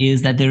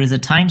is that there is a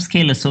time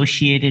scale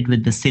associated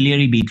with the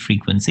ciliary beat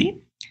frequency.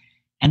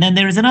 And then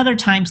there is another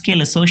time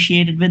scale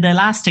associated with the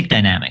elastic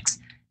dynamics.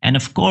 And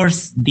of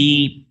course,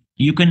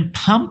 you can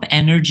pump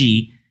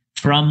energy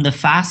from the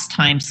fast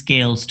time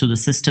scales to the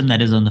system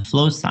that is on the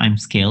flow time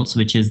scales,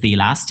 which is the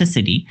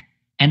elasticity.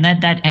 And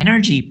that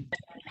energy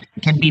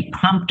can be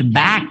pumped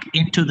back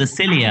into the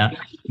cilia,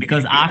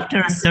 because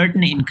after a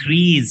certain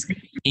increase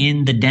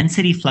in the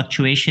density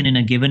fluctuation in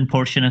a given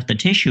portion of the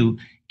tissue,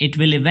 it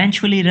will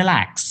eventually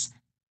relax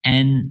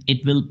and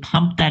it will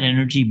pump that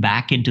energy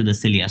back into the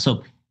cilia.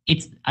 So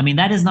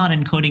that is not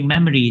encoding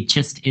memory, it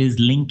just is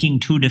linking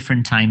two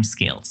different time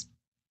scales.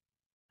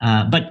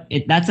 But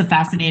that's a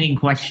fascinating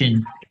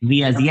question.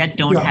 We as yet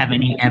don't have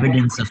any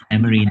evidence of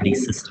memory in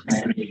these systems.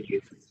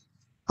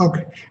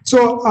 Okay,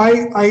 so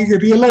I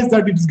realize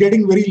that it's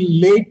getting very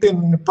late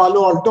in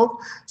Palo Alto,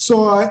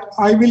 so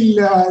I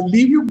will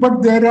leave you,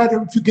 but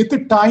if you get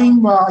the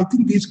time, I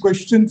think these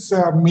questions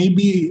may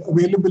be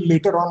available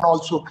later on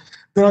also.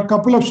 There are a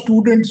couple of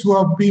students who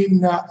have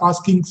been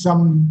asking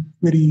some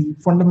very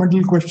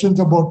fundamental questions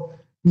about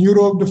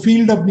the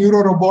field of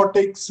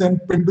neurorobotics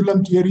and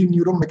pendulum theory,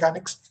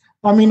 neuromechanics.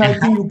 I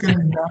think you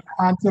can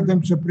answer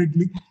them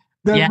separately.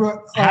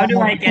 How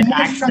do I get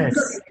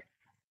access?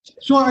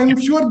 So I'm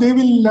sure they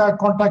will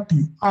contact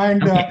you.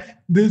 And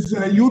this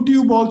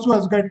YouTube also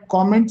has got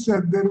comments.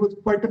 There was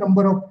quite a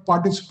number of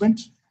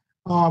participants,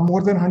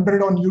 more than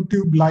 100 on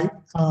YouTube live,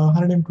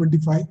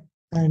 125.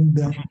 And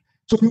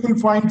so you will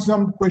find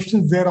some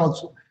questions there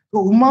also.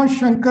 So Uma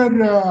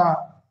Shankar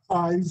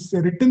is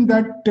written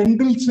that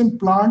tendrils in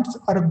plants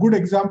are a good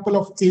example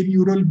of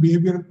aneural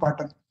behavioral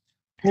pattern.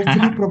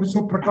 Hopefully,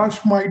 Professor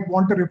Prakash might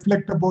want to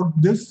reflect about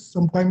this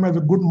sometime as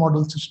a good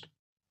model system.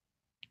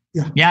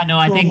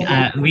 I think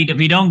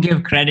we don't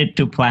give credit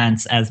to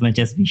plants as much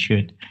as we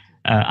should.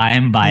 I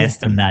am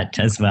biased on that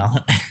as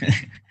well.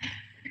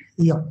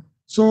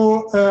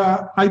 So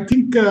I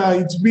think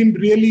it's been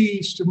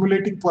really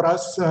stimulating for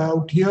us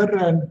out here,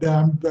 and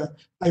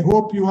I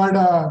hope you had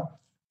a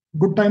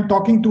good time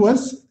talking to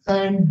us.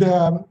 And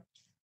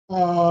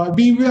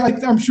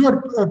I'm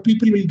sure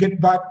people will get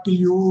back to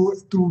you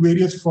through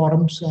various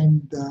forums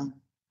and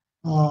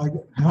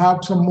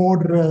have some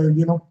more,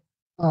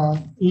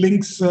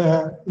 links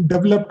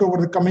developed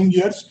over the coming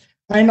years.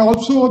 And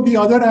also the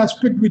other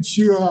aspect which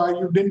you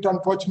didn't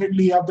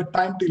unfortunately have the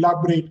time to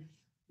elaborate,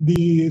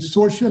 the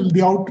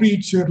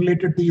outreach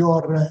related to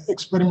your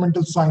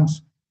experimental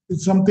science.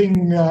 It's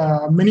something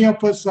many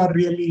of us are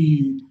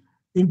really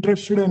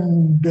interested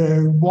and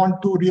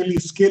want to really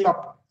scale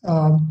up.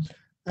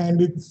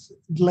 And it's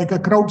like a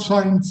crowd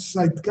science.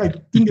 I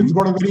think it's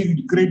got a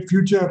very great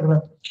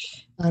future,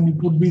 and it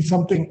would be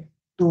something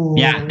to.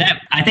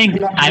 I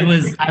think I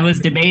was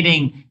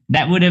debating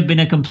that would have been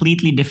a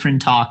completely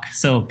different talk.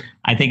 So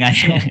I think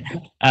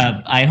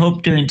I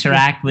hope to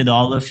interact with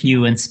all of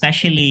you, and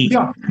especially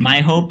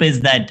my hope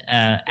is that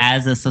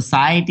as a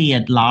society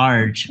at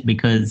large,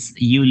 because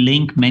you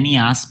link many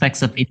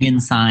aspects of Indian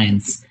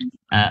science,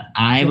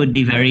 I would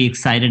be very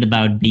excited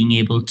about being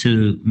able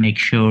to make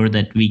sure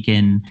that we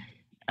can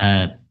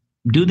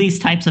do these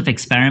types of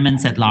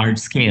experiments at large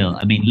scale.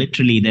 I mean,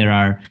 literally there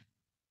are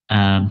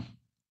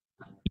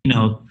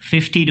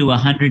 50 to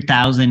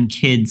 100,000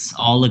 kids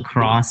all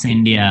across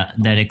India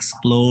that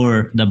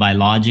explore the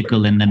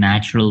biological and the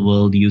natural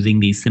world using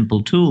these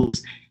simple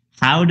tools.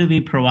 How do we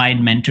provide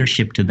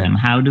mentorship to them?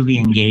 How do we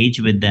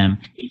engage with them?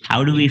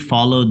 How do we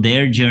follow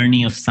their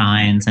journey of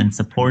science and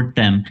support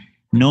them,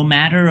 no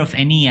matter of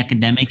any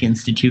academic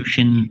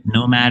institution,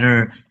 no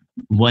matter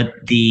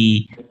what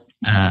the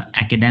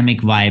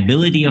academic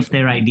viability of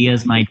their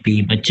ideas might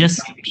be, but just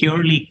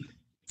purely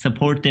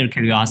support their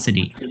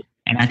curiosity.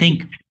 And I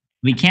think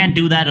we can't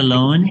do that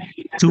alone.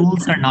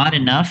 Tools are not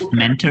enough.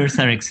 Mentors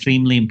are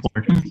extremely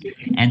important.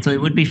 And so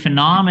it would be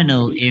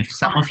phenomenal if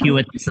some of you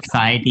at the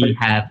society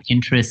have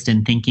interest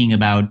in thinking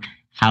about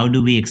how do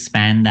we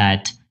expand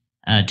that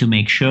to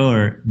make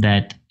sure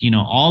that,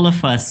 all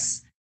of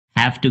us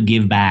have to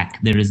give back.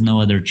 There is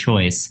no other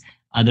choice.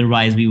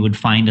 Otherwise, we would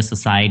find a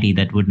society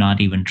that would not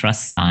even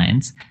trust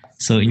science.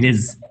 So it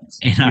is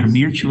in our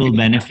mutual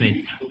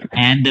benefit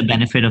and the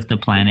benefit of the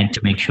planet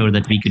to make sure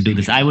that we could do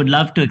this. I would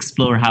love to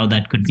explore how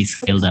that could be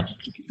scaled up.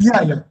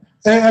 Yeah,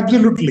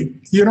 absolutely.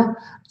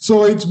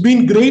 So it's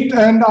been great,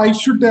 and I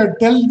should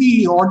tell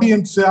the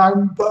audience,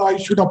 I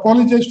should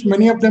apologize to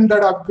many of them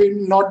that I've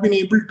not been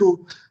able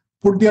to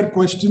put their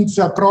questions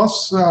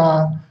across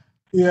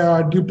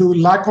due to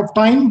lack of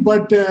time.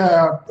 But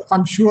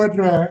I'm sure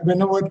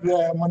whenever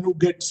Manu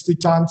gets the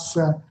chance,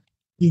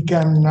 he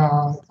can,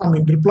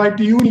 reply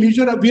to you in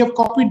leisure. We have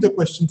copied the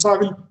question, so I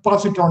will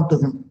pass it on to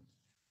him.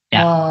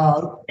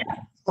 Yeah.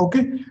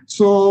 Okay,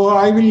 so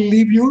I will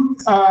leave you,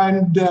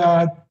 and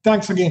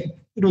thanks again.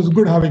 It was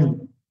good having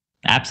you.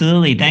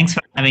 Absolutely. Thanks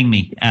for having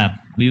me.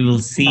 We will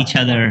see each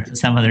other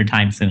some other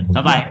time soon.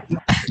 Bye-bye.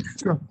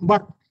 Sure. Bye.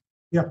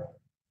 Yeah.